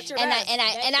okay. That's your and best.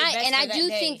 I do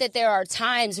think that there are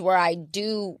times where I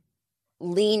do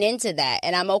lean into that,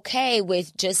 and I'm okay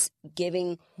with just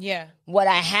giving what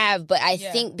I have. But I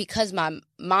think because my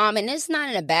mom, and it's not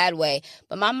in a bad way,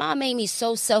 but my mom made me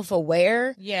so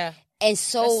self-aware. Yeah. And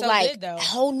so good,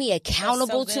 hold me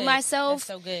accountable to myself.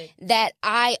 That's so good. That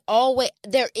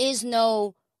there is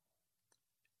no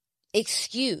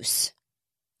excuse,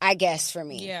 I guess, for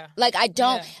me. Yeah. Like, I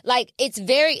don't, like, it's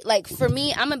very, like, for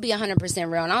me, I'm going to be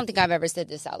 100% real, and I don't think I've ever said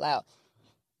this out loud.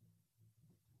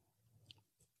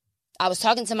 I was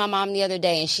talking to my mom the other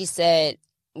day, and she said,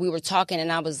 we were talking,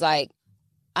 and I was like,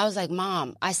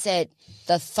 Mom, I said,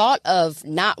 the thought of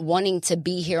not wanting to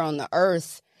be here on the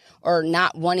earth or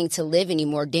not wanting to live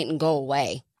anymore didn't go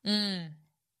away.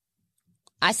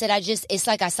 I said, it's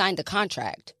like I signed the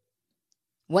contract.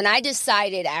 When I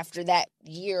decided after that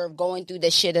year of going through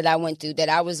the shit that I went through that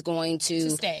I was going to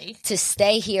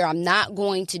stay here, I'm not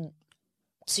going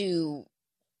to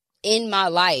end my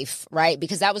life, right?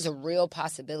 Because that was a real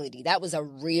possibility. That was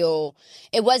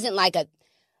it wasn't like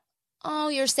oh,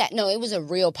 you're sad. No, it was a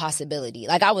real possibility.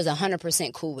 Like, I was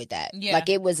 100% cool with that. Yeah. Like,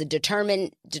 it was a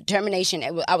determination.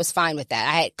 I was fine with that.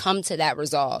 I had come to that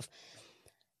resolve.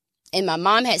 And my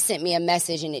mom had sent me a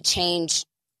message, and it changed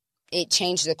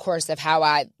the course of how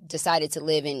I decided to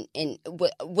live, and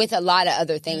with a lot of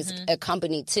other things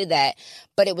accompanied to that.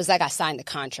 But it was like I signed the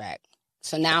contract.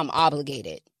 So now I'm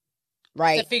obligated,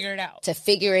 right? To figure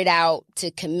it out. To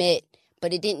commit.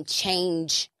 But it didn't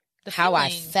change how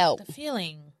I felt. The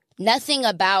feeling. Nothing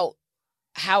about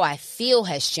how I feel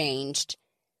has changed,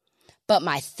 but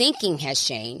my thinking has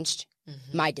changed.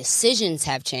 My decisions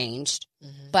have changed,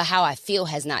 but how I feel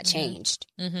has not changed.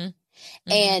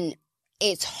 And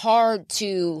it's hard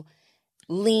to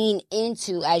lean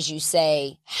into, as you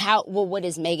say, what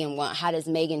does Megan want? How does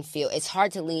Megan feel? It's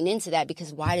hard to lean into that,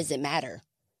 because why does it matter?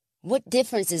 What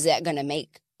difference is that going to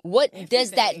make? What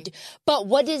does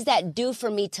that do for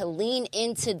me to lean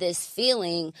into this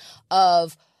feeling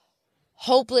of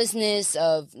hopelessness,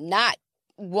 of not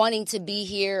wanting to be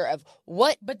here, of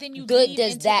what good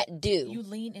does that do? You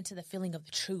lean into the feeling of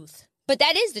the truth. But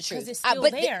that is the truth. It's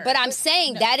still there. But I'm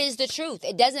saying that is the truth.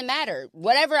 It doesn't matter.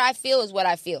 Whatever I feel is what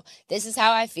I feel. This is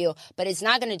how I feel. But it's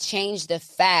not going to change the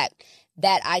fact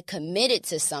that I committed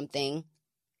to something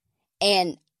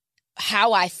and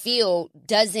how I feel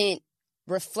doesn't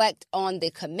reflect on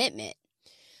the commitment.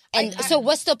 And so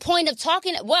what's the point of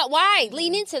talking? Why?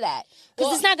 Lean into that.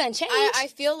 Because it's not going to change. I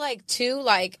feel like, too,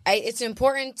 it's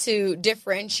important to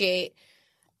differentiate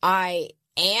I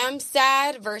am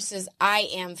sad versus I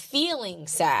am feeling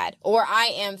sad, or I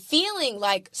am feeling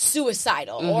like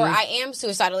suicidal, or I am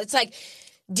suicidal. It's like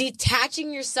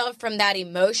detaching yourself from that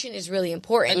emotion is really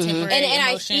important. And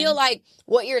I feel like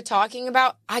what you're talking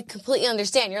about, I completely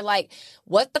understand. You're like,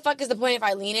 what the fuck is the point if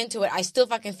I lean into it? I still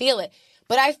fucking feel it.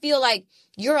 But I feel like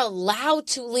you're allowed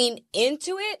to lean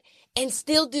into it and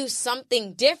still do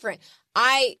something different.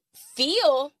 I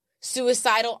feel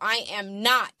suicidal. I am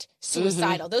not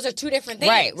suicidal. Those are two different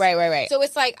things. Right. So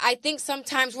it's like, I think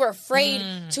sometimes we're afraid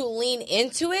to lean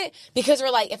into it because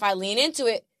we're like, if I lean into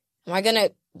it, am I going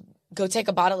to go take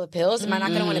a bottle of pills? Am I not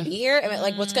going to want to be here?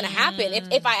 Like, what's going to happen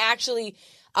if I actually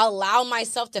allow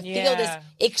myself to feel this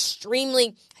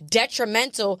extremely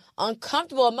detrimental,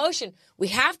 uncomfortable emotion? We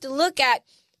have to look at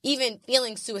even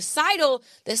feeling suicidal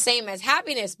the same as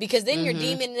happiness, because then you're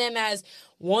deeming them as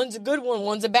one's a good one,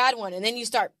 one's a bad one. And then you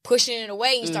start pushing it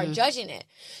away and you start judging it.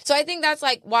 So I think that's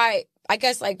like why, I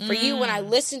guess, like for you, when I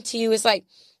listen to you, it's like,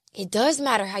 it does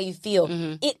matter how you feel.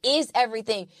 It is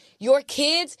everything. Your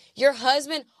kids, your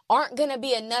husband aren't going to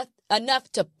be enough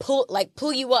to pull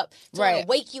you up, to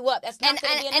wake you up. That's not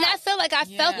going to be enough. And I feel like I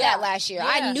felt that last year.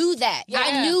 I knew that.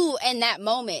 I knew in that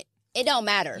moment, it don't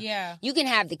matter. You can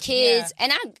have the kids.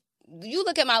 And you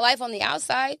look at my life on the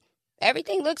outside,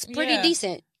 everything looks pretty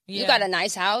decent. You got a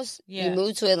nice house. You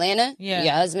moved to Atlanta.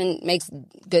 Your husband makes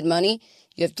good money.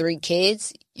 You have 3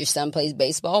 kids. Your son plays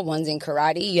baseball. One's in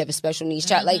karate. You have a special needs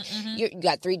child. You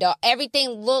got 3 dogs. Everything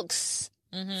looks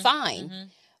fine.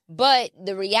 But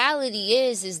the reality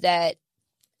is that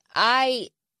I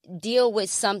deal with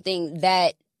something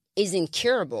that is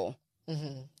incurable.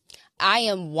 I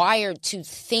am wired to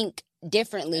think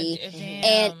differently.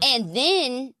 And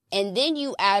then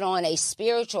you add on a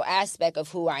spiritual aspect of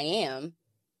who I am.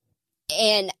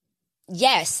 And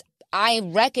yes, I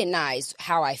recognize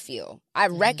how I feel.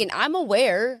 I'm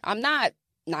aware. I'm not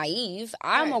naive.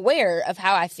 I'm aware of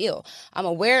how I feel. I'm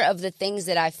aware of the things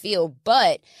that I feel,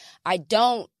 but I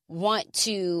don't want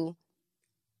to,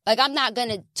 I'm not going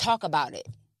to talk about it.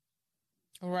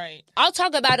 Right. I'll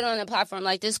talk about it on a platform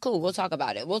like this. Cool. We'll talk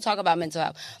about it. We'll talk about mental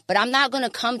health. But I'm not going to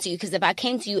come to you, because if I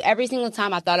came to you every single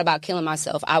time I thought about killing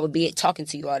myself, I would be talking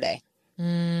to you all day.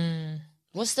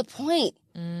 What's the point?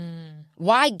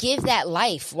 Why give that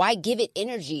life? Why give it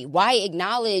energy? Why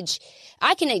acknowledge?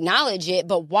 I can acknowledge it,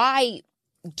 but why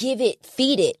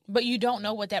feed it? But you don't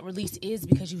know what that release is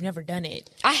because you've never done it.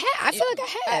 I feel like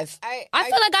I have. I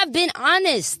feel like I've been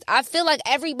honest. I feel like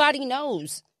everybody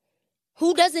knows.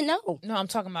 Who doesn't know? No, I'm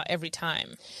talking about every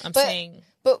time. Saying.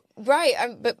 But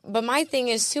my thing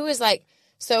is too is like,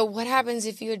 so what happens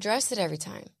if you address it every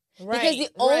time? Right, because the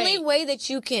only way that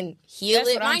you can heal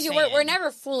it, mind you, we're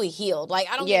never fully healed. Like,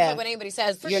 I don't give a fuck what anybody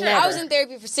says. For sure, I was in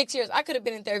therapy for 6 years. I could have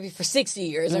been in therapy for 60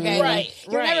 years. Okay,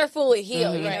 you're never fully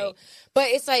healed. You know, but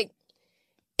it's like,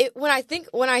 when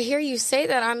I hear you say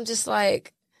that, I'm just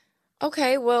like,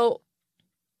 okay, well,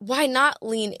 why not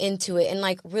lean into it and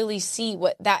like really see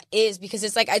what that is? Because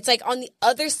it's like on the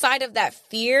other side of that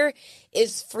fear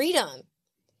is freedom.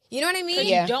 You know what I mean?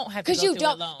 Because you don't have to go through it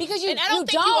alone. Because you and I don't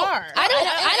think don't. you are.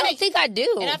 I don't think I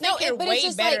do. And I think you're way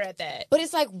better at that. But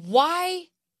it's like, why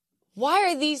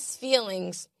are these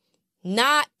feelings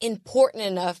not important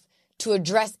enough to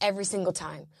address every single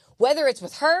time? Whether it's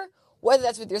with her, whether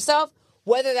that's with yourself,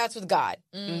 whether that's with God.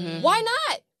 Why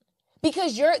not?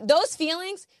 Because those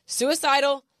feelings,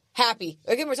 suicidal, happy.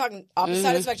 Again, we're talking opposite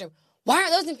side of the spectrum. Why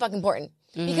aren't those fucking important?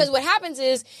 Because what happens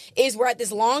is we're at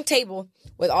this long table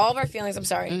with all of our feelings. I'm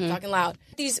sorry, I'm talking loud.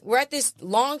 We're at this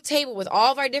long table with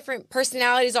all of our different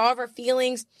personalities, all of our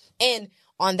feelings, and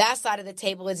on that side of the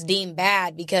table, it's deemed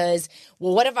bad because,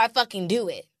 well, what if I fucking do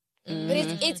it? But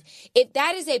it's if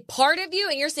that is a part of you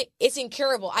and you're saying it's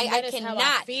incurable, I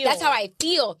cannot. That's how I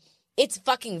feel. It's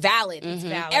fucking valid. It's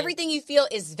valid. Everything you feel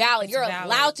is valid. You're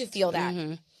allowed to feel that.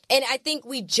 And I think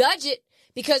we judge it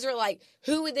because we're like,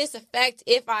 who would this affect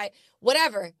if I,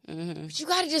 whatever. But you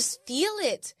got to just feel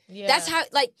it. Yeah. That's how,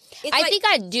 I think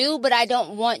I do, but I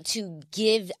don't want to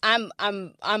give, I'm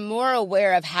more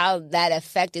aware of how that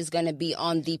effect is going to be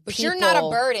on the but people. You're not a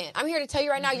burden. I'm here to tell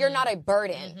you right now, you're not a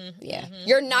burden. Yeah.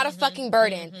 You're not a fucking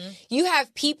burden. You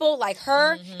have people like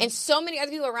her and so many other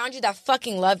people around you that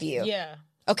fucking love you. Yeah.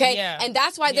 Okay? Yeah. And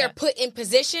that's why they're put in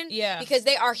position because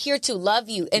they are here to love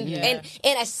you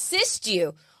and assist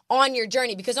you on your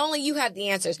journey because only you have the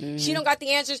answers. She don't got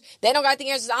the answers. They don't got the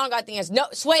answers. I don't got the answers. No,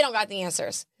 Sway don't got the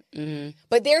answers.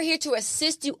 But they're here to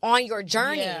assist you on your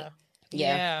journey.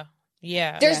 Yeah.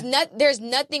 There's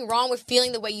nothing wrong with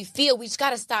feeling the way you feel. We just got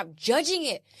to stop judging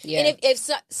it. Yeah. And if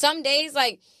some days,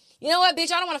 like, you know what,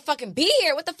 bitch, I don't want to fucking be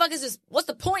here. What the fuck is this? What's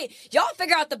the point? Y'all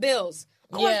figure out the bills.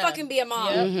 I want to fucking be a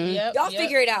mom. Y'all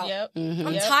figure it out.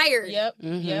 I'm tired.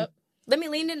 Let me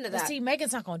lean into that. But see,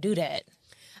 Megan's not going to do that.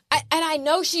 And I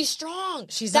know she's strong.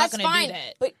 She's not going to do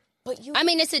that. But you, I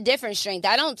mean, it's a different strength.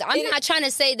 I'm not trying to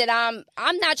say that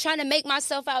I'm not trying to make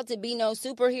myself out to be no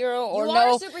superhero or you no are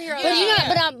a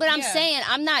superhero. But I'm saying,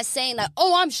 I'm not saying like,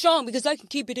 oh, I'm strong because I can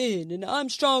keep it in, and I'm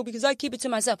strong because I keep it to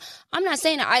myself. I'm not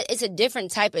saying that. It's a different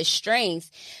type of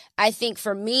strength. I think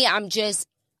for me,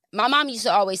 my mom used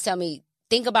to always tell me,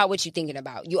 think about what you're thinking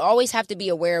about. You always have to be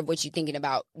aware of what you're thinking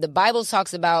about. The Bible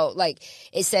talks about, like,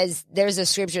 it says, there's a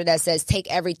scripture that says, take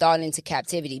every thought into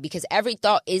captivity, because every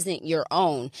thought isn't your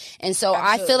own. And so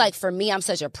I feel like for me, I'm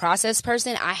such a process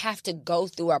person. I have to go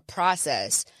through a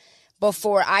process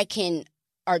before I can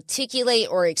articulate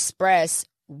or express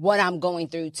what I'm going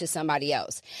through to somebody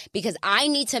else. Because I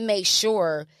need to make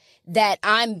sure that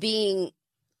I'm being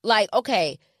like,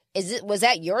 okay, was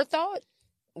that your thought?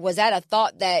 Was that a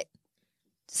thought that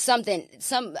some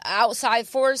outside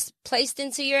force placed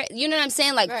into you know what I'm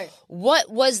saying? Like,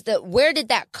 where did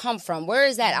that come from? Where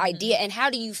is that idea? And how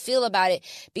do you feel about it?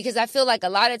 Because I feel like a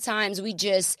lot of times we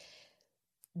just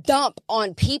dump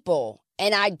on people.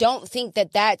 And I don't think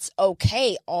that that's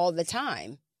okay all the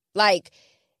time. Like,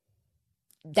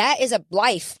 that is a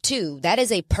life too. That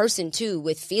is a person too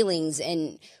with feelings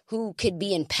and who could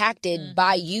be impacted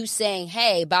by you saying,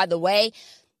 hey, by the way,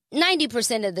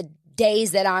 90% of the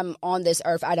days that I'm on this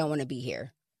earth, I don't want to be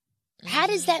here. How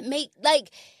does that make,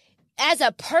 like, as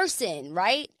a person,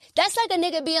 right? That's like a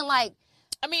nigga being like,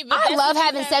 I mean, I love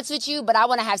having sex with you, but I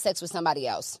want to have sex with somebody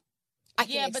else. I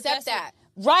can accept that.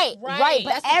 Right. But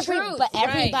That's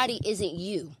everybody isn't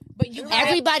you. But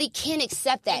everybody can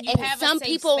accept that. And some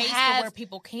people have where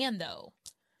people can, though.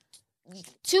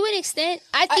 To an extent,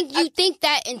 I think you think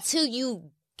that until you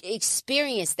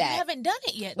experience that. You haven't done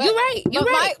it yet. You're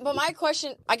right. But my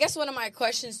question, I guess one of my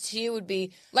questions to you would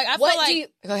be, like, I feel what like, do you?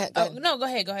 Go ahead. No, go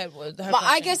ahead.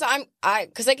 I guess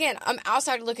because again, I'm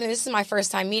outside looking. This is my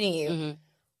first time meeting you.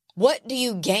 What do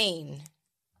you gain?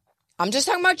 I'm just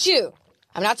talking about you.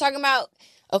 I'm not talking about,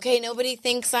 okay, nobody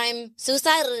thinks I'm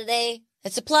suicidal today.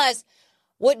 It's a plus.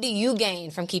 What do you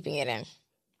gain from keeping it in?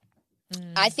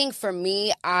 I think for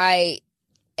me, I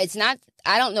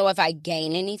don't know if I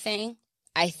gain anything.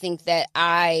 I think that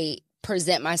I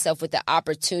present myself with the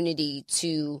opportunity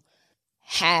to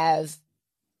have,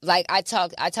 like, I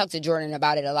talk to Jordan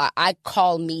about it a lot. I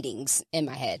call meetings in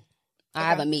my head. I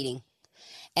have a meeting.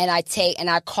 And I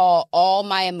call all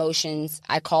my emotions.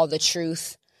 I call the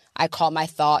truth. I call my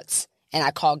thoughts. And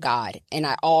I call God. And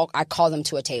I call them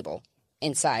to a table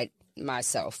inside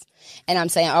myself. And I'm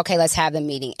saying, okay, let's have the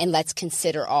meeting. And let's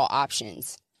consider all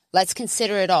options. Let's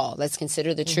consider it all. Let's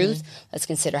consider the truth. Let's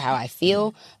consider how I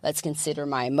feel. Let's consider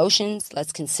my emotions.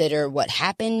 Let's consider what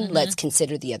happened. Let's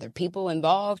consider the other people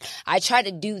involved. I try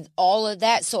to do all of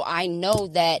that so I know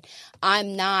that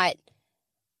I'm not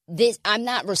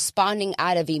responding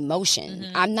out of emotion.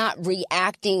 I'm not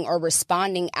reacting or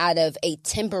responding out of a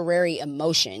temporary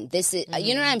emotion. This is,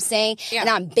 you know what I'm saying? Yeah. And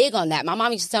I'm big on that. My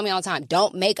mom used to tell me all the time,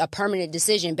 don't make a permanent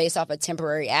decision based off a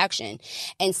temporary action.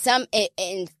 And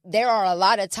there are a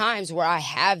lot of times where I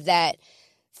have that,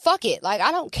 fuck it, like,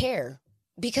 I don't care.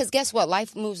 Because guess what?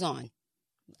 Life moves on.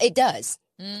 It does.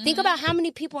 Think about how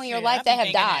many people in your life that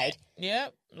have died.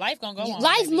 Yep. Life gonna go on.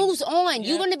 Life moves on.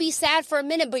 You're going to be sad for a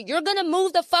minute, but you're going to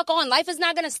move the fuck on. Life is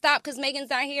not going to stop because Megan's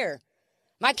not here.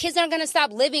 My kids aren't going to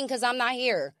stop living because I'm not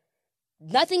here.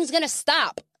 Nothing's going to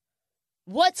stop.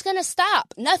 What's going to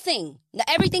stop? Nothing.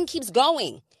 Everything keeps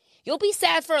going. You'll be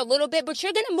sad for a little bit, but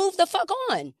you're going to move the fuck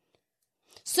on.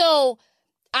 So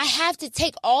I have to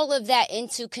take all of that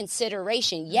into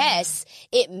consideration. Yes,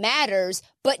 it matters,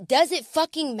 but does it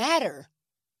fucking matter?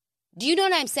 Do you know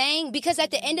what I'm saying? Because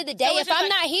at the end of the day, if I'm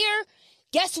not here,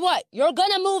 guess what? You're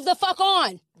going to move the fuck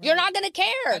on. You're not going to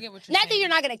care. Not that you're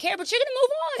not going to care, but you're going to move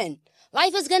on.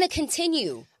 Life is going to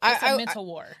continue. It's a mental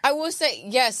war. I will say,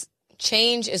 yes,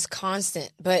 change is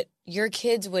constant, but your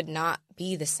kids would not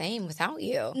be the same without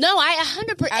you. No, I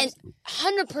 100%,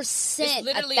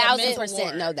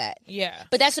 1,000% know that. Yeah.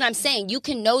 But that's what I'm saying. You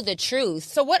can know the truth.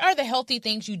 So what are the healthy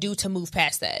things you do to move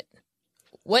past that?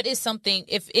 What is something,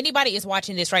 if anybody is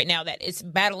watching this right now that is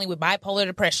battling with bipolar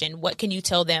depression, what can you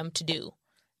tell them to do?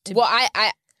 Well,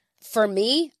 for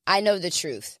me, I know the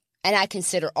truth. And I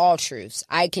consider all truths.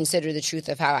 I consider the truth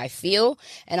of how I feel,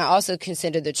 and I also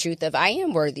consider the truth of I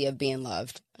am worthy of being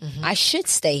loved. Mm-hmm. I should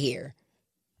stay here.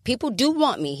 People do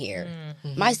want me here.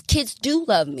 Mm-hmm. My kids do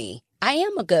love me. I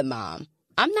am a good mom.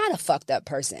 I'm not a fucked up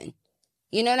person.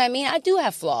 You know what I mean? I do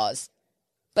have flaws,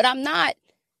 but I'm not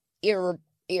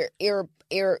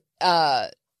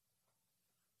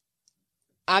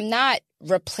I'm not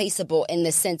replaceable in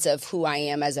the sense of who I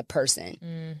am as a person.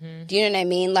 Mm-hmm. Do you know what I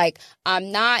mean? Like,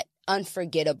 I'm not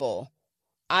unforgettable.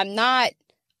 I'm not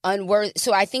unworthy.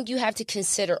 So I think you have to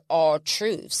consider all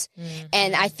truths. Mm-hmm.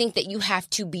 And I think that you have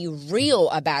to be real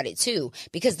about it too.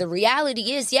 Because the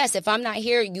reality is, yes, if I'm not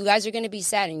here, you guys are going to be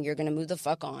sad and you're going to move the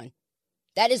fuck on.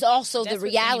 That is also the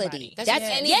reality. That's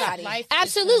anybody. Yeah,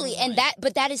 absolutely.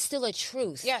 But that is still a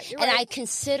truth. Yeah, you're right. And I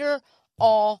consider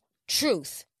all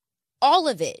truth. All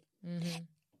of it. Mm-hmm.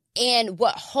 And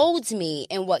what holds me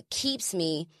and what keeps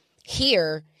me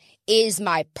here is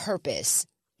my purpose.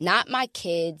 Not my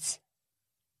kids,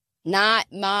 not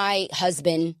my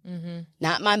husband, mm-hmm.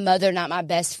 not my mother, not my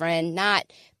best friend, not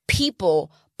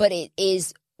people, but it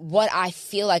is what I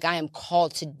feel like I am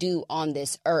called to do on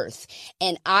this earth.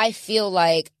 And I feel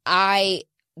like I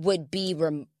would be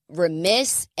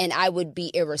remiss and I would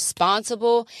be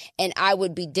irresponsible and I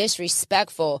would be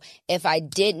disrespectful if I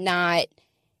did not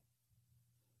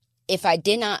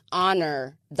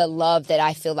honor the love that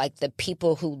I feel like the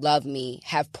people who love me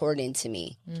have poured into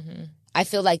me. Mm-hmm. I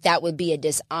feel like that would be a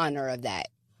dishonor of that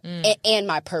and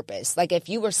my purpose. Like, if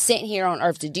you were sent here on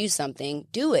earth to do something,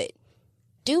 do it.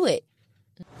 Do it.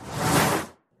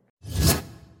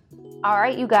 All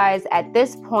right, you guys, at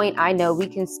this point, I know we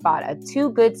can spot a too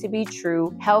good to be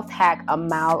true health hack a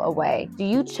mile away. Do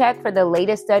you check for the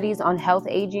latest studies on health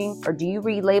aging, or do you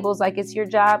read labels like it's your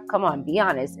job? Come on, be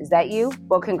honest. Is that you?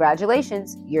 Well,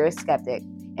 congratulations, you're a skeptic.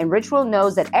 And Ritual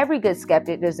knows that every good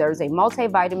skeptic deserves a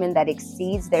multivitamin that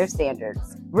exceeds their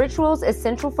standards. Ritual's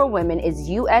Essential for Women is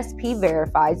USP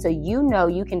verified, so you know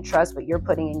you can trust what you're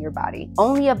putting in your body.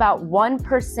 Only about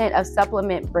 1% of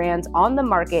supplement brands on the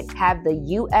market have the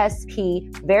USP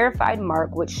verified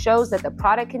mark, which shows that the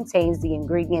product contains the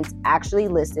ingredients actually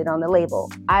listed on the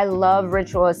label. I love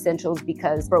Ritual Essentials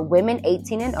because for women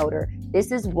 18 and older,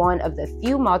 this is one of the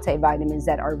few multivitamins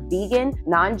that are vegan,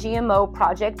 non-GMO,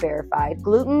 project verified,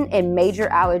 gluten and major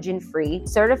allergen free,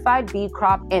 certified B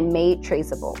Crop, and made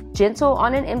traceable. Gentle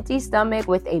on an empty stomach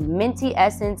with a minty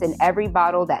essence in every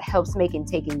bottle that helps making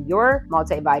taking your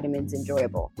multivitamins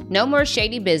enjoyable. No more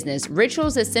shady business.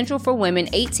 Ritual's Essential for Women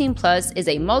 18 Plus is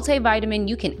a multivitamin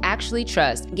you can actually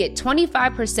trust. Get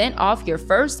 25% off your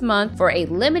first month for a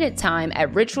limited time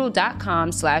at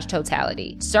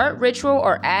ritual.com/totality. Start Ritual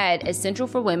or add Essential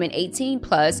for Women 18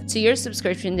 Plus to your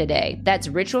subscription today. That's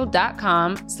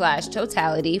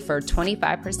ritual.com/totality for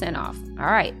 25% off. All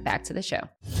right, back to the show.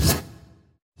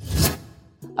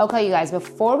 Okay, you guys,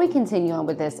 before we continue on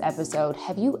with this episode,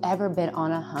 have you ever been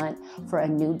on a hunt for a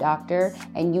new doctor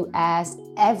and you asked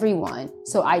everyone?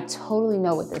 So I totally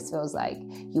know what this feels like.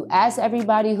 You ask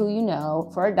everybody who you know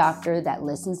for a doctor that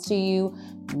listens to you,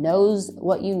 knows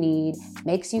what you need,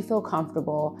 makes you feel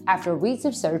comfortable. After weeks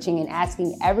of searching and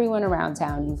asking everyone around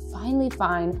town, you finally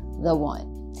find the one.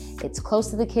 It's close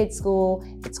to the kids' school,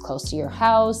 it's close to your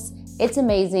house, it's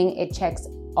amazing, it checks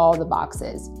all the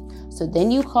boxes. So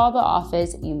then you call the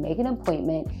office, you make an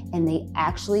appointment, and they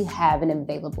actually have an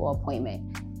available appointment.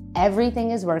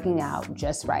 Everything is working out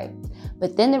just right.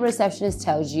 But then the receptionist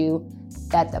tells you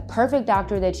that the perfect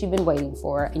doctor that you've been waiting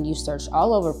for and you searched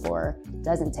all over for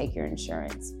doesn't take your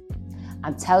insurance.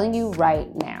 I'm telling you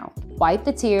right now, wipe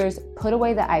the tears, put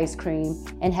away the ice cream,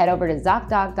 and head over to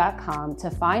ZocDoc.com to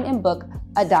find and book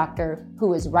a doctor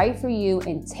who is right for you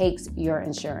and takes your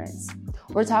insurance.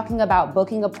 We're talking about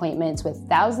booking appointments with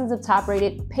thousands of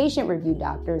top-rated patient-reviewed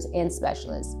doctors and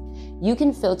specialists. You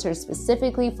can filter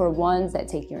specifically for ones that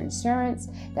take your insurance,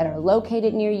 that are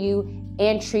located near you,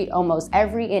 and treat almost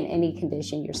every and any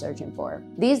condition you're searching for.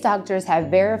 These doctors have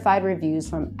verified reviews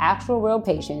from actual real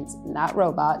patients, not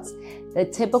robots. The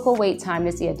typical wait time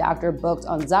to see a doctor booked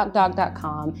on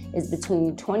ZocDoc.com is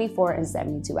between 24 and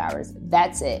 72 hours.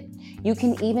 That's it. You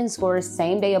can even score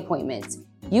same-day appointments.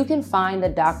 You can find the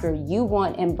doctor you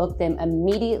want and book them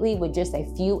immediately with just a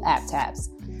few app taps.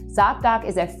 ZocDoc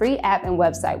is a free app and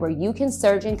website where you can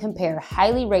search and compare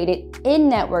highly rated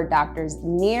in-network doctors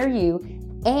near you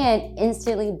and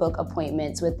instantly book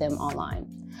appointments with them online.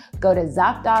 Go to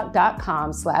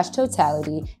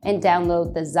ZocDoc.com/totality and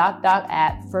download the ZocDoc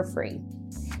app for free.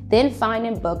 Then find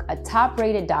and book a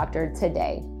top-rated doctor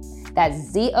today.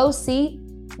 That's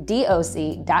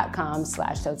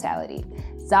ZocDoc.com/totality.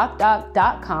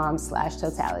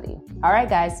 ZocDoc.com/totality. All right,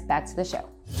 guys, back to the show.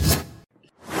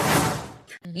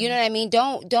 You know what I mean?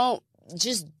 Don't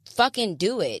just fucking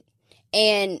do it.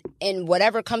 And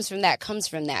whatever comes from that comes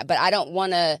from that. But I don't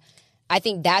want to, I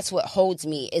think that's what holds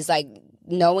me is like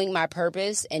knowing my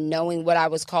purpose and knowing what I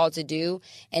was called to do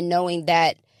and knowing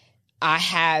that I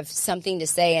have something to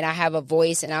say and I have a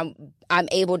voice and I'm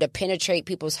able to penetrate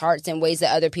people's hearts in ways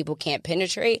that other people can't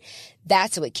penetrate.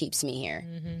 That's what keeps me here.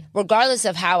 Regardless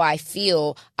of how I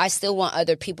feel, I still want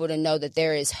other people to know that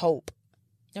there is hope.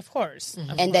 Of course.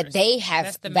 And that they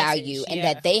have value and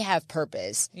that they have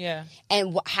purpose. Yeah.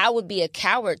 And how would be a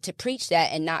coward to preach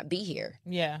that and not be here?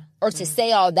 Yeah. Or to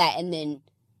say all that and then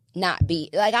not be.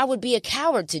 Like, I would be a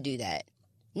coward to do that.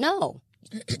 No.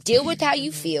 Deal with how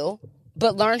you feel,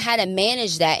 but learn how to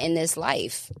manage that in this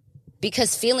life.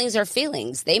 Because feelings are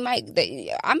feelings. I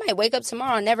might wake up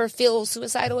tomorrow and never feel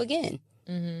suicidal again.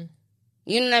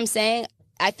 You know what I'm saying?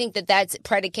 I think that that's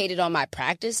predicated on my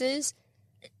practices.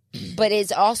 But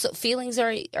it's also feelings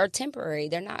are temporary.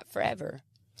 They're not forever.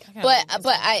 But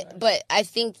I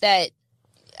think that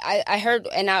I heard,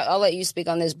 and I'll let you speak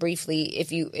on this briefly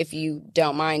if you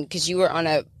don't mind, because you were on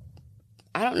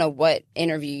I don't know what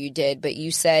interview you did, but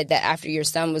you said that after your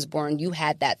son was born, you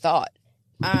had that thought.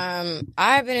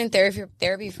 I've been in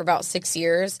therapy for about 6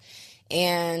 years,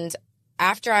 and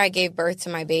after I gave birth to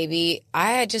my baby,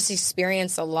 I had just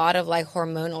experienced a lot of like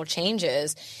hormonal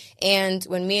changes. And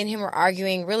when me and him were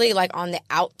arguing really like on the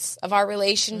outs of our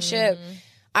relationship,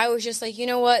 I was just like, you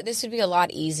know what? This would be a lot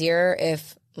easier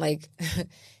if like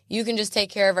you can just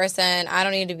take care of our son. I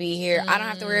don't need to be here. I don't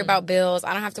have to worry about bills.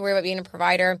 I don't have to worry about being a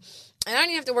provider. And I don't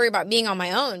even have to worry about being on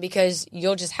my own because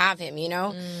you'll just have him, you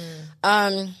know?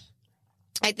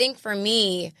 I think for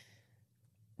me,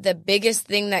 the biggest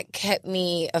thing that kept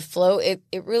me afloat,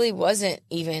 it really wasn't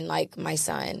even like my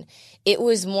son. It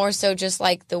was more so just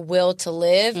like the will to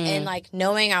live and like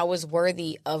knowing I was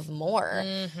worthy of more.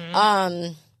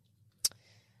 I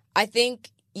think,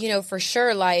 you know, for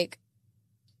sure, like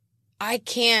I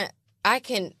can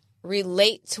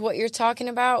relate to what you're talking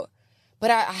about, but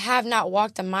I have not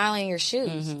walked a mile in your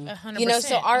shoes. 100%, you know,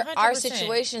 so our 100%.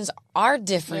 situations are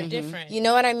different. They're different. You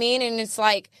know what I mean? And it's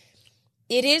like,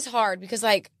 it is hard because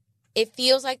like, it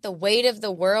feels like the weight of the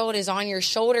world is on your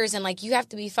shoulders and like you have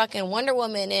to be fucking Wonder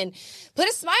Woman and put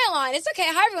a smile on. It's okay.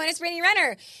 Hi everyone, it's Brittany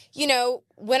Renner. You know,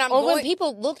 when when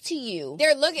people look to you.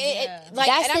 They're looking like,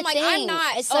 that's and I'm the like, thing. I'm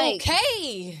not It's like,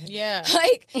 okay. Yeah.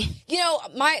 Like, you know,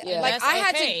 like That's I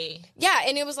had okay. to, yeah.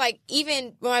 And it was like,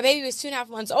 even when my baby was 2.5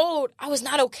 months old, I was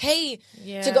not okay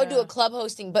to go do a club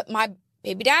hosting. But my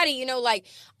baby daddy, you know, like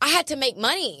I had to make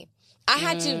money. I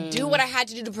had to do what I had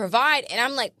to do to provide. And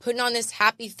I'm like putting on this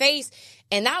happy face.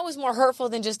 And that was more hurtful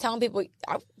than just telling people,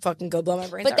 I'll fucking go blow my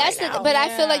brains out right now. But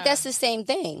I feel like that's the same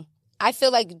thing. I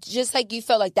feel like just like you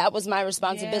felt like that was my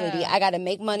responsibility. Yeah. I got to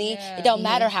make money. It don't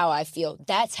matter how I feel.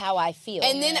 That's how I feel.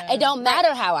 And then it don't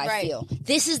matter how I feel.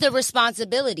 This is the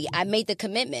responsibility. I made the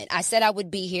commitment. I said I would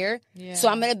be here, so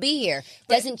I'm going to be here.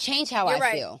 Doesn't change how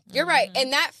I feel. You're right.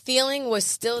 And that feeling was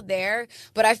still there.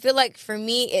 But I feel like for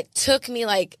me, it took me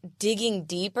like digging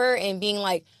deeper and being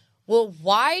like, well,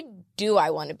 why do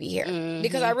I want to be here?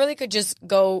 Because I really could just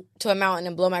go to a mountain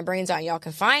and blow my brains out and y'all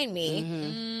can find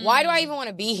me. Why do I even want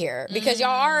to be here? Because y'all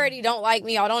already don't like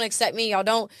me. Y'all don't accept me. Y'all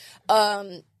don't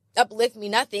uplift me,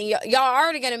 nothing. Y'all are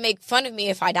already going to make fun of me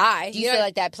if I die. Do you feel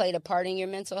like that played a part in your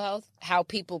mental health? How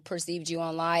people perceived you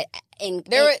online?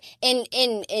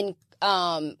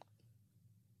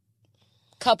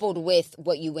 Coupled with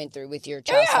what you went through with your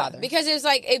child's father. Because it was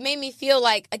like, it made me feel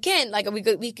like, again, like we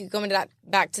could go into that,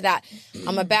 back to that.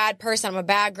 I'm a bad person. I'm a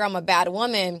bad girl. I'm a bad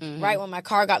woman. Right when my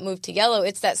car got moved to yellow,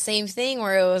 it's that same thing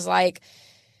where it was like,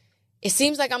 it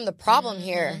seems like I'm the problem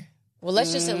here. Well,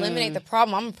 let's just eliminate the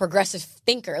problem. I'm a progressive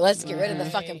thinker. Let's get rid of the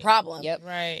fucking problem. Yep.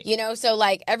 Right. You know, so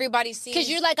like everybody sees. Because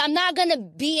you're like, I'm not going to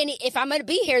be if I'm going to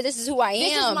be here, this is who I am.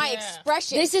 This is my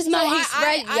expression. This is my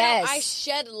expression. Yes. I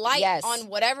shed light on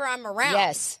whatever I'm around.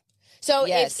 Yes. So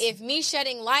if me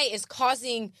shedding light is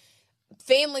causing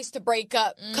families to break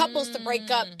up, couples to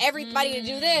break up, everybody to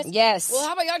do this. Yes. Well,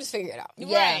 how about y'all just figure it out?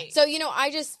 Right. So, you know,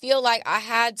 I just feel like I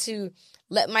had to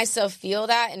let myself feel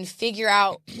that and figure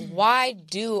out, why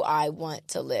do I want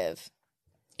to live?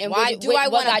 And why do I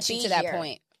want got to you be to that here?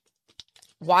 point?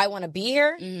 Why I want to be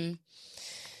here?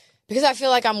 Because I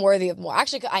feel like I'm worthy of more.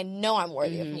 Actually, I know I'm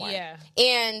worthy of more. Yeah.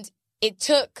 And it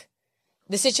took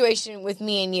the situation with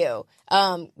me and you,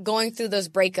 going through those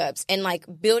breakups and like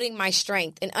building my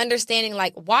strength and understanding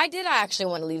like, why did I actually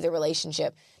want to leave the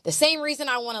relationship? The same reason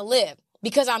I want to live.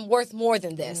 Because I'm worth more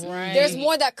than this. Right. There's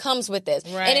more that comes with this.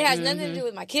 Right. And it has nothing to do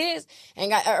with my kids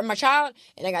or my child,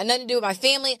 and it got nothing to do with my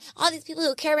family. All these people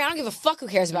who care about me, I don't give a fuck who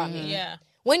cares about me. Yeah.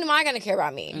 when am I going to care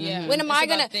about me? Yeah. When am I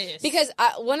going to? Because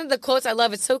one of the quotes I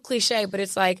love, it's so cliche, but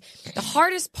it's like, the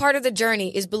hardest part of the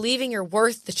journey is believing you're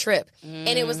worth the trip. And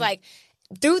it was like,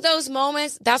 through those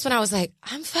moments, that's when I was like,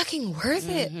 I'm fucking worth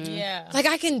it. Yeah. Like,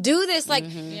 I can do this. Like,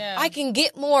 I can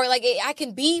get more. Like, I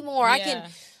can be more. Yeah.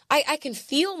 I can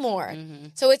feel more.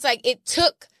 So it's like, it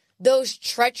took those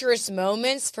treacherous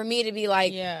moments for me to be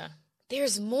like,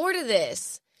 there's more to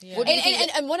this. Yeah.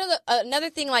 And one of the another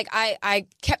thing, like I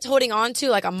kept holding on to,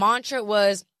 like a mantra,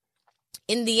 was,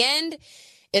 in the end,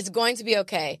 it's going to be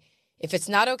okay. If it's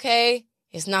not okay,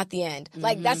 it's not the end.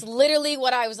 Like, that's literally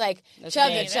what I was like, chugga.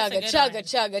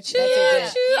 I'm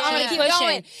gonna keep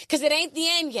going because it ain't the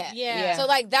end yet. Yeah. So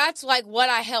like, that's like what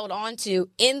I held on to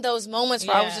in those moments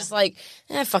where I was just like,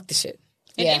 fuck this shit.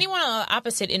 And anyone on the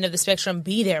opposite end of the spectrum,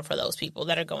 be there for those people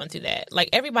that are going through that. Like,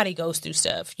 everybody goes through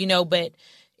stuff, but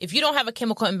if you don't have a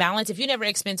chemical imbalance, if you never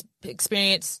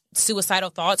experience suicidal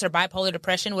thoughts or bipolar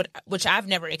depression, which I've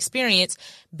never experienced,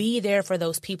 be there for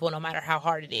those people no matter how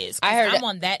hard it is. I'm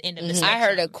on that end of the spectrum. I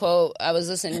heard a quote. I was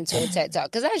listening to a TED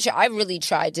Talk because I really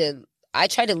try to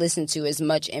listen to as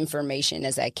much information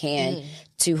as I can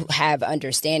to have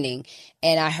understanding.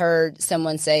 And I heard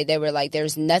someone say, they were like,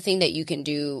 there's nothing that you can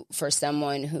do for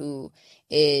someone who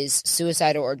is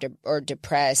suicidal or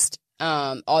depressed.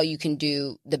 All you can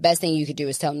do, the best thing you could do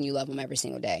is tell them you love them every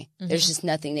single day. There's just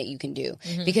nothing that you can do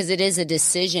because it is a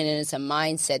decision and it's a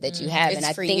mindset that you have. And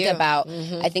I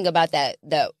think about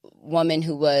that woman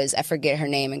who was, I forget her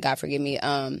name, and God forgive me,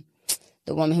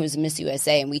 the woman who was Miss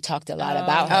USA, and we talked a lot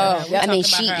about her. I mean,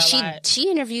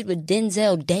 she interviewed with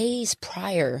Denzel days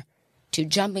prior to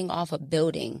jumping off a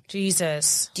building.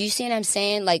 Jesus. Do you see what I'm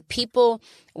saying? Like, people,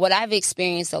 what I've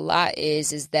experienced a lot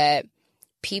is that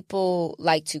people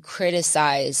like to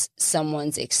criticize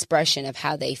someone's expression of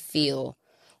how they feel,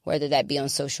 whether that be on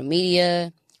social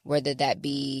media, whether that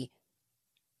be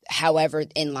however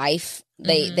in life.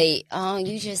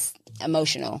 You just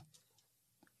emotional,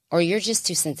 or you're just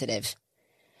too sensitive,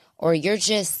 or you're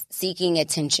just seeking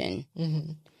attention.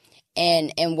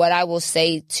 And what I will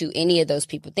say to any of those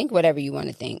people, think whatever you want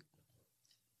to think.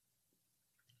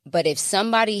 But if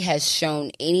somebody has shown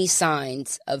any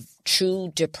signs of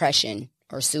true depression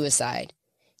or suicide,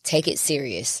 take it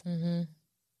serious.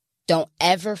 Don't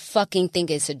ever fucking think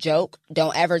it's a joke.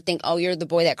 Don't ever think, oh, you're the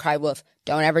boy that cried wolf.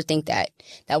 Don't ever think that.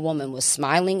 That woman was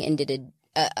smiling and did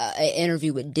an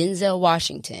interview with Denzel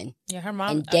Washington. Yeah, her mom.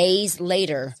 And days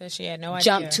later, said she had no idea.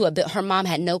 Jumped to a bit. Her mom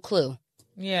had no clue.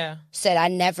 Yeah. Said, I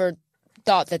never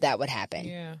thought that would happen.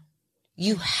 Yeah.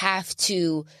 You have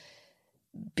to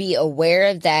be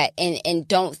aware of that, and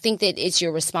don't think that it's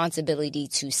your responsibility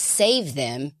to save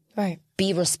them. Right.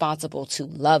 Be responsible to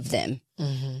love them.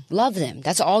 Love them.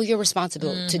 That's all you're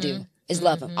responsible to do, is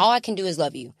love them. All I can do is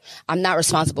love you. I'm not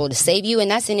responsible to save you, and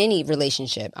that's in any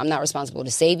relationship. I'm not responsible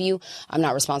to save you. I'm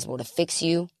not responsible to fix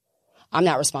you. I'm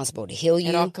not responsible to heal you.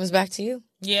 It all comes back to you.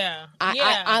 Yeah.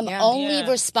 I'm only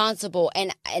responsible,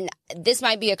 and this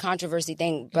might be a controversy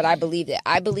thing, but I believe that.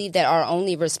 I believe that our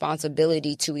only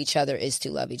responsibility to each other is to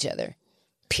love each other.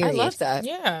 Period. I love that.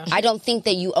 Yeah. I don't think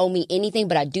that you owe me anything,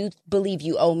 but I do believe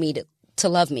you owe me to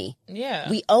love me. Yeah.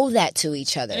 We owe that to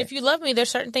each other. And if you love me, there's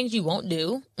certain things you won't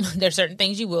do. There's certain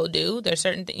things you will do. There's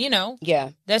certain things,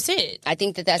 Yeah. That's it. I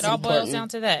think that's it all important. boils down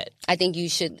to that. I think you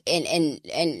should,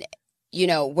 and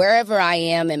wherever I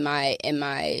am in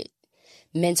my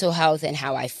mental health and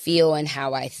how I feel and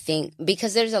how I think,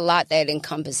 because there's a lot that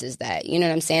encompasses that. You know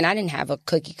what I'm saying? I didn't have a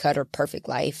cookie cutter perfect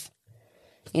life.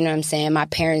 You know what I'm saying? My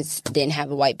parents didn't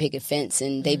have a white picket fence,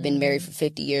 and they've been married for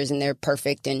 50 years, and they're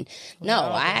perfect. And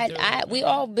we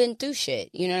all been through shit.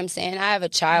 You know what I'm saying? I have a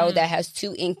child that has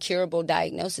 2 incurable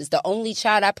diagnoses. The only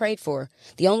child I prayed for,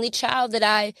 the only child that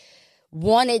I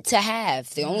wanted to have,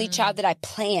 the only child that I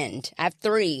planned. I have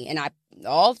 3, and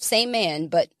all same man,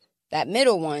 but that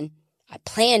middle one, I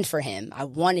planned for him. I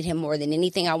wanted him more than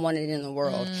anything I wanted in the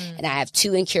world. And I have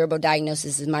 2 incurable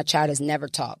diagnoses, and my child has never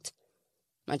talked.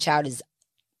 My child is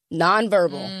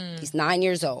nonverbal. He's 9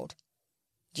 years old.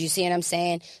 Do you see what I'm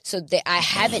saying? So I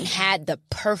haven't had the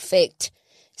perfect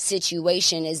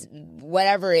situation, as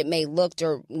whatever it may look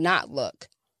or not look.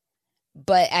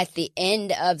 But at the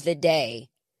end of the day,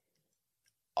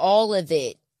 all of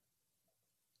it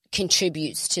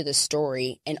contributes to the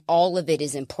story, and all of it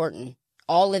is important.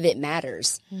 All of it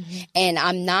matters. And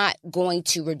I'm not going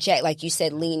to reject, like you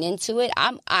said, lean into it.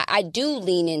 I do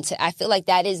lean into, I feel like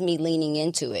that is me leaning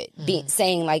into it,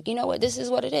 saying like, you know what, this is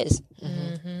what it is.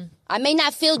 I may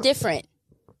not feel different.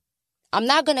 I'm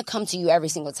not going to come to you every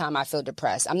single time I feel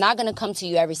depressed. I'm not going to come to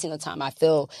you every single time I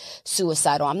feel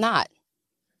suicidal. I'm not.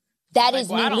 That is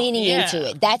me leaning into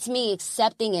it. That's me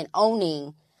accepting and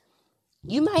owning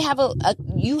you might have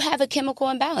you have a chemical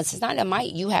imbalance. It's not a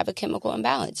might. You have a chemical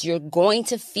imbalance. You're going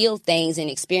to feel things and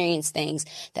experience things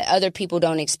that other people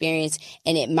don't experience,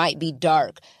 and it might be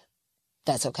dark.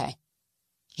 That's okay.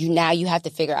 You have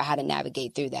to figure out how to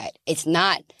navigate through that. It's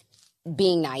not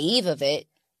being naive of it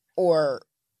or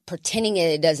pretending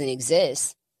that it doesn't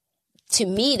exist. To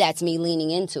me, that's me leaning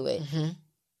into it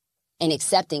and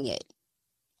accepting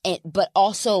it, but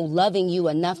also loving you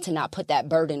enough to not put that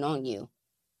burden on you.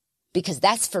 Because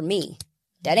that's for me.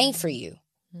 That ain't for you.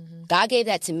 God gave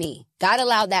that to me. God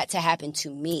allowed that to happen to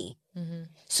me.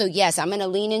 So yes, I'm going to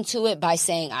lean into it by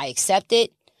saying I accept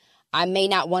it. I may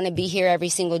not want to be here every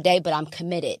single day, but I'm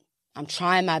committed. I'm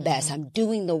trying my best. I'm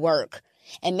doing the work.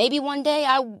 And maybe one day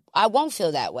I won't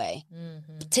feel that way.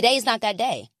 Today's not that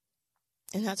day.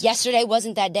 And yesterday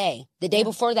wasn't that day. The day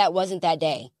before that wasn't that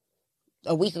day.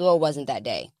 A week ago wasn't that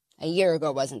day. A year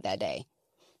ago wasn't that day.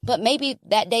 But maybe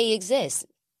that day exists.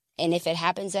 And if it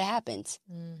happens, it happens.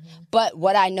 But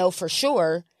what I know for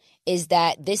sure is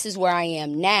that this is where I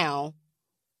am now.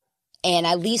 And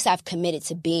at least I've committed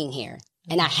to being here.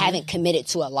 And I haven't committed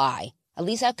to a lie. At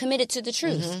least I've committed to the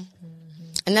truth.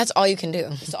 And that's all you can do.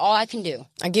 That's all I can do.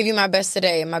 I give you my best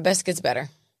today, and my best gets better.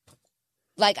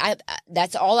 Like,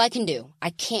 that's all I can do.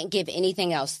 I can't give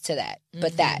anything else to that.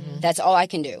 But that's all I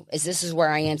can do, is this is where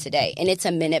I am today. And it's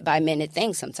a minute-by-minute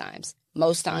thing sometimes.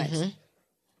 Most times.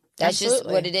 That's just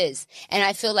what it is. And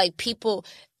I feel like people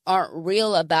aren't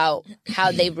real about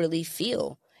how they really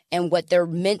feel and what their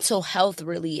mental health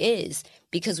really is,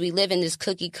 because we live in this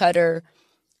cookie-cutter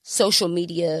social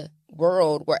media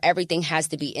world where everything has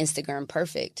to be Instagram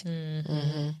perfect.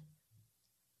 And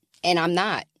I'm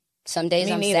not. Some days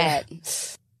I'm sad.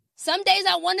 Some days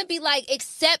I want to be like,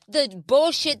 accept the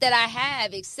bullshit that I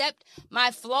have, accept my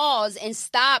flaws, and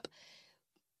stop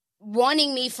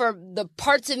wanting me for the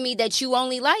parts of me that you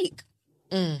only like.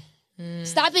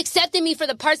 Stop accepting me for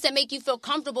the parts that make you feel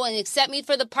comfortable and accept me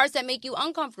for the parts that make you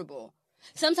uncomfortable.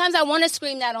 Sometimes I want to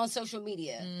scream that on social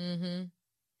media.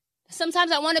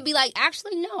 Sometimes I want to be like,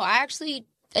 actually, no, I actually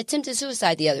attempted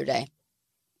suicide the other day.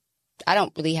 I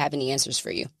don't really have any answers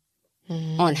for you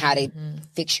on how to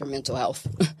fix your mental health.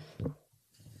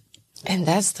 And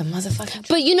that's the motherfucking truth.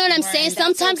 But you know what I'm saying?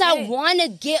 Sometimes I want to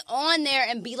get on there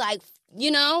and be like, you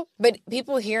know? But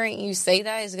people hearing you say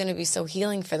that is going to be so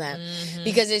healing for them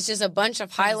because it's just a bunch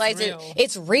of highlights.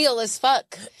 It's real as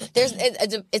fuck.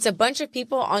 It's a bunch of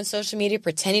people on social media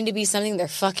pretending to be something they're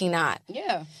fucking not.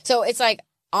 Yeah. So it's like,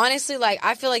 honestly, like,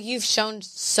 I feel like you've shown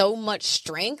so much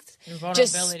strength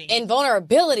and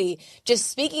vulnerability,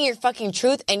 just speaking your fucking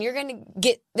truth. And there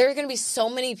are going to be so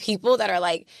many people that are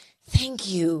like, thank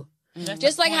you.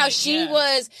 Just like how she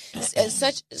was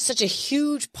such a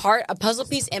huge part, a puzzle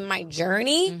piece in my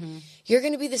journey, you're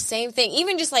going to be the same thing.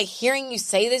 Even just like hearing you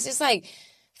say this, it's like,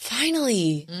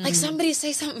 finally, like somebody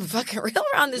say something fucking real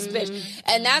around this bitch.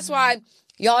 And that's why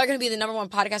y'all are going to be the #1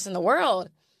 podcast in the world,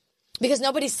 because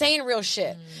nobody's saying real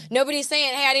shit. Nobody's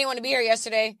saying, hey, I didn't want to be here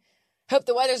yesterday. Hope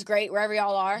the weather's great wherever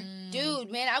y'all are. Dude,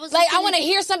 man, I was like, I want to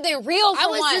hear something real for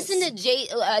once. I was listening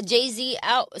to Jay-Z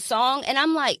song, and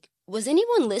I'm like, was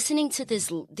anyone listening to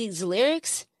these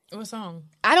lyrics? What song?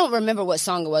 I don't remember what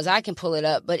song it was. I can pull it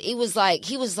up, but it was like,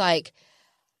 he was like,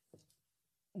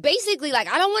 basically like,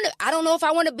 I don't know if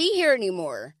I want to be here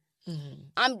anymore.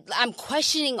 I'm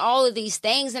questioning all of these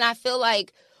things, and I feel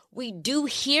like we do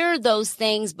hear those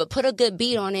things, but put a good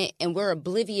beat on it, and we're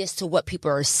oblivious to what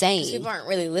people are saying. People aren't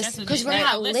really listening. Because we're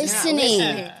not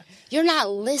listening. You're not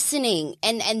listening.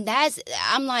 And that's,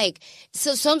 I'm like,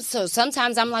 so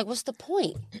sometimes I'm like, what's the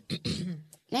point?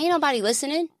 Now ain't nobody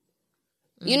listening.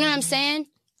 You know what I'm saying?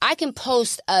 I can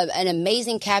post an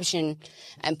amazing caption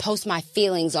and post my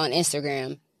feelings on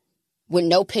Instagram with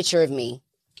no picture of me,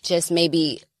 just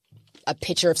maybe a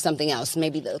picture of something else,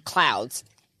 maybe the clouds.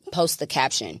 Post the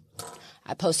caption.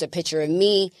 I post a picture of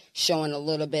me showing a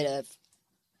little bit of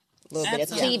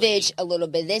cleavage, a little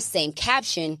bit of this, same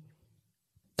caption.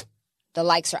 The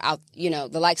likes are out, the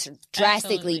likes are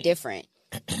drastically different.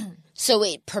 So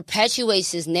it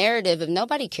perpetuates this narrative of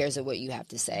nobody cares what you have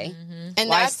to say. And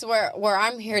that's where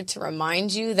I'm here to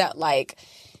remind you that, like,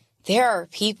 there are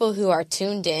people who are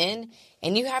tuned in,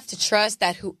 and you have to trust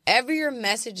that whoever your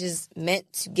message is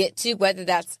meant to get to, whether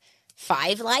that's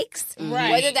 5 likes,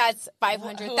 whether that's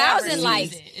 500,000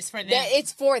 likes, it's for them.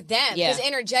 It's for them. Yeah. Because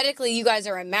energetically, you guys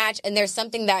are a match, and there's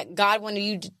something that God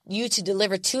wanted you to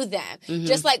deliver to them.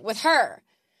 Just like with her.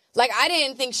 Like, I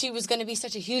didn't think she was going to be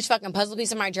such a huge fucking puzzle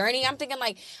piece in my journey. I'm thinking,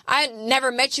 like, I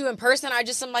never met you in person. I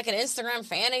just am, like, an Instagram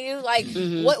fan of you. Like,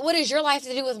 what is your life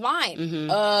to do with mine?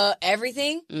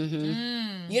 Everything.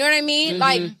 You know what I mean?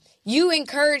 Like, you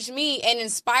encouraged me and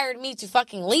inspired me to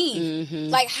fucking leave.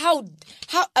 Like, how,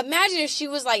 imagine if she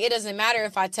was like, it doesn't matter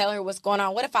if I tell her what's going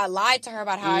on. What if I lied to her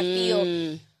about how I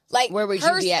feel? Like, where would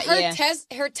you be at?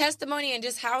 Her testimony and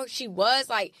just how she was,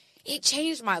 like, it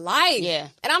changed my life. Yeah.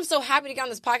 And I'm so happy to get on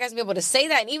this podcast and be able to say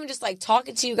that. And even just, like,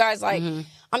 talking to you guys, like,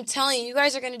 I'm telling you, you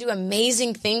guys are going to do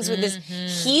amazing things with this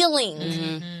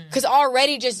healing. Because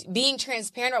already just being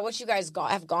transparent about what you guys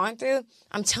have gone through,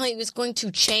 I'm telling you, it's going to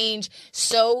change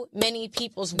so many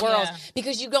people's worlds.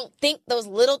 Because you don't think those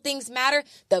little things matter.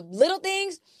 The little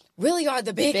things really are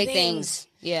the big things.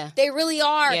 Yeah. They really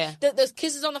are. Yeah. Those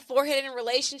kisses on the forehead in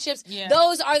relationships,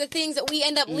 those are the things that we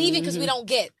end up leaving because we don't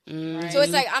get. Right. So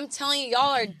it's like, I'm telling you,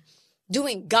 y'all are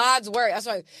doing God's work. That's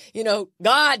why,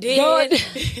 God did.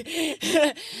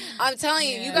 I'm telling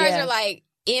you, you guys are like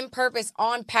in purpose,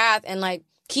 on path, and like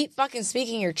keep fucking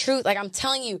speaking your truth. Like, I'm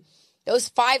telling you, those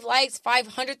 5 likes,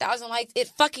 500,000 likes, it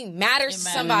fucking matters to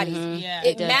somebody. Yeah,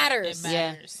 it matters. It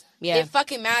matters. Yeah. It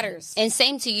fucking matters. And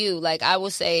same to you. Like, I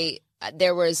will say,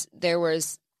 there was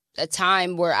a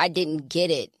time where I didn't get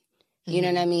it. You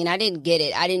know what I mean? I didn't get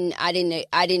it. I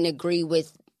didn't agree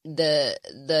with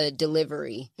the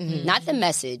delivery, not the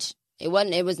message. It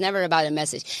was never about a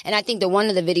message. And I think that one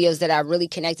of the videos that I really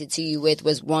connected to you with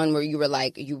was one where you were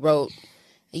like,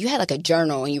 you had like a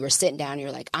journal and you were sitting down and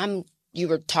you're like, you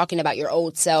were talking about your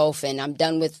old self and I'm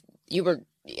done with, it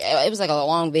was like a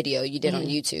long video you did on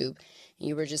YouTube.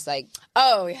 You were just like,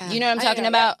 oh yeah, you know what I'm talking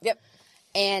about? Yep.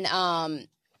 And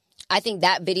I think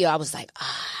that video, I was like,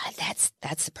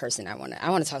 that's the person I want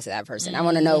to talk to that person. I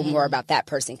want to know more about that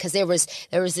person. Because there was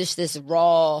just this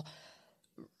raw,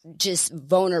 just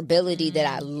vulnerability that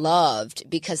I loved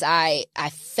because I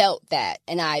felt that.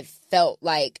 And I felt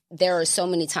like there are so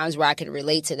many times where I could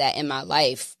relate to that in my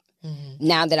life.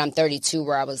 Now that I'm 32,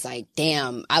 where I was like,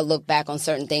 damn, I look back on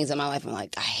certain things in my life. I'm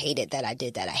like, I hated that I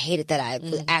did that. I hated that I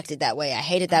acted that way. I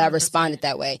hated that I responded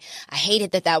that way. I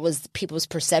hated that was people's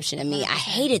perception of me. I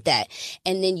hated that.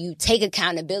 And then you take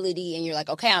accountability and you're like,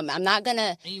 okay, I'm not going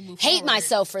to hate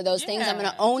myself for those things. I'm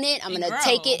going to own it. I'm going to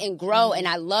take it and grow. And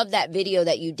I love that video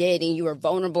that you did. And you were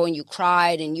vulnerable and you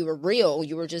cried and you were real.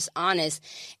 You were just honest.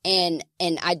 And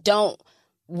I don't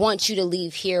want you to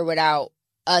leave here without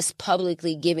us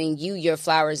publicly giving you your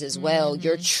flowers as well.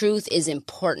 Your truth is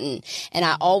important. And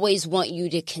I always want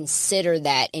you to consider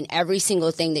that in every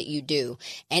single thing that you do.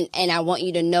 And I want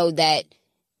you to know that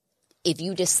if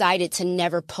you decided to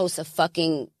never post a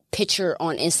fucking picture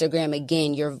on Instagram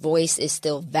again, your voice is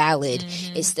still valid.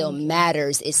 It still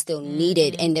matters. It's still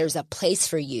needed. And there's a place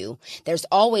for you. There's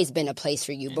always been a place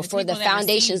for you. And before the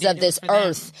foundations of this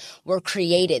earth were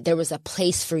created, there was a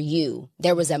place for you.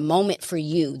 There was a moment for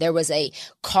you. There was a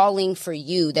calling for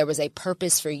you. There was a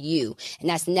purpose for you. And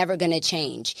that's never going to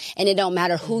change. And it don't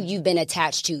matter who you've been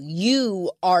attached to.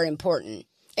 You are important.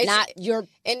 It's not your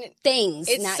things.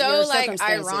 It's not so your like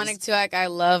ironic too. Like, I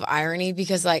love irony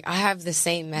because like I have the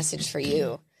same message for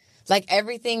you. Like,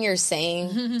 everything you're saying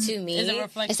to me it's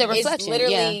a reflection. Is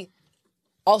literally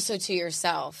also to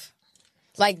yourself.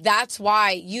 Like, that's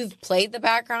why you've played the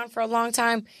background for a long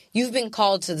time. You've been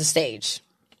called to the stage.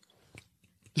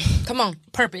 Come on.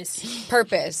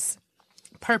 Purpose.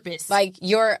 Like,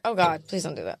 oh God, please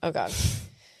don't do that. Oh God.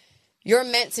 You're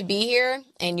meant to be here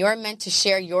and you're meant to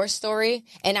share your story.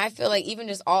 And I feel like even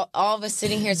just all of us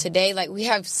sitting here today, like, we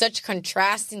have such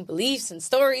contrasting beliefs and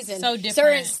stories and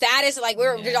certain status. Like,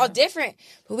 we're all different,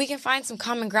 but we can find some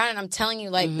common ground. And I'm telling you,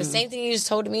 like, the same thing you just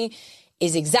told me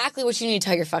is exactly what you need to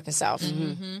tell your fucking self.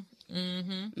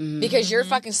 Because your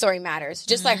fucking story matters.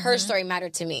 Just like her story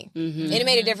mattered to me. It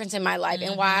made a difference in my life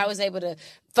and why I was able to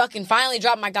fucking finally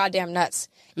drop my goddamn nuts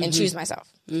and choose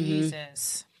myself.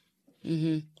 Jesus.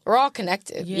 We're all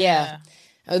connected. Yeah.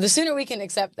 The sooner we can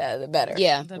accept that, the better.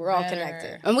 Yeah. We're all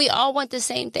connected. And we all want the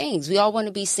same things. We all want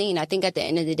to be seen. I think at the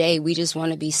end of the day, we just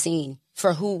want to be seen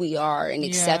for who we are and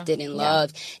accepted and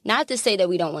loved. Not to say that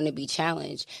we don't want to be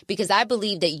challenged, because I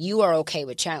believe that you are okay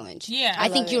with challenge. Yeah. I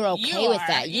think you're okay with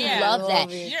that. You love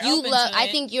that. You love, I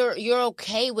think you're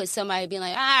okay with somebody being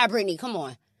like, Brittany, come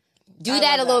on. Do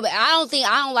that a little bit. I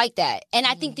don't like that. And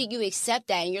I think that you accept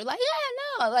that and you're like,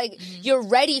 like, you're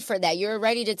ready for that. You're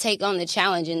ready to take on the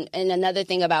challenge. And another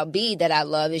thing about B that I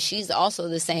love is she's also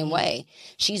the same way.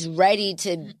 She's ready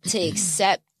to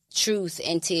accept truth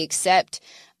and to accept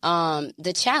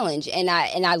the challenge. And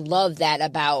I love that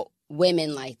about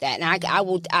women like that. And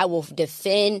I will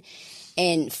defend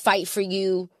and fight for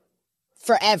you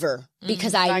forever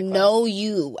because I know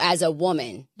you as a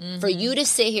woman. For you to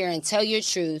sit here and tell your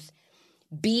truth,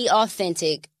 be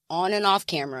authentic on and off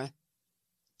camera.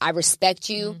 I respect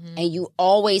you, and you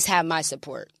always have my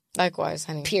support. Likewise,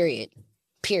 honey.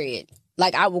 Period.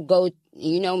 Like, I will go,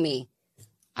 you know me,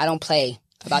 I don't play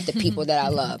about the people that I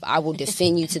love. I will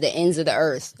defend you to the ends of the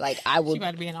earth. Like, I will. She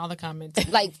about to be in all the comments.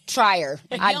 Like, try her.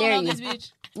 I dare you. This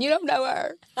bitch. You don't know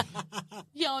her.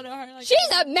 You don't know her. Like, She's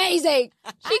amazing.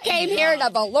 She came here in a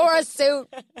velour suit.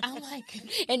 I'm like,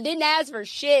 and didn't ask for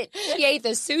shit. She ate the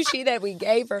sushi that we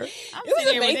gave her. I'm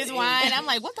sitting here with this wine. I'm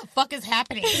like, what the fuck is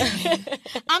happening?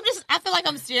 I feel like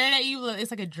I'm staring at you.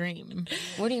 It's like a dream.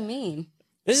 What do you mean?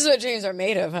 This is what dreams are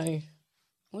made of, honey.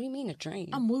 What do you mean a dream?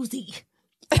 I'm woozy.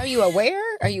 Are you aware?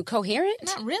 Are you coherent?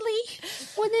 Not really.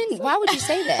 Well, then why would you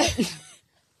say that?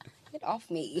 Get off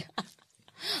me.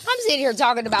 I'm sitting here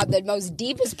talking about the most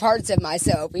deepest parts of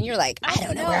myself, and you're like, I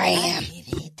don't know where I am.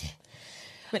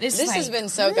 But this has been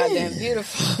so goddamn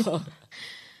beautiful.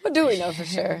 What do we know for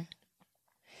sure?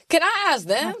 Can I ask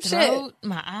them? My throat,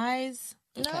 my eyes.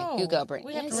 Okay, No. you go, Brittany.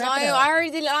 We have to No, wrap it up. I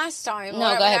already did last time. No,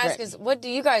 what go I ahead, would ask Britt. is, what do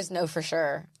you guys know for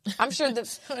sure? I'm sure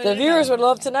the viewers would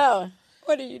love to know.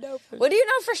 What do you know for sure? What do you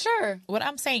know for sure? What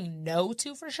I'm saying no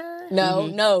to for sure?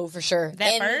 No, for sure.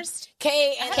 That first?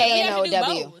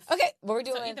 K-N-O-W. Okay, what we're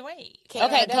doing? So either way.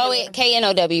 Okay,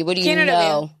 K-N-O-W. What do you K-N-O-W.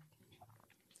 know?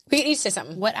 We each say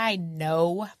something. What I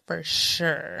know for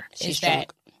sure She's is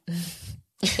that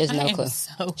There's no I am clue.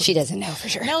 so- She doesn't know for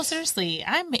sure. No, seriously,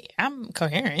 I'm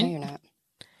coherent. No, you're not.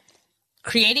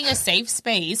 Creating a safe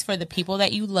space for the people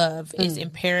that you love is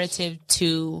imperative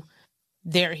to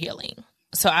their healing.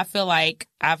 So I feel like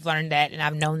I've learned that and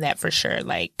I've known that for sure.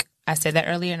 Like I said that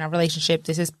earlier in our relationship,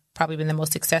 this has probably been the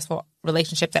most successful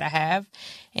relationship that I have.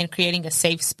 And creating a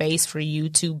safe space for you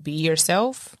to be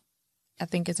yourself, I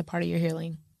think is a part of your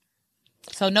healing.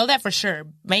 So know that for sure.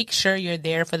 Make sure you're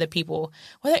there for the people.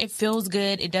 Whether it feels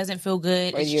good, it doesn't feel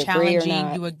good, Whether it's you agree or challenging,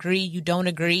 not. you agree, you don't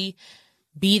agree.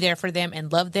 Be there for them and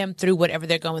love them through whatever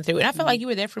they're going through. And I feel like you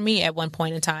were there for me at one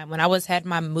point in time when I had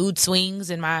my mood swings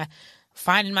and my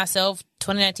finding myself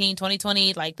 2019,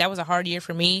 2020. Like that was a hard year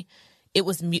for me. It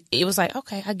was like,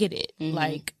 okay, I get it.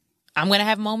 Like I'm going to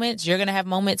have moments, you're going to have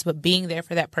moments, but being there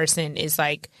for that person is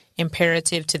like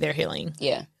imperative to their healing.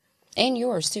 Yeah. And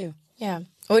yours too. Yeah.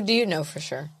 What do you know for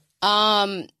sure?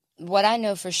 What I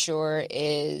know for sure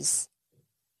is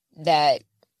that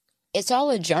it's all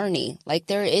a journey. Like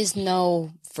there is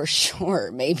no for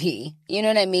sure, maybe. You know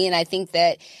what I mean? I think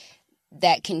that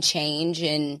can change,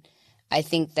 and I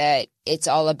think that it's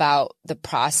all about the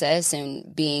process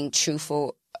and being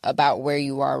truthful about where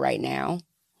you are right now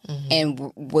and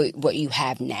what you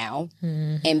have now,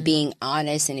 and being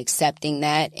honest and accepting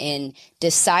that and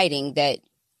deciding that,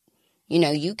 you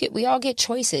know, we all get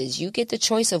choices. You get the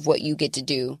choice of what you get to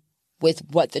do with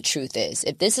what the truth is.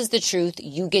 If this is the truth,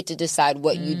 you get to decide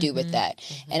what you do with that.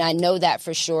 And I know that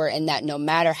for sure, and that no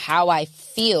matter how I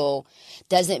feel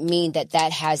doesn't mean that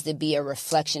has to be a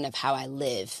reflection of how I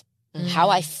live. How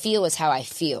I feel is how I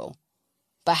feel,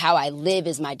 but how I live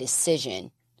is my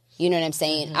decision. You know what I'm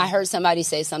saying? I heard somebody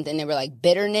say something, they were like,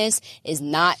 bitterness is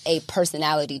not a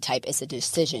personality type, it's a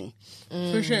decision.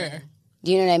 For sure.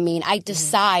 You know what I mean? I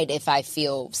decide if I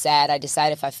feel sad. I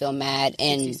decide if I feel mad,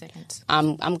 and 60 seconds.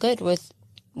 I'm good with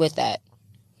that.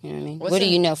 You know what I mean? What do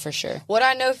you know for sure? What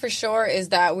I know for sure is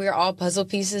that we're all puzzle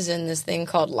pieces in this thing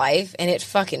called life, and it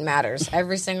fucking matters.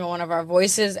 Every single one of our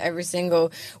voices,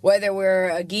 whether we're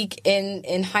a geek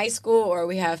in high school or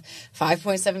we have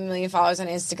 5.7 million followers on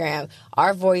Instagram,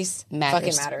 our voice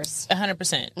fucking matters.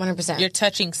 100%. 100%. You're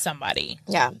touching somebody.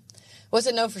 Yeah. What's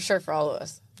a no for sure for all of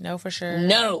us? No, for sure.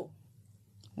 No.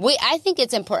 I think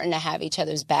it's important to have each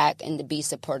other's back and to be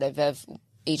supportive of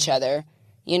each other.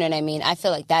 You know what I mean? I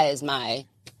feel like that is my,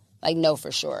 no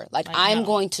for sure. I'm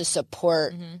going to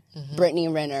support Brittany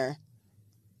Renner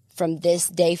from this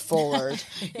day forward.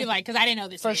 You're like, because I didn't know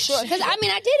this. For sure. Because, I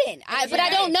didn't. But I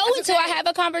don't know until I have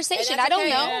a conversation. I don't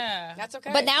know. Yeah. That's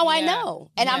okay. But now I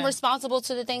know. And I'm responsible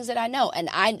to the things that I know. And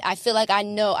I feel like I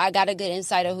know I got a good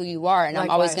insight of who you are. And I'm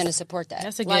always going to support that.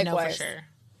 That's a good no for Likewise. sure.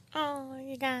 Oh,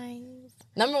 you guys.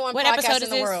 Number one What podcast episode in is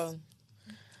the this? world.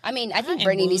 I think am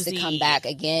Brittany needs to woozy. come back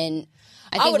again.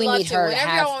 I I think would we love need to. her to Whenever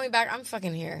have. y'all want me back, I'm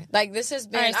fucking here. This has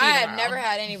been. All right, see I you have tomorrow. never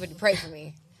had anybody pray for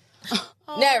me.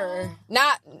 Never.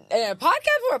 Not in a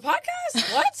podcast for a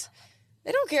podcast. What?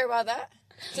 They don't care about that.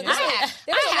 So this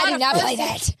I did not play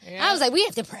that. I was like, we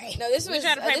have to pray. No, this We was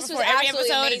try to pray this was before every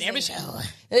absolutely episode amazing. and every show.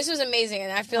 This was amazing,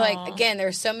 and I feel like again,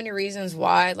 there's so many reasons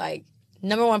why.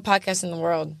 Number one podcast in the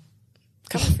world,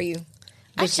 coming for you.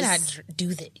 I cannot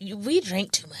do that. We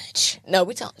drink too much. No,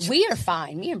 we don't. We are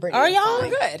fine. Me and Brittany Are are y'all fine.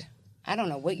 Good. I don't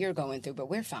know what you're going through, but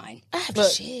we're fine. I have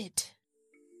Look. shit.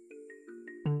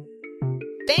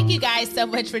 Thank you guys so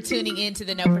much for tuning in to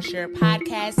the Know For Sure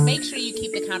podcast. Make sure you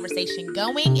keep the conversation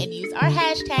going and use our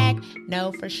hashtag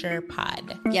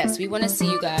KnowForSurePod. Yes, we want to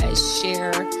see you guys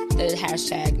share the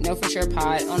hashtag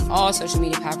KnowForSurePod on all social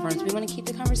media platforms. We want to keep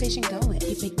the conversation going.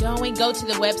 Keep it going. Go to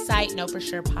the website,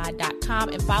 KnowForSurePod.com,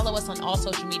 and follow us on all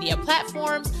social media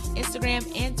platforms, Instagram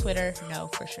and Twitter,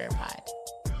 KnowForSurePod.